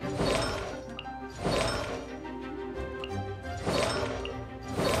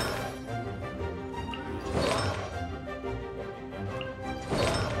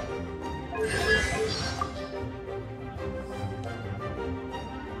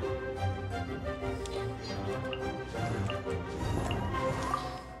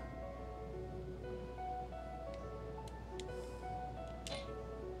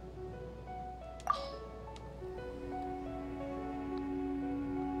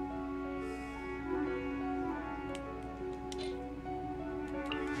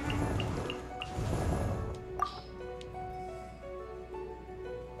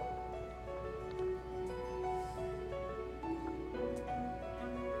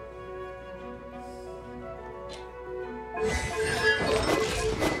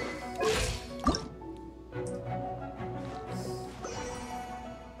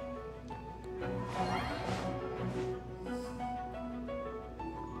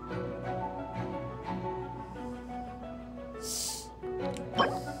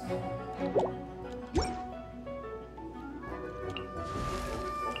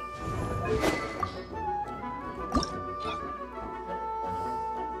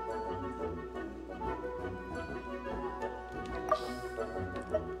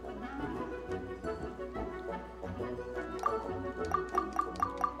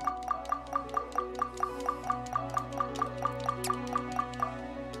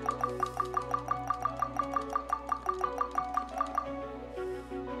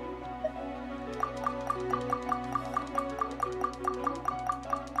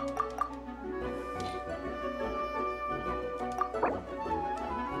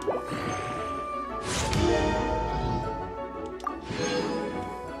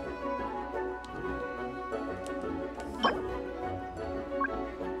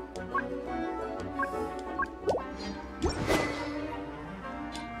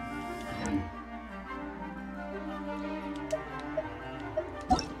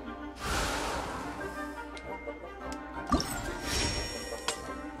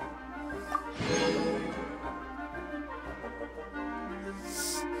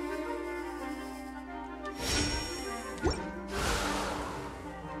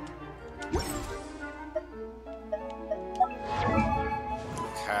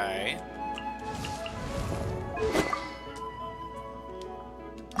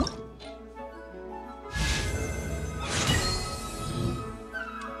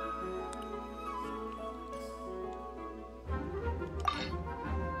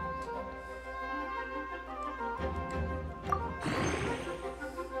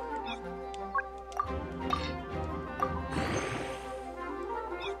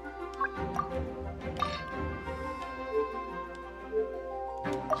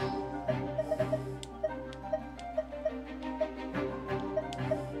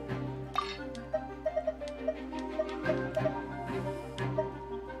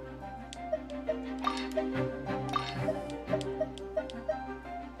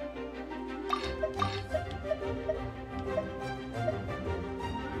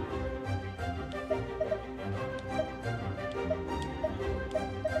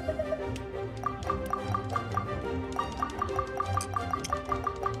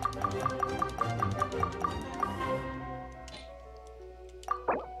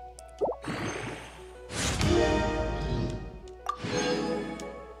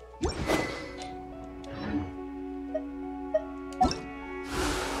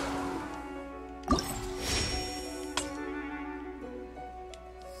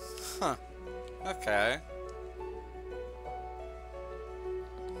 Huh. Okay.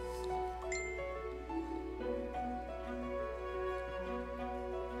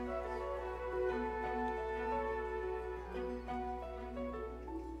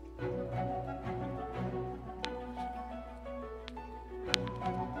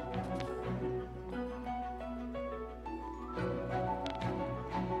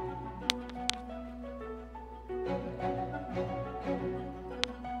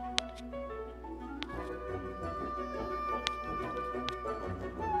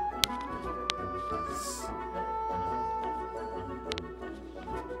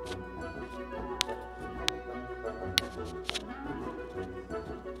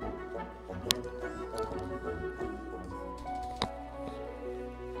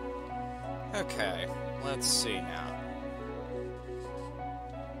 Okay, let's see now.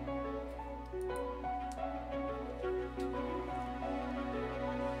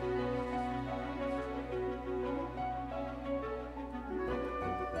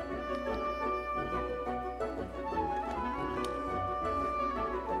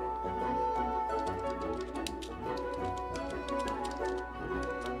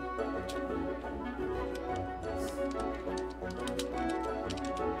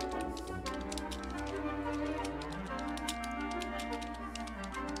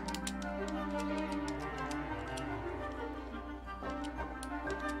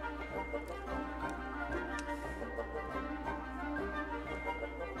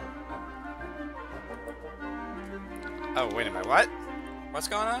 Oh, wait a minute, what? What's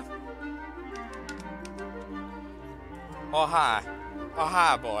going on? Oh, hi. Oh,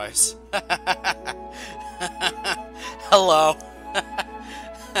 hi, boys. Hello.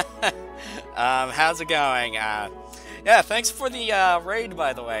 How's it going? Yeah, thanks for the, raid,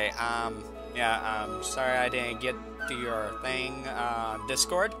 by the way. Sorry I didn't get to your thing on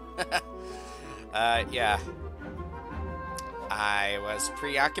Discord. Yeah. I was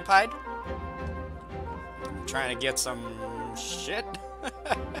preoccupied. Trying to get some shit.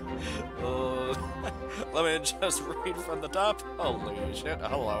 Let me just read from the top. Holy shit,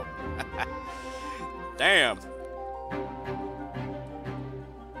 hello. Damn.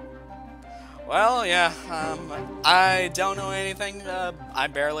 Well, yeah, I don't know anything, I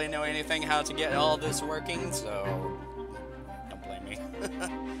barely know anything how to get all this working, so don't blame me.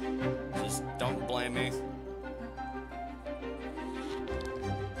 Just don't blame me.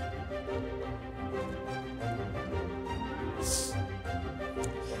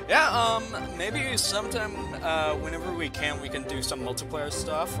 Yeah, maybe sometime, whenever we can do some multiplayer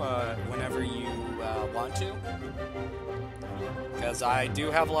stuff, whenever you, want to. Because I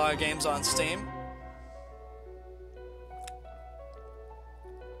do have a lot of games on Steam.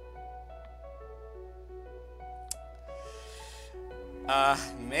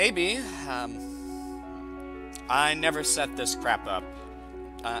 Maybe, I never set this crap up.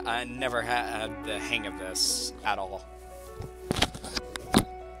 I never had the hang of this at all.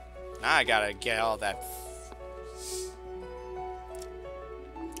 Now I gotta get all that.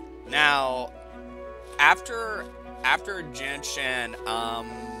 Now, after Genshin,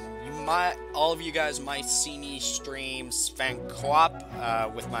 all of you guys might see me stream Fan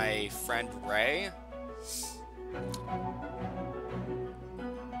Co-op with my friend Ray.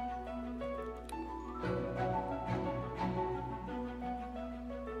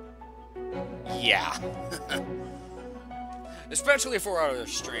 Yeah. Especially for other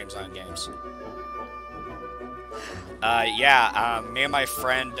streams on games. Me and my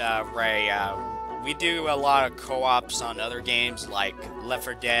friend, Ray, we do a lot of co-ops on other games like Left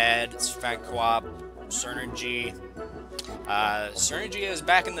 4 Dead, Fan Co-op, Synergy. Synergy is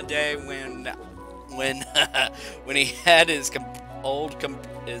back in the day when when he had his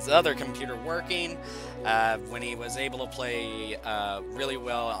other computer working, when he was able to play really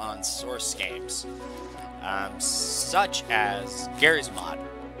well on Source games. Such as Gary's Mod.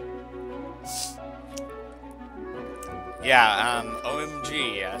 Yeah,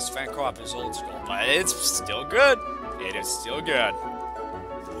 OMG, yes, Fan Co-op is old school, but it's still good. It is still good.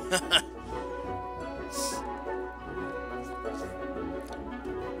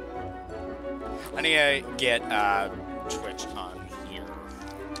 I need to get Twitch on here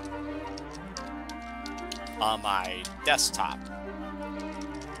on my desktop.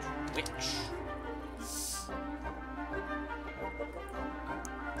 Twitch.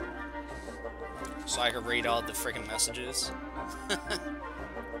 So I can read all the freaking messages.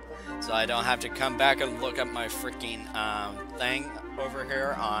 So I don't have to come back and look at my freaking thing over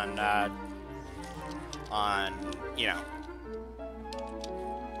here on you know.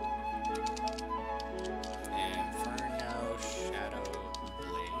 Inferno Shadow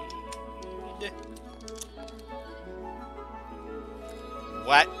Blade.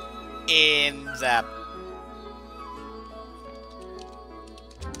 What in the...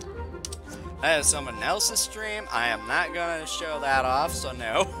 That is someone else's stream. I am not gonna show that off, so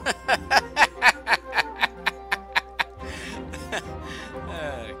no.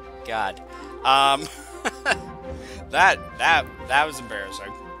 Oh, God. That was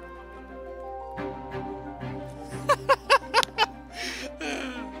embarrassing.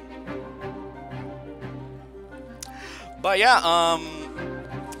 But yeah,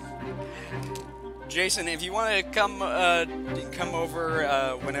 Jason, if you want to come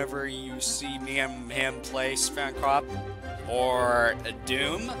over whenever you see me and him play Fan Co-op, or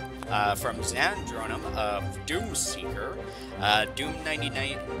Doom from Xandronum of Doom Seeker, Doom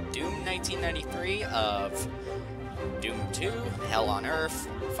 1993 of Doom 2, Hell on Earth,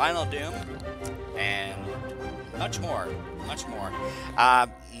 Final Doom, and much more, much more.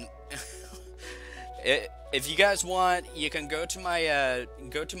 If you guys want, you can go to my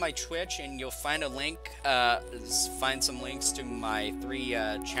Twitch and you'll find a link. Find some links to my 3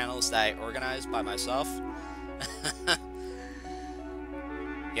 channels that I organized by myself.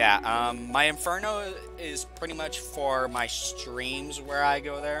 Yeah, my Inferno is pretty much for my streams where I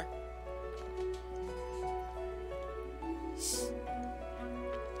go there.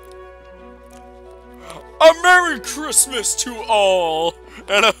 A Merry Christmas to all,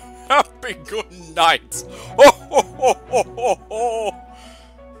 and a happy good night. Oh, ho, ho, ho, ho, ho.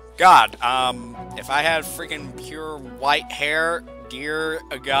 God, if I had freaking pure white hair, dear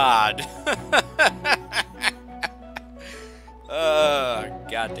God.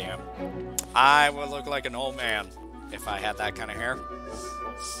 Goddamn. I would look like an old man if I had that kind of hair.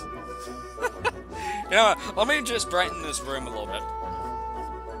 You know what? Let me just brighten this room a little bit.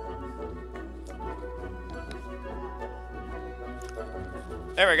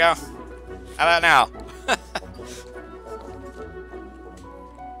 There we go. How about now?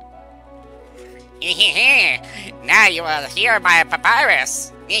 Now you will hear my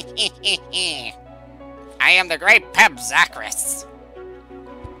papyrus. I am the great Peb Zachris.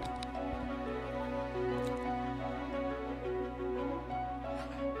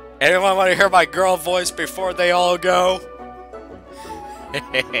 Anyone want to hear my girl voice before they all go?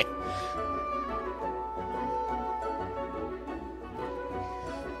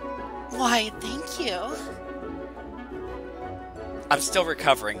 Why, thank you. I'm still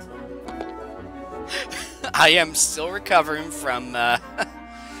recovering. I am still recovering from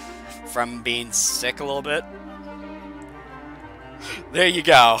being sick a little bit. There you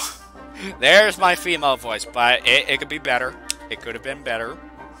go. There's my female voice, but it could be better. It could have been better.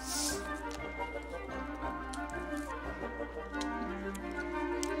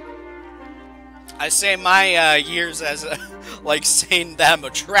 I say my years as like saying that I'm a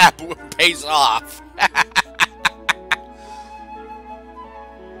trap pays off.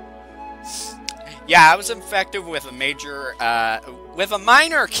 Yeah, I was infected with a major, with a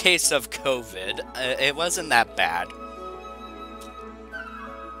minor case of COVID. It wasn't that bad.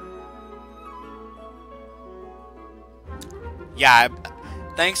 Yeah,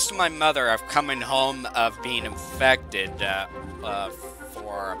 thanks to my mother, I've coming home of being infected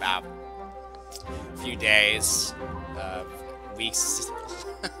for about a few days, weeks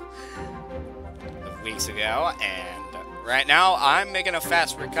ago, and right now I'm making a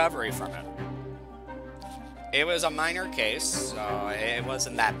fast recovery from it. It was a minor case, so it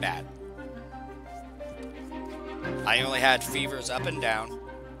wasn't that bad. I only had fevers up and down,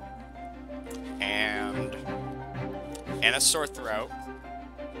 and a sore throat.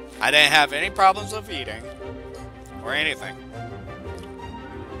 I didn't have any problems with eating, or anything.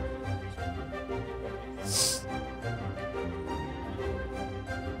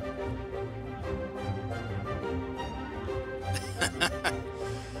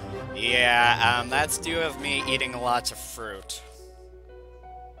 Yeah, that's due of me eating lots of fruit.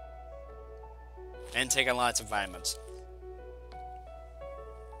 And taking lots of vitamins.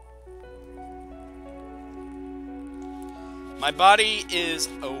 My body is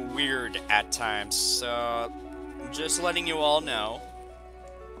weird at times, so just letting you all know.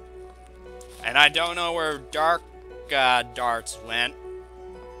 And I don't know where dark darts went.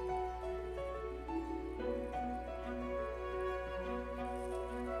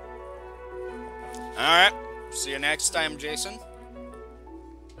 Alright, see you next time, Jason.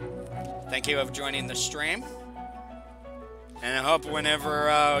 Thank you for joining the stream. And I hope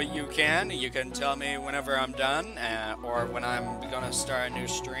whenever you can tell me whenever I'm done, or when I'm gonna start a new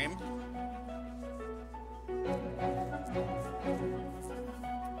stream.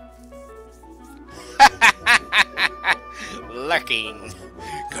 Lurking.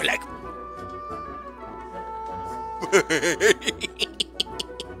 Go like.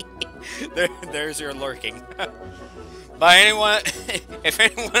 There's your lurking. By anyone, if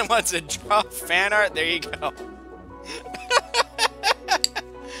anyone wants to draw fan art, there you go.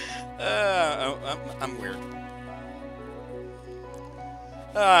 I'm weird.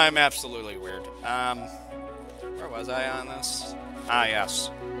 I'm absolutely weird. Where was I on this? Ah, yes.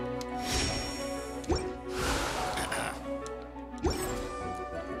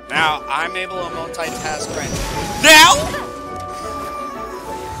 Now, I'm able to multitask right now!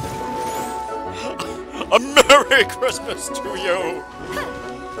 A Merry Christmas to you!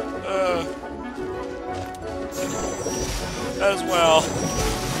 As well.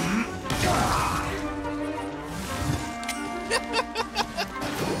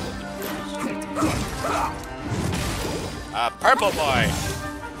 Purple boy!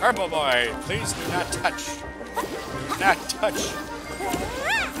 Purple boy, please do not touch. Do not touch.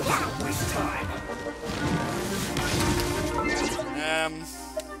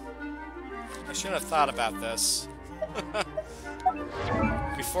 I should have thought about this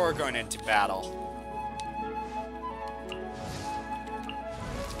before going into battle.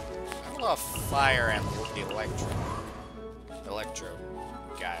 I have a lot of fire and electro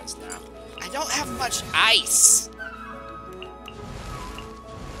guys now. I don't have much ice.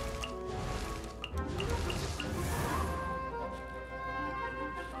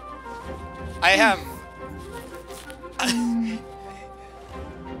 I have.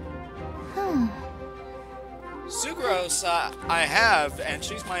 Sucrose, I have, and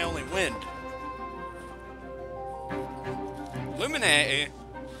she's my only wind. Lumine,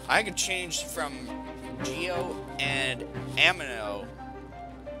 I could change from Geo and Amino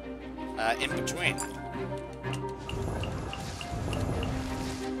in between.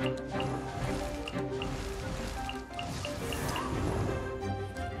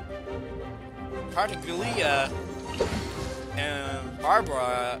 Particulia and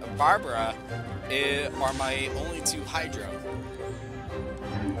Barbara are my only two Hydro.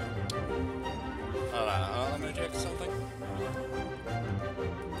 Hold on, let me check something.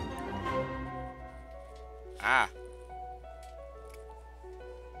 Ah.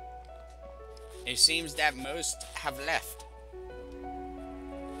 It seems that most have left.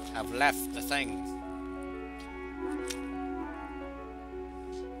 Have left the thing.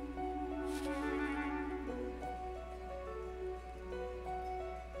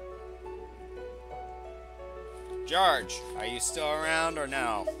 George, are you still around or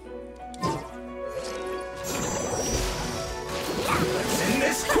no? Let's end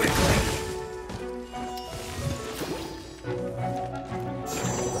this quickly.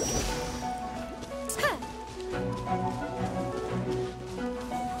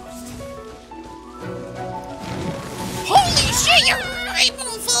 Holy shit, you're able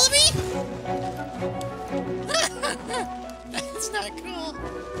to follow me? That's not cool.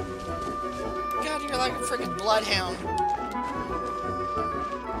 God, you're like a freaking bloodhound.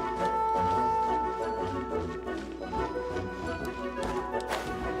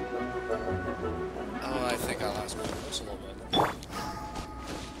 Oh, I think I lost my voice a little bit.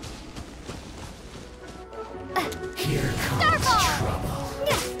 Here comes trouble.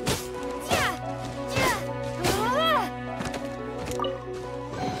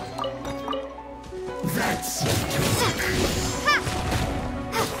 That's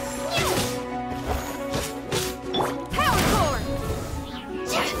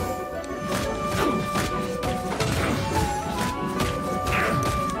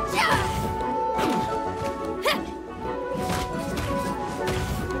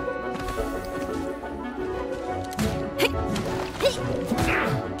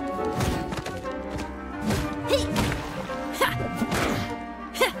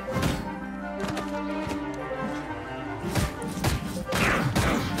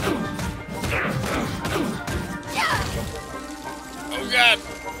Oh god,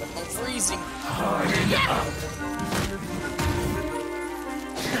 I'm freezing. Harden up.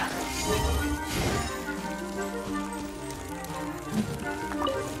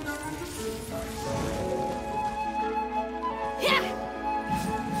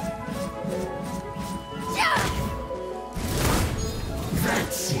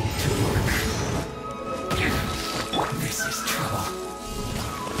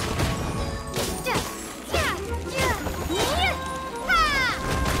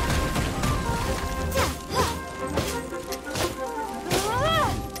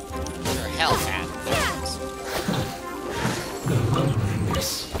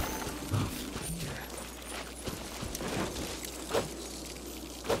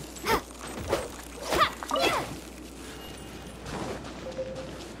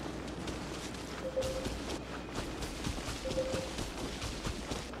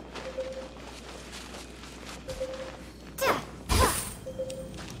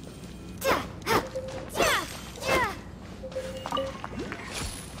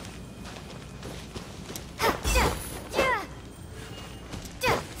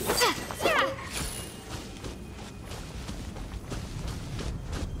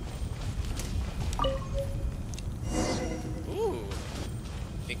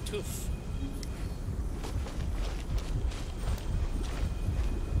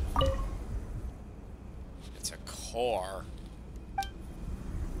 core.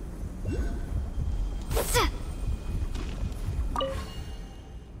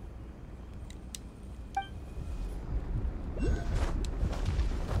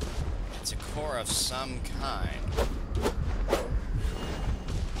 It's a core of some kind.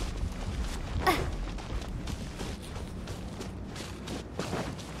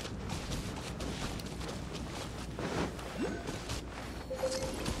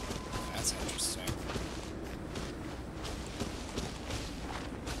 That's interesting.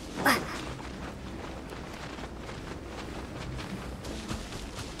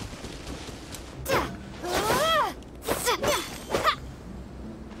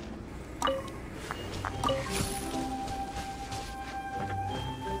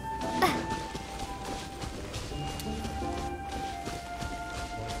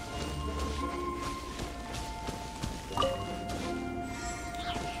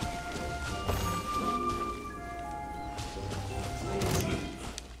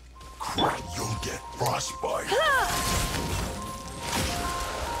 You'll get frostbite.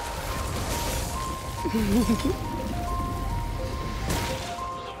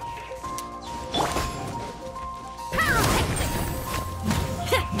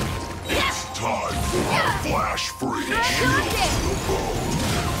 It's time for a flash freeze. Shield to the bone.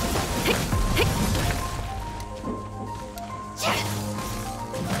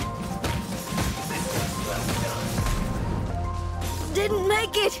 Didn't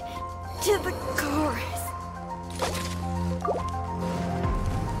make it to the chorus.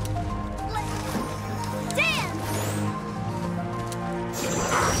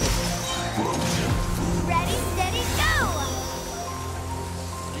 Ready, steady, go!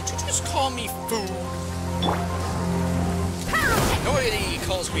 Did you just call me food? Nobody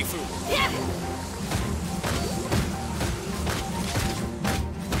calls me food.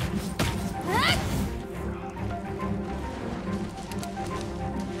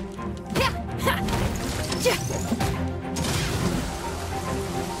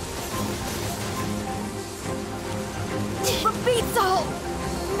 The beat's all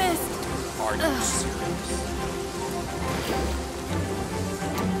missed. Are you serious?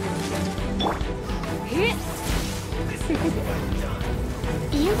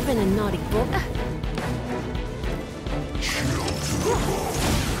 You've been a naughty book. Shield to the bone.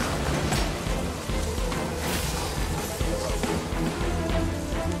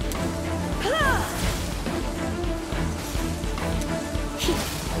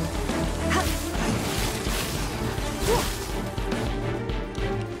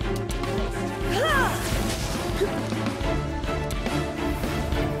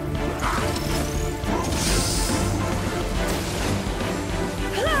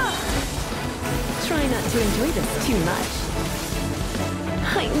 Try not to enjoy this too much.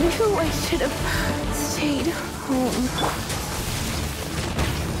 I knew I should have stayed home.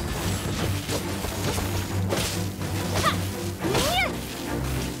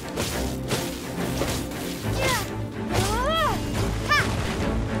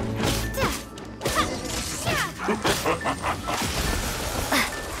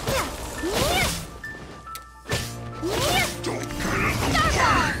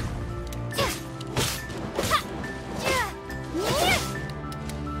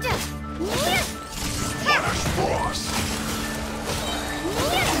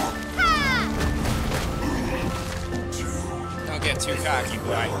 Don't get too cocky,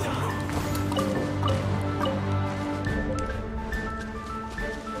 boy.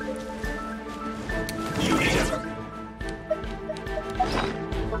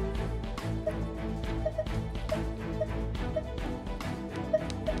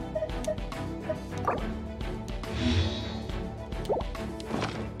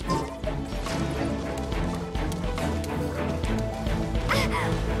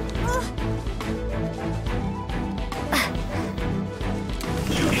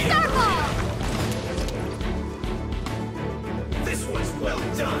 This was well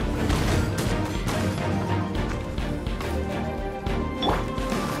done.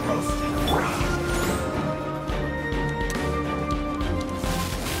 Roasted fried.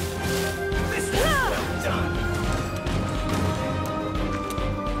 This was well done.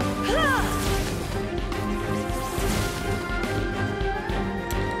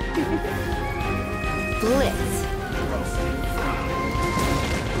 Blitz. Roasted fried.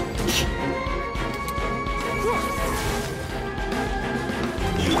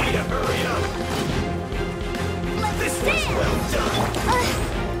 You need to hurry up. This was well done.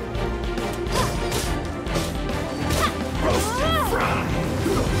 Roasted fried.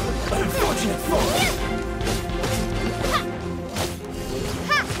 Unfortunate fall.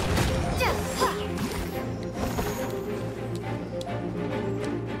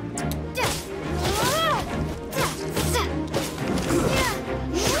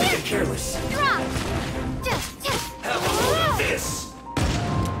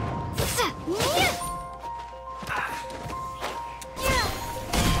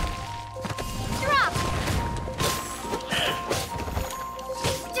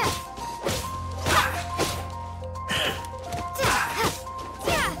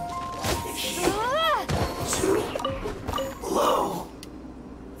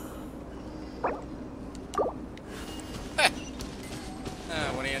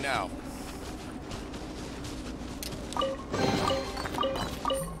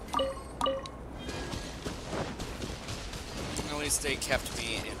 least they kept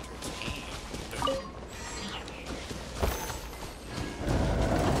me entertained.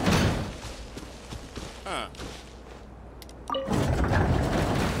 Huh.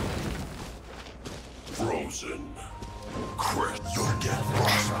 Frozen. Crit. Your death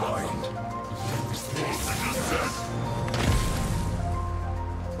was mine. Frozen is dead.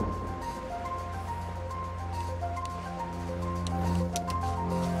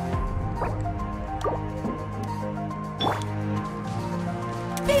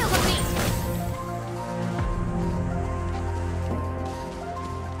 Feel the beat!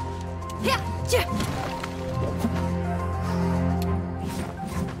 Yeah! Yeah!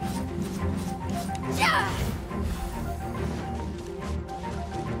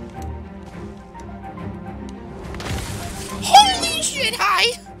 Holy shit, hi!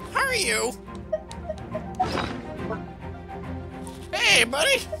 How are you? Hey,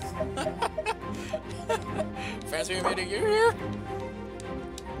 buddy! Fancy meeting you here?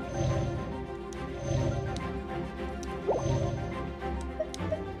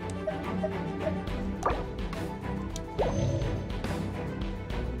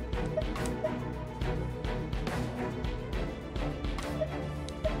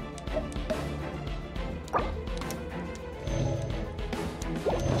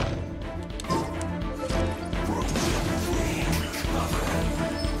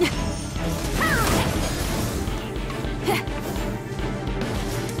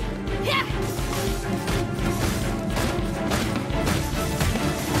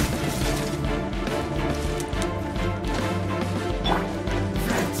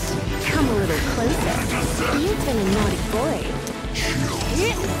 Come a little closer. You've been a naughty boy.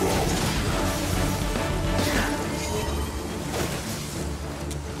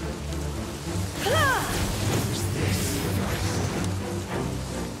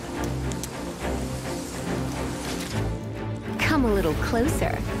 Come a little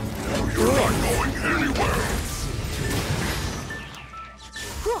closer. You're not going anywhere.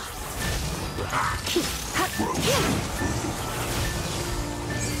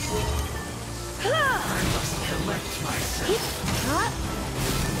 I must collect myself.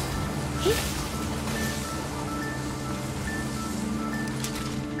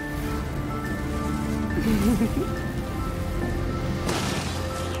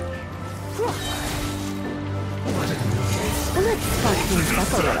 Let's spark things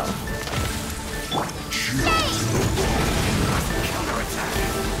up a little.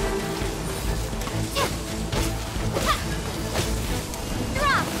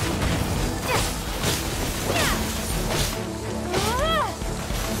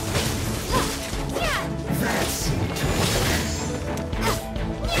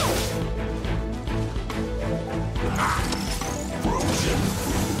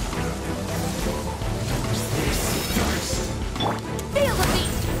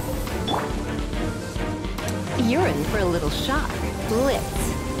 You're in for a little shock. Blitz.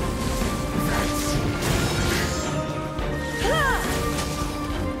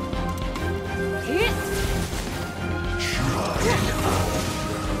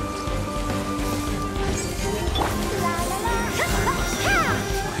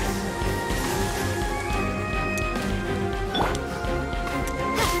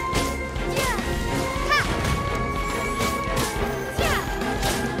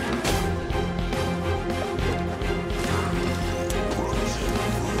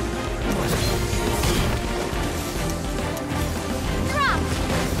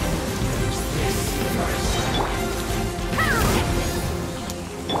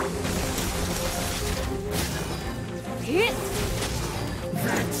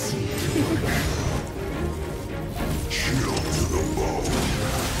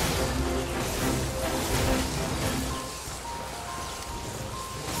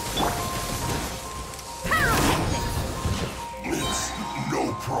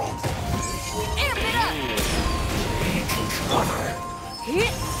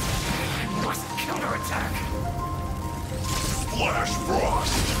 Flash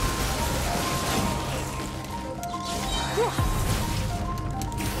Frost!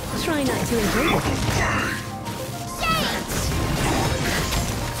 Try not to enjoy this.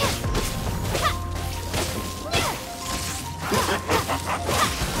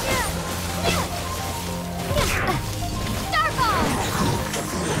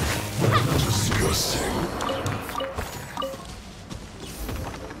 Disgusting.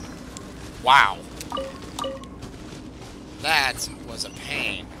 Wow. That was a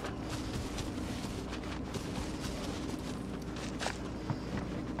pain.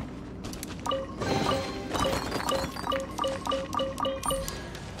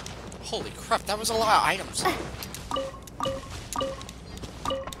 Holy crap, that was a lot of items.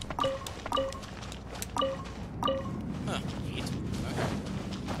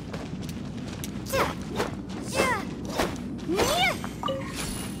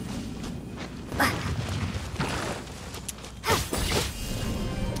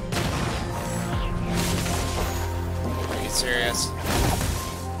 serious? I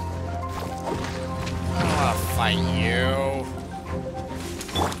don't want to fight you.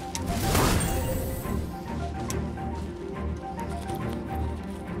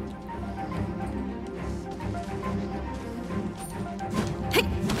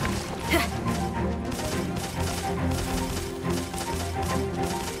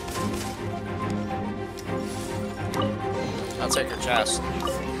 I'll take your chest.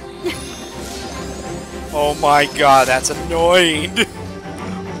 Oh my god, that's annoying!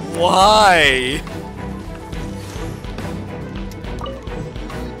 Why?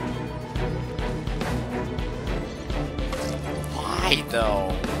 Why though?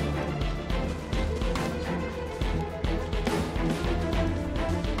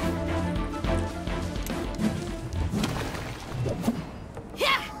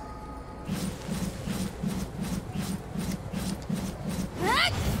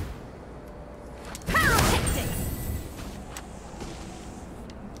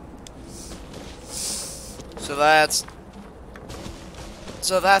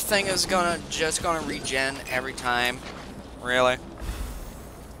 So that thing is just gonna regen every time, really?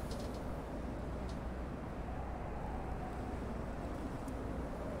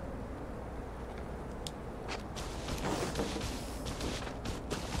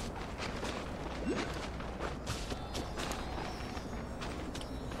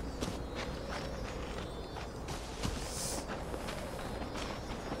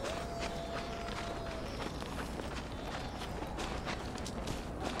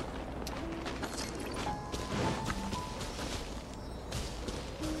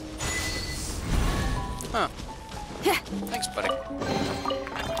 Huh. Thanks, buddy.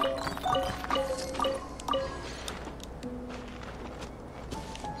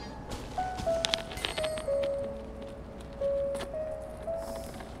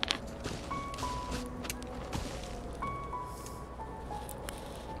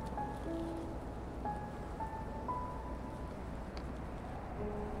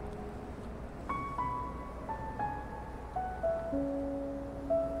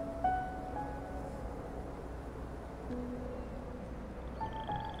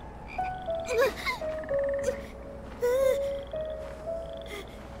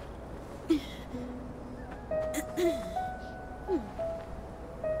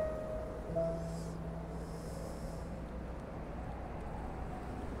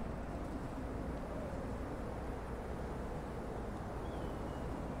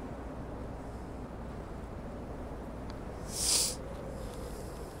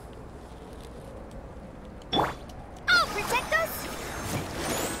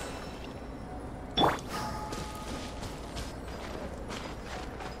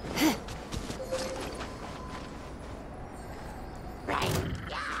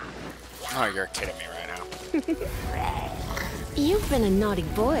 Oh, you're kidding me right now. You've been a naughty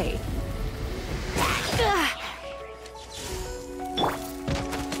boy.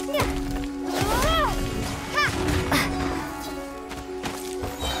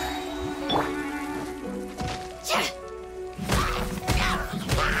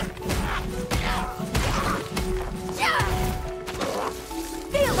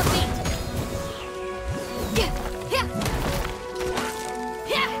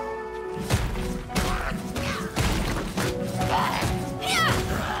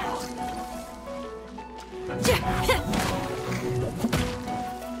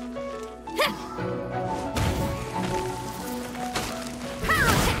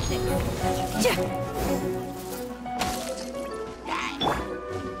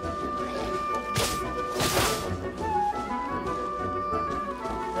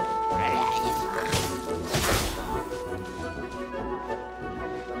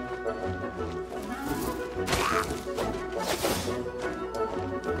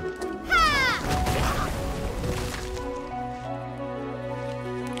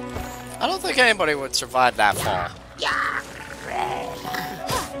 I don't think anybody would survive that fall.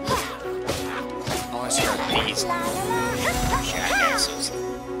 Unless you're these jackasses.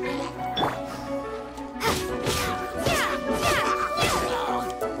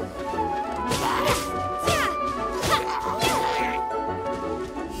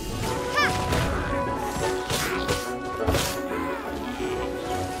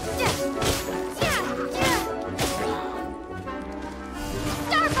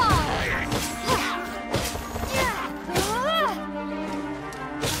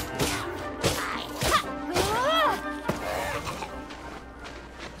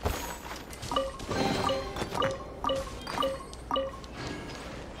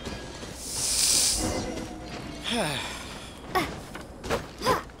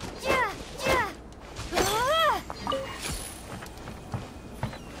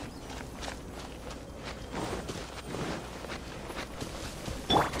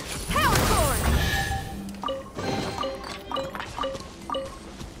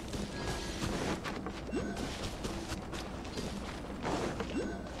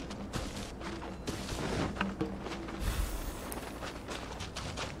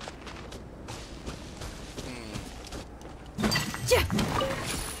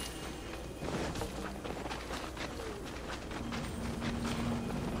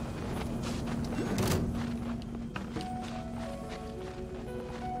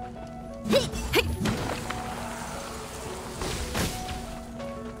 Feel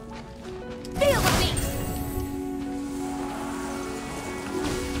the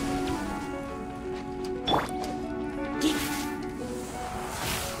beat!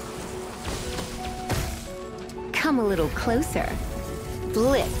 Come a little closer.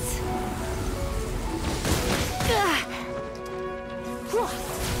 Blitz.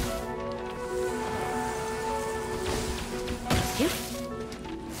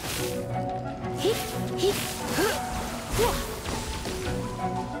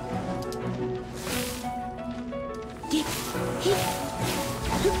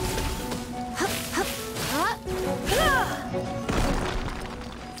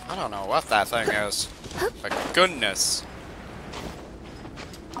 I don't know what that thing is. My goodness.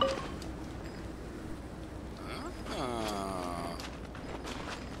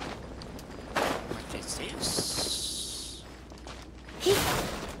 What is this?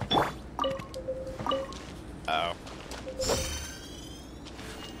 Oh.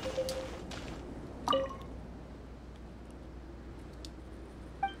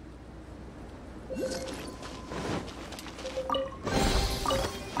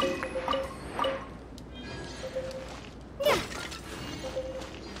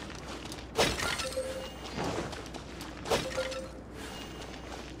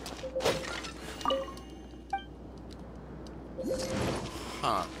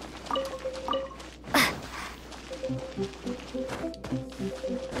 Huh.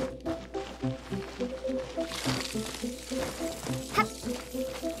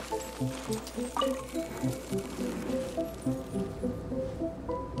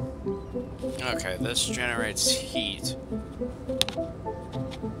 Okay, this generates heat.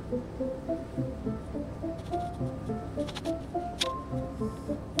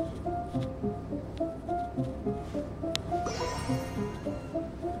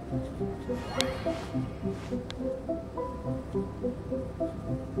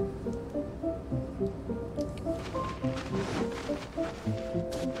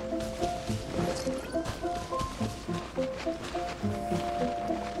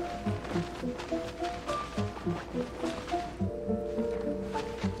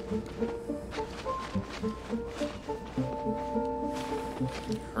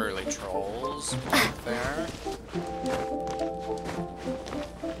 Hurley trolls back there.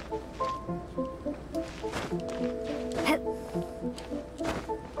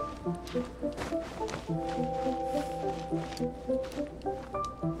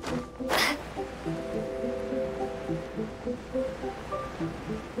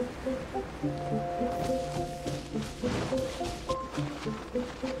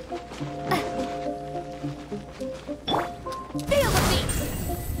 Feel the beat!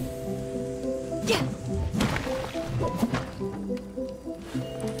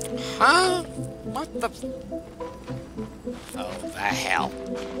 Huh? What the? Oh, the hell.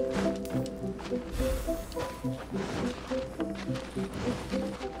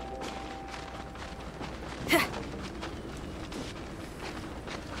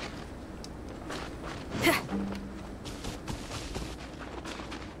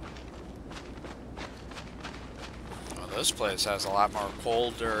 Well, this place has a lot more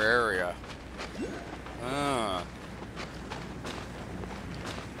colder area. Ah.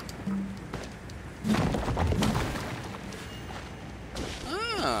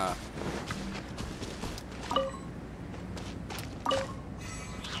 Ah.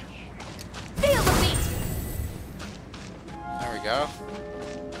 Feel the beat! There we go.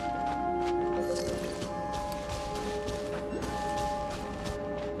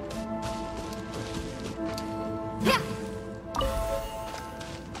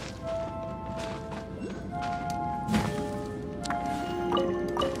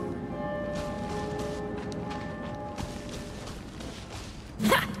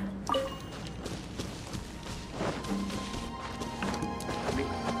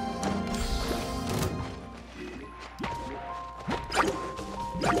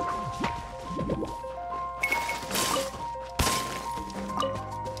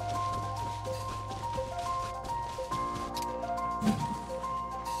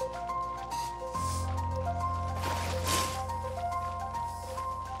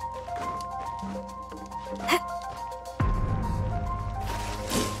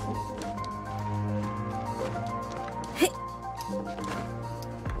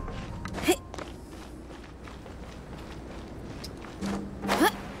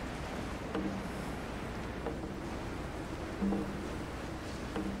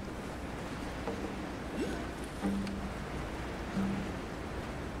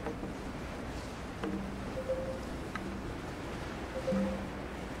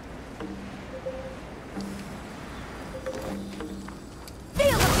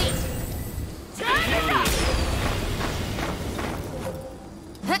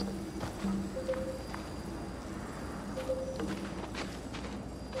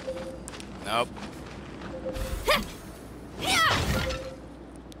 Nope.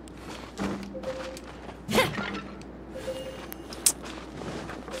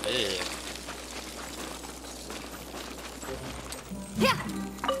 Ew.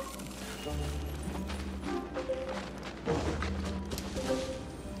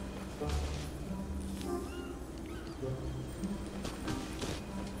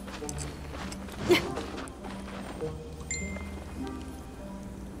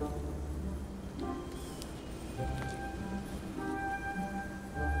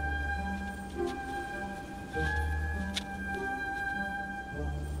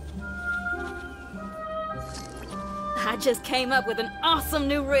 I just came up with an awesome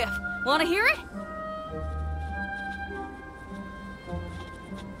new riff. Want to hear it?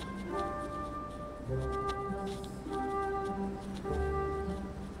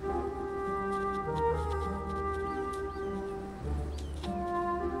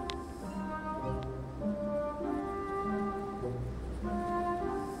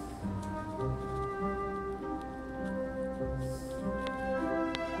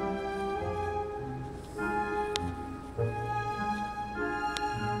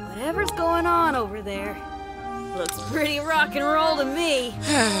 Whatever's going on over there, looks pretty rock and roll to me.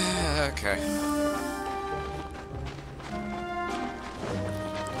 Okay.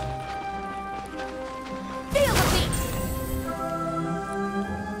 Feel the beat.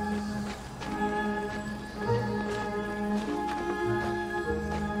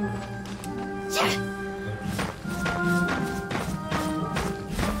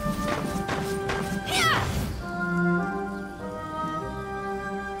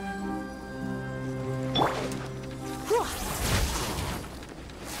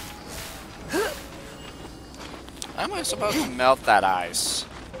 How am I supposed to melt that ice?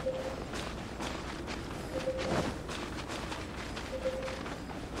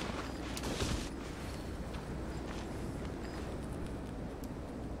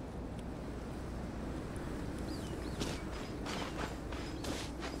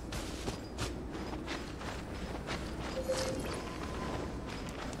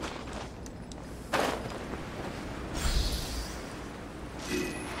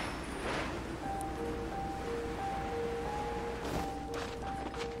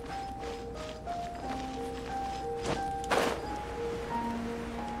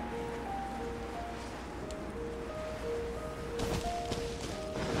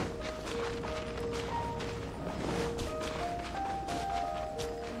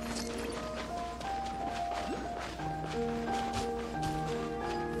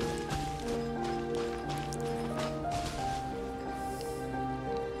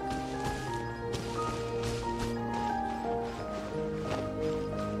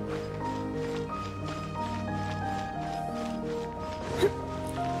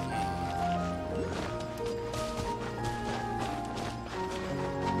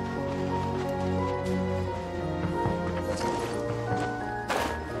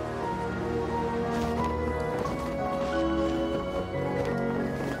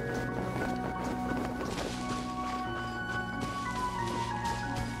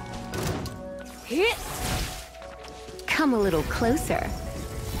 Come a little closer.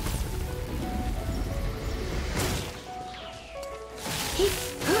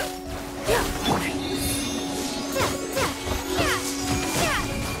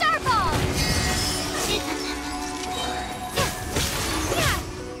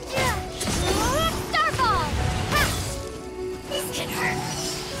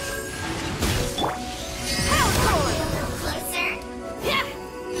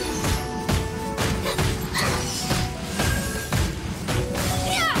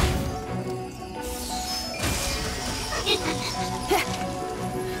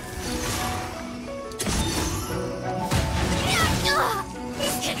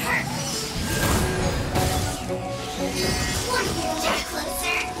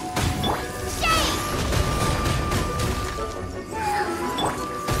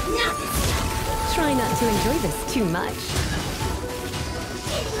 Try not to enjoy this too much.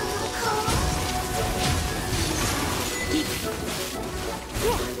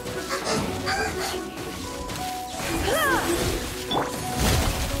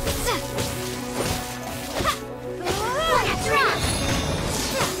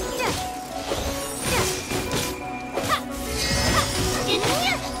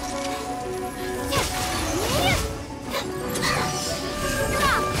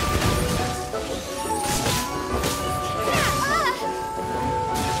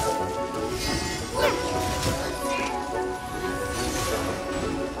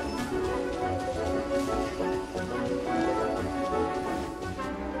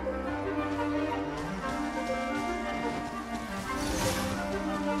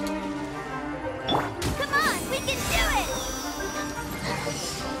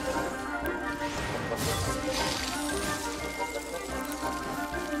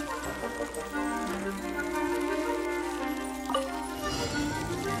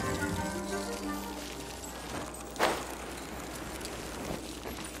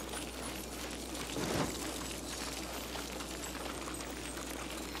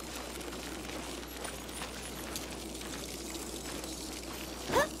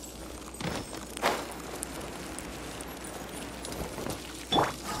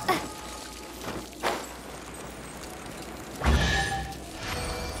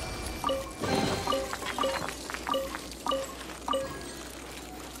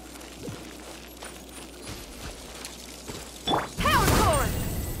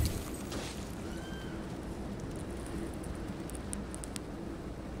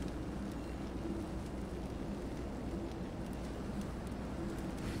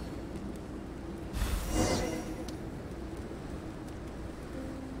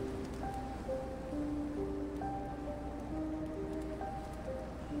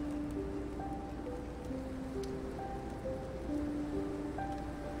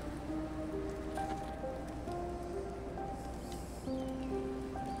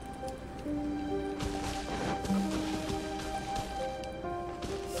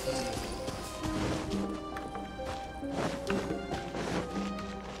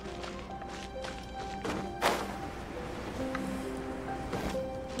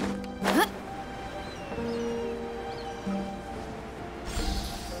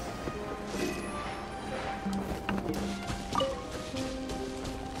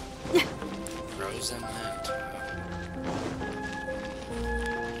 was in that?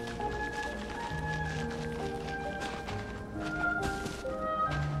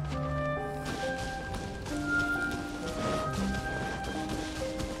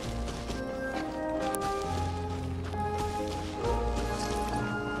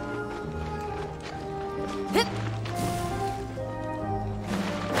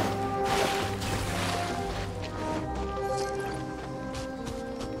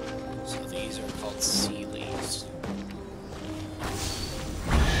 So these are called Sealies.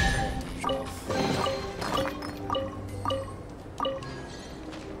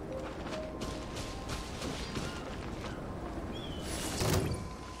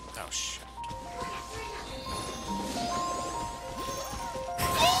 Oh shit.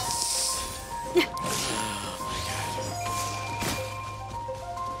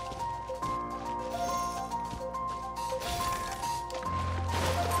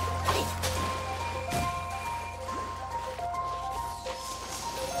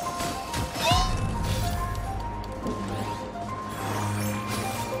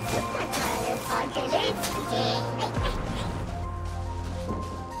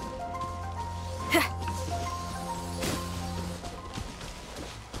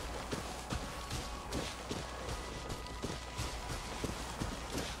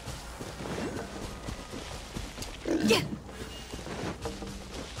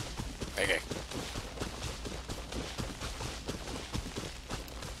 Okay.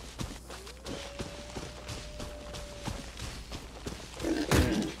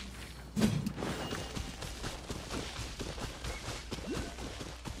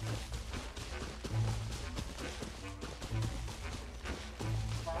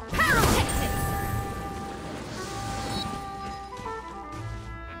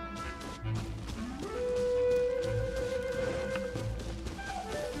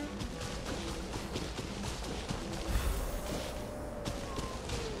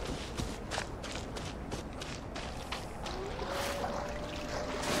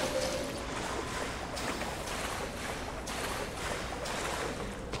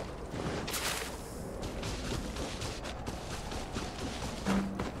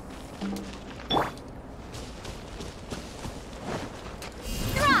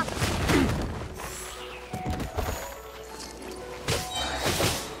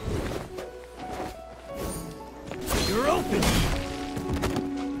 You're open.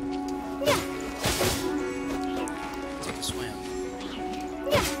 Take a swim.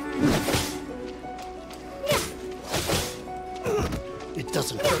 It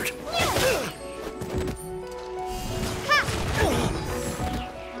doesn't hurt.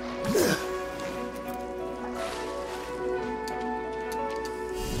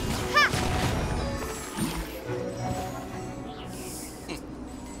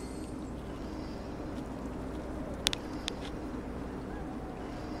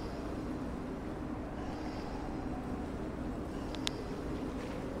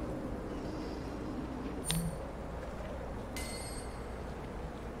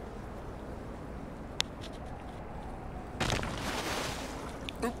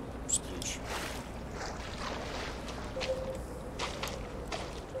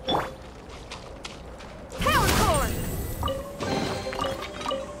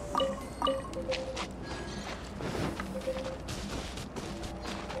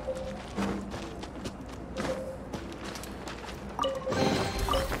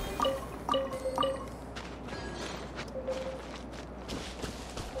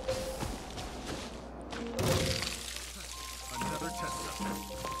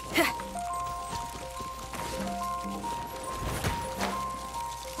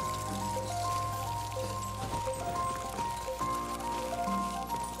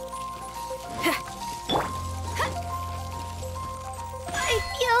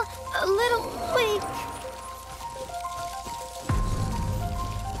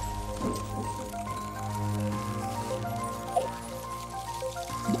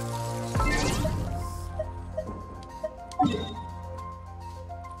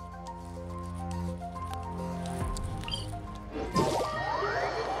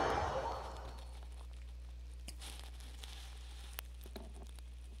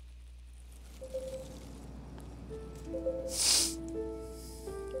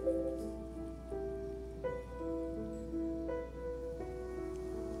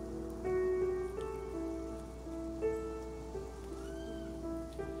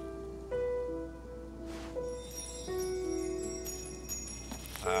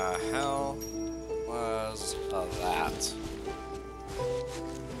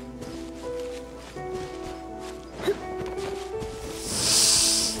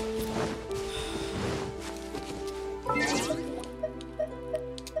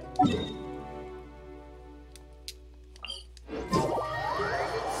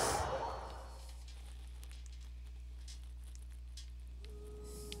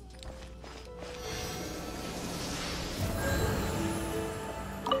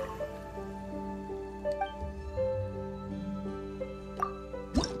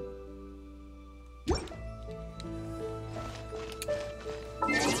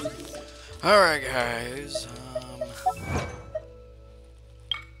 Alright, guys.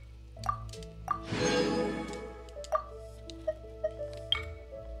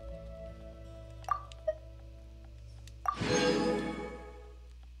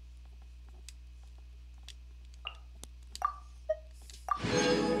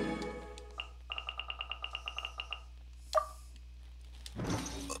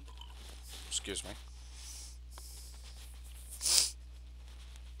 Excuse me.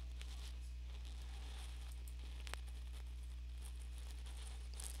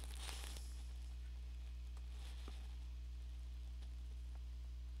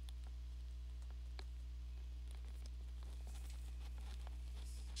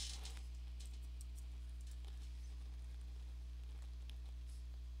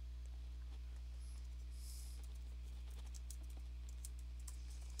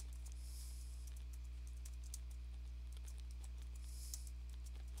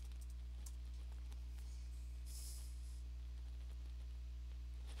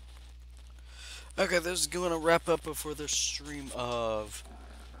 Okay, this is going to wrap up before the stream of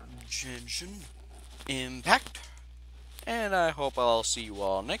Genshin Impact. And I hope I'll see you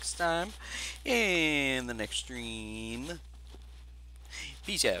all next time in the next stream.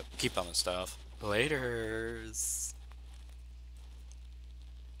 Peace out. Keep on the stuff. Laters.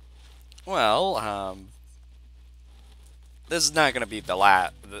 Well, this is not going to be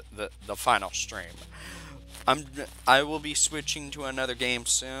the final stream. I will be switching to another game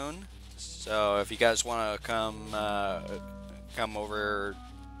soon. So if you guys want to come over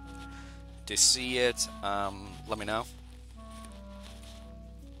to see it, let me know.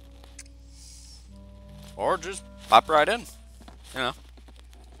 Or just pop right in, you know.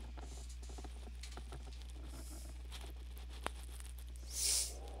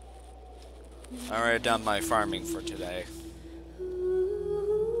 Alright, done my farming for today.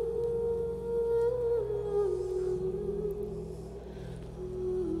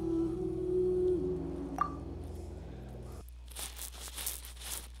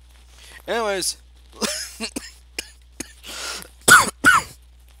 Anyways.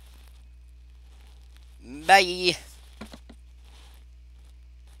 Bye.